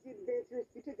shit, crazy adventures.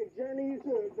 He took a journey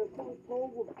to the South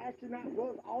Pole with astronaut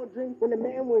Buzz Aldrin when the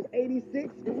man was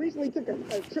 86. He recently took a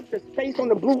trip to space on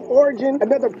the Blue Origin,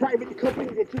 another private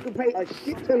company that you can pay a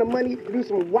shit ton of money to do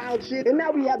some wild shit. And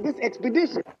now we have this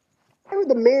expedition.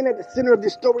 The man at the center of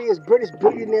this story is British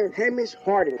billionaire Hamish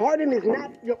Harding. Harding is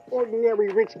not your ordinary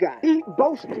rich guy. He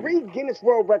boasts 3 Guinness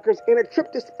World Records and a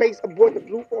trip to space aboard the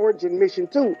Blue Origin mission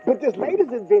too. But this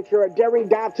latest adventure, a daring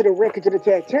dive to the wreckage of the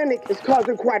Titanic, is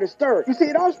causing quite a stir. You see,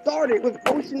 it all started with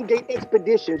Ocean Gate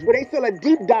Expeditions, where they sell a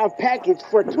deep dive package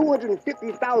for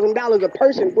 $250,000 a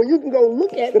person, where you can go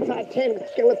look at the Titanic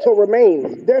skeletal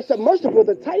remains. Their submersible,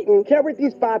 the Titan, carried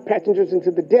these 5 passengers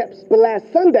into the depths. But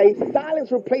last Sunday,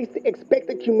 silence replaced the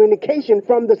expected communication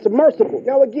from the submersible.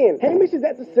 Now again, Hamish is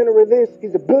at the center of this.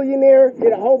 He's a billionaire,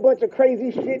 did a whole bunch of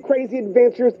crazy shit, crazy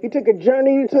adventures. He took a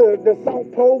journey to the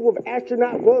South Pole with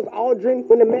astronaut Buzz Aldrin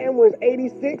when the man was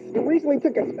 86. He recently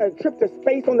took a trip to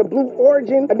space on the Blue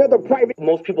Origin, another private...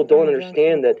 Most people don't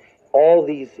understand that all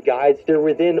these guides, they're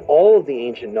within all of the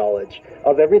ancient knowledge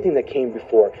of everything that came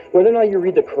before. Whether or not you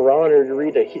read the Quran or you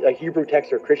read a Hebrew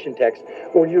text or a Christian text,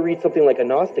 or you read something like a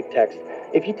Gnostic text,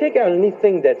 if you take out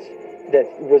anything that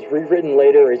was rewritten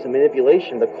later as a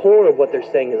manipulation, the core of what they're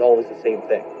saying is always the same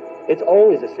thing. It's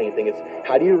always the same thing. It's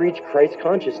how do you reach Christ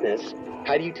consciousness?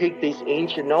 How do you take this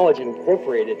ancient knowledge and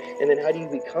incorporate it? And then how do you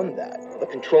become that? The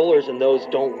controllers and those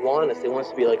don't want us. They want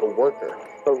us to be like a worker.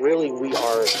 But really, we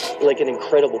are like an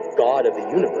incredible God of the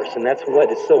universe. And that's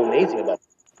what is so amazing about it.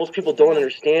 Most people don't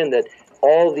understand that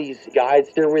all these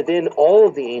guides, they're within all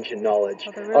of the ancient knowledge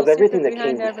of everything that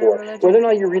came before. Whether or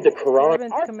not you read the Quran.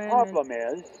 Our problem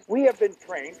is we have been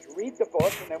trained to read the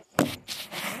book and then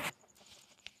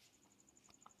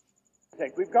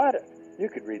think we've got it. You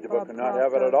could read the book and not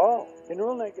have it at all. In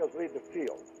Rule Nagels, read the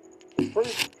field. The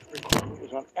first report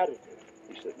was unedited.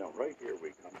 He said, no, right here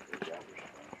we come to establish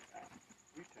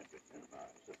we tend to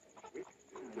minimize the things we can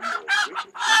do.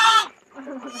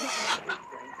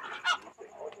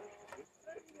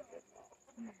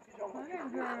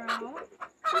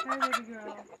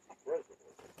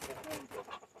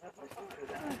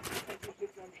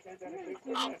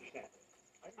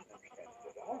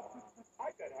 I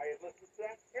bet I had listened to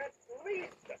that at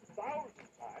least 1,000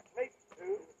 times, maybe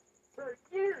 2. For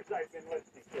years I've been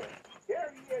listening to it.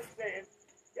 Here he is saying,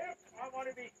 yep, I want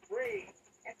to be free.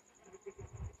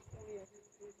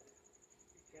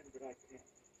 But I can't.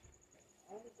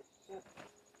 All of a sudden,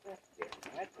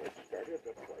 that's what started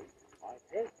to play my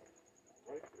head.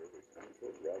 Right here we come to a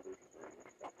rather strange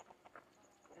fact.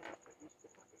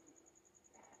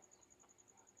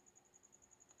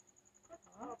 The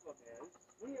problem is,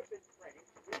 we have been trained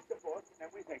to read the book and then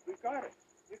we think we've got it.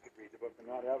 You could read the book and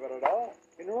not have it at all.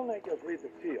 In Rule Nagels, read the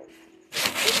field. The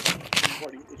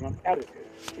recording is unedited.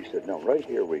 He said, no, right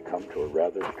here we come to a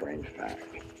rather strange fact.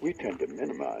 We tend to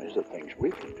minimize the things we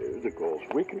can do, the goals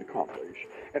we can accomplish,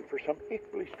 and for some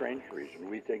equally strange reason,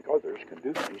 we think others can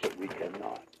do things that we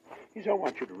cannot. He said, I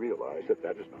want you to realize that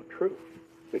that is not true,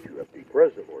 that you have deep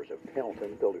reservoirs of talent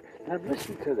and ability. And I'm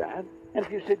listening to that, and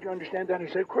if you said you understand that, I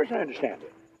said, of course I understand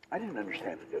it. I didn't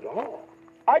understand it at all.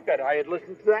 I bet I had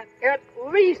listened to that at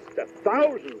least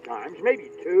 1,000 times,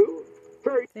 maybe 2.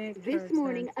 This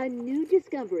morning, a new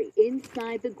discovery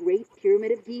inside the Great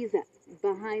Pyramid of Giza.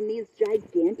 Behind these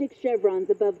gigantic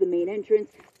chevrons above the main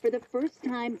entrance, for the first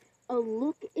time, a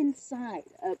look inside,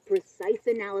 a precise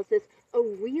analysis, a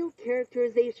real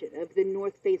characterization of the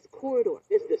North Face corridor.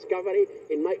 This discovery,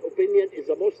 in my opinion, is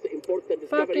the most important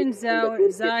discovery. Fucking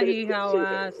Zahi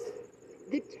Hawass.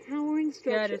 The towering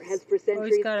structure has for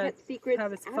centuries kept secrets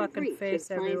out of reach of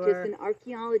scientists and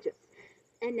archaeologists.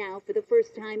 And now, for the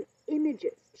first time,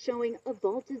 images showing a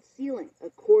vaulted ceiling, a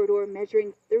corridor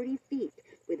measuring 30 feet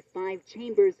with 5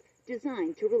 chambers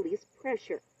designed to release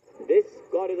pressure. This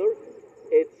corridor,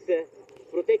 it's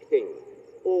protecting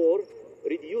or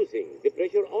reducing the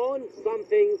pressure on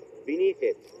something beneath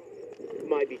it.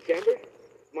 Might be chamber,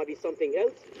 might be something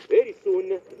else. Very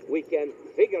soon we can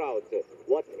figure out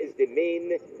what is the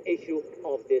main issue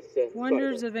of this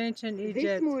Wonders corridor. of ancient Egypt.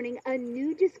 This morning, a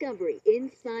new discovery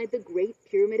inside the Great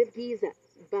Pyramid of Giza.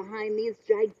 Behind these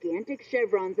gigantic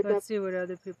chevrons above... Let's see what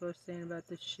other people are saying about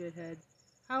this shithead.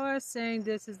 Hawass saying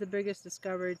this is the biggest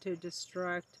discovery to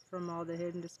distract from all the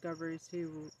hidden discoveries he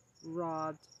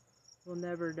robbed. We'll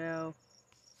never know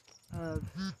of.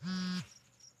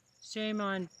 Shame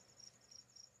on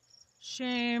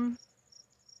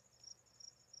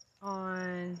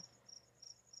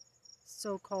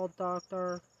so-called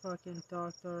fucking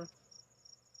doctor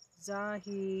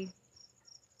Zahi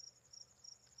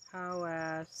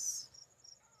Hawass.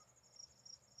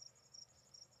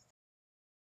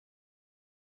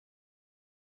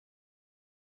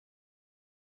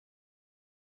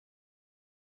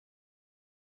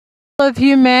 Of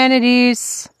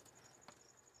humanity's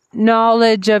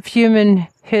knowledge of human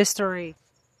history.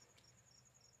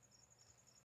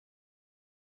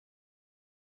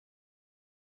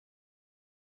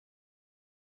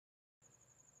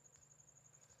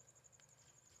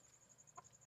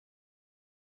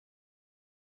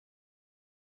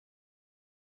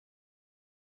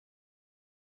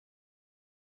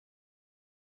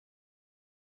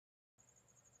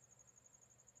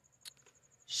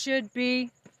 Should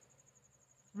be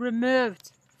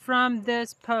removed from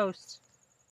this post.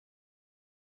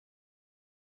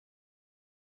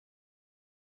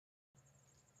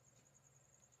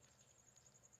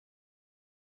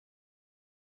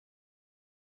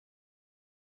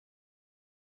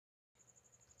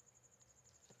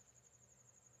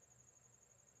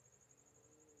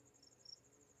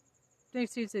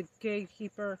 Thinks he's a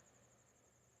gatekeeper.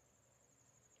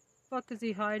 Fuck is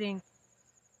he hiding?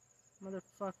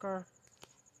 Motherfucker.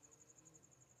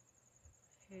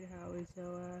 Hate how he's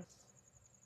so ass.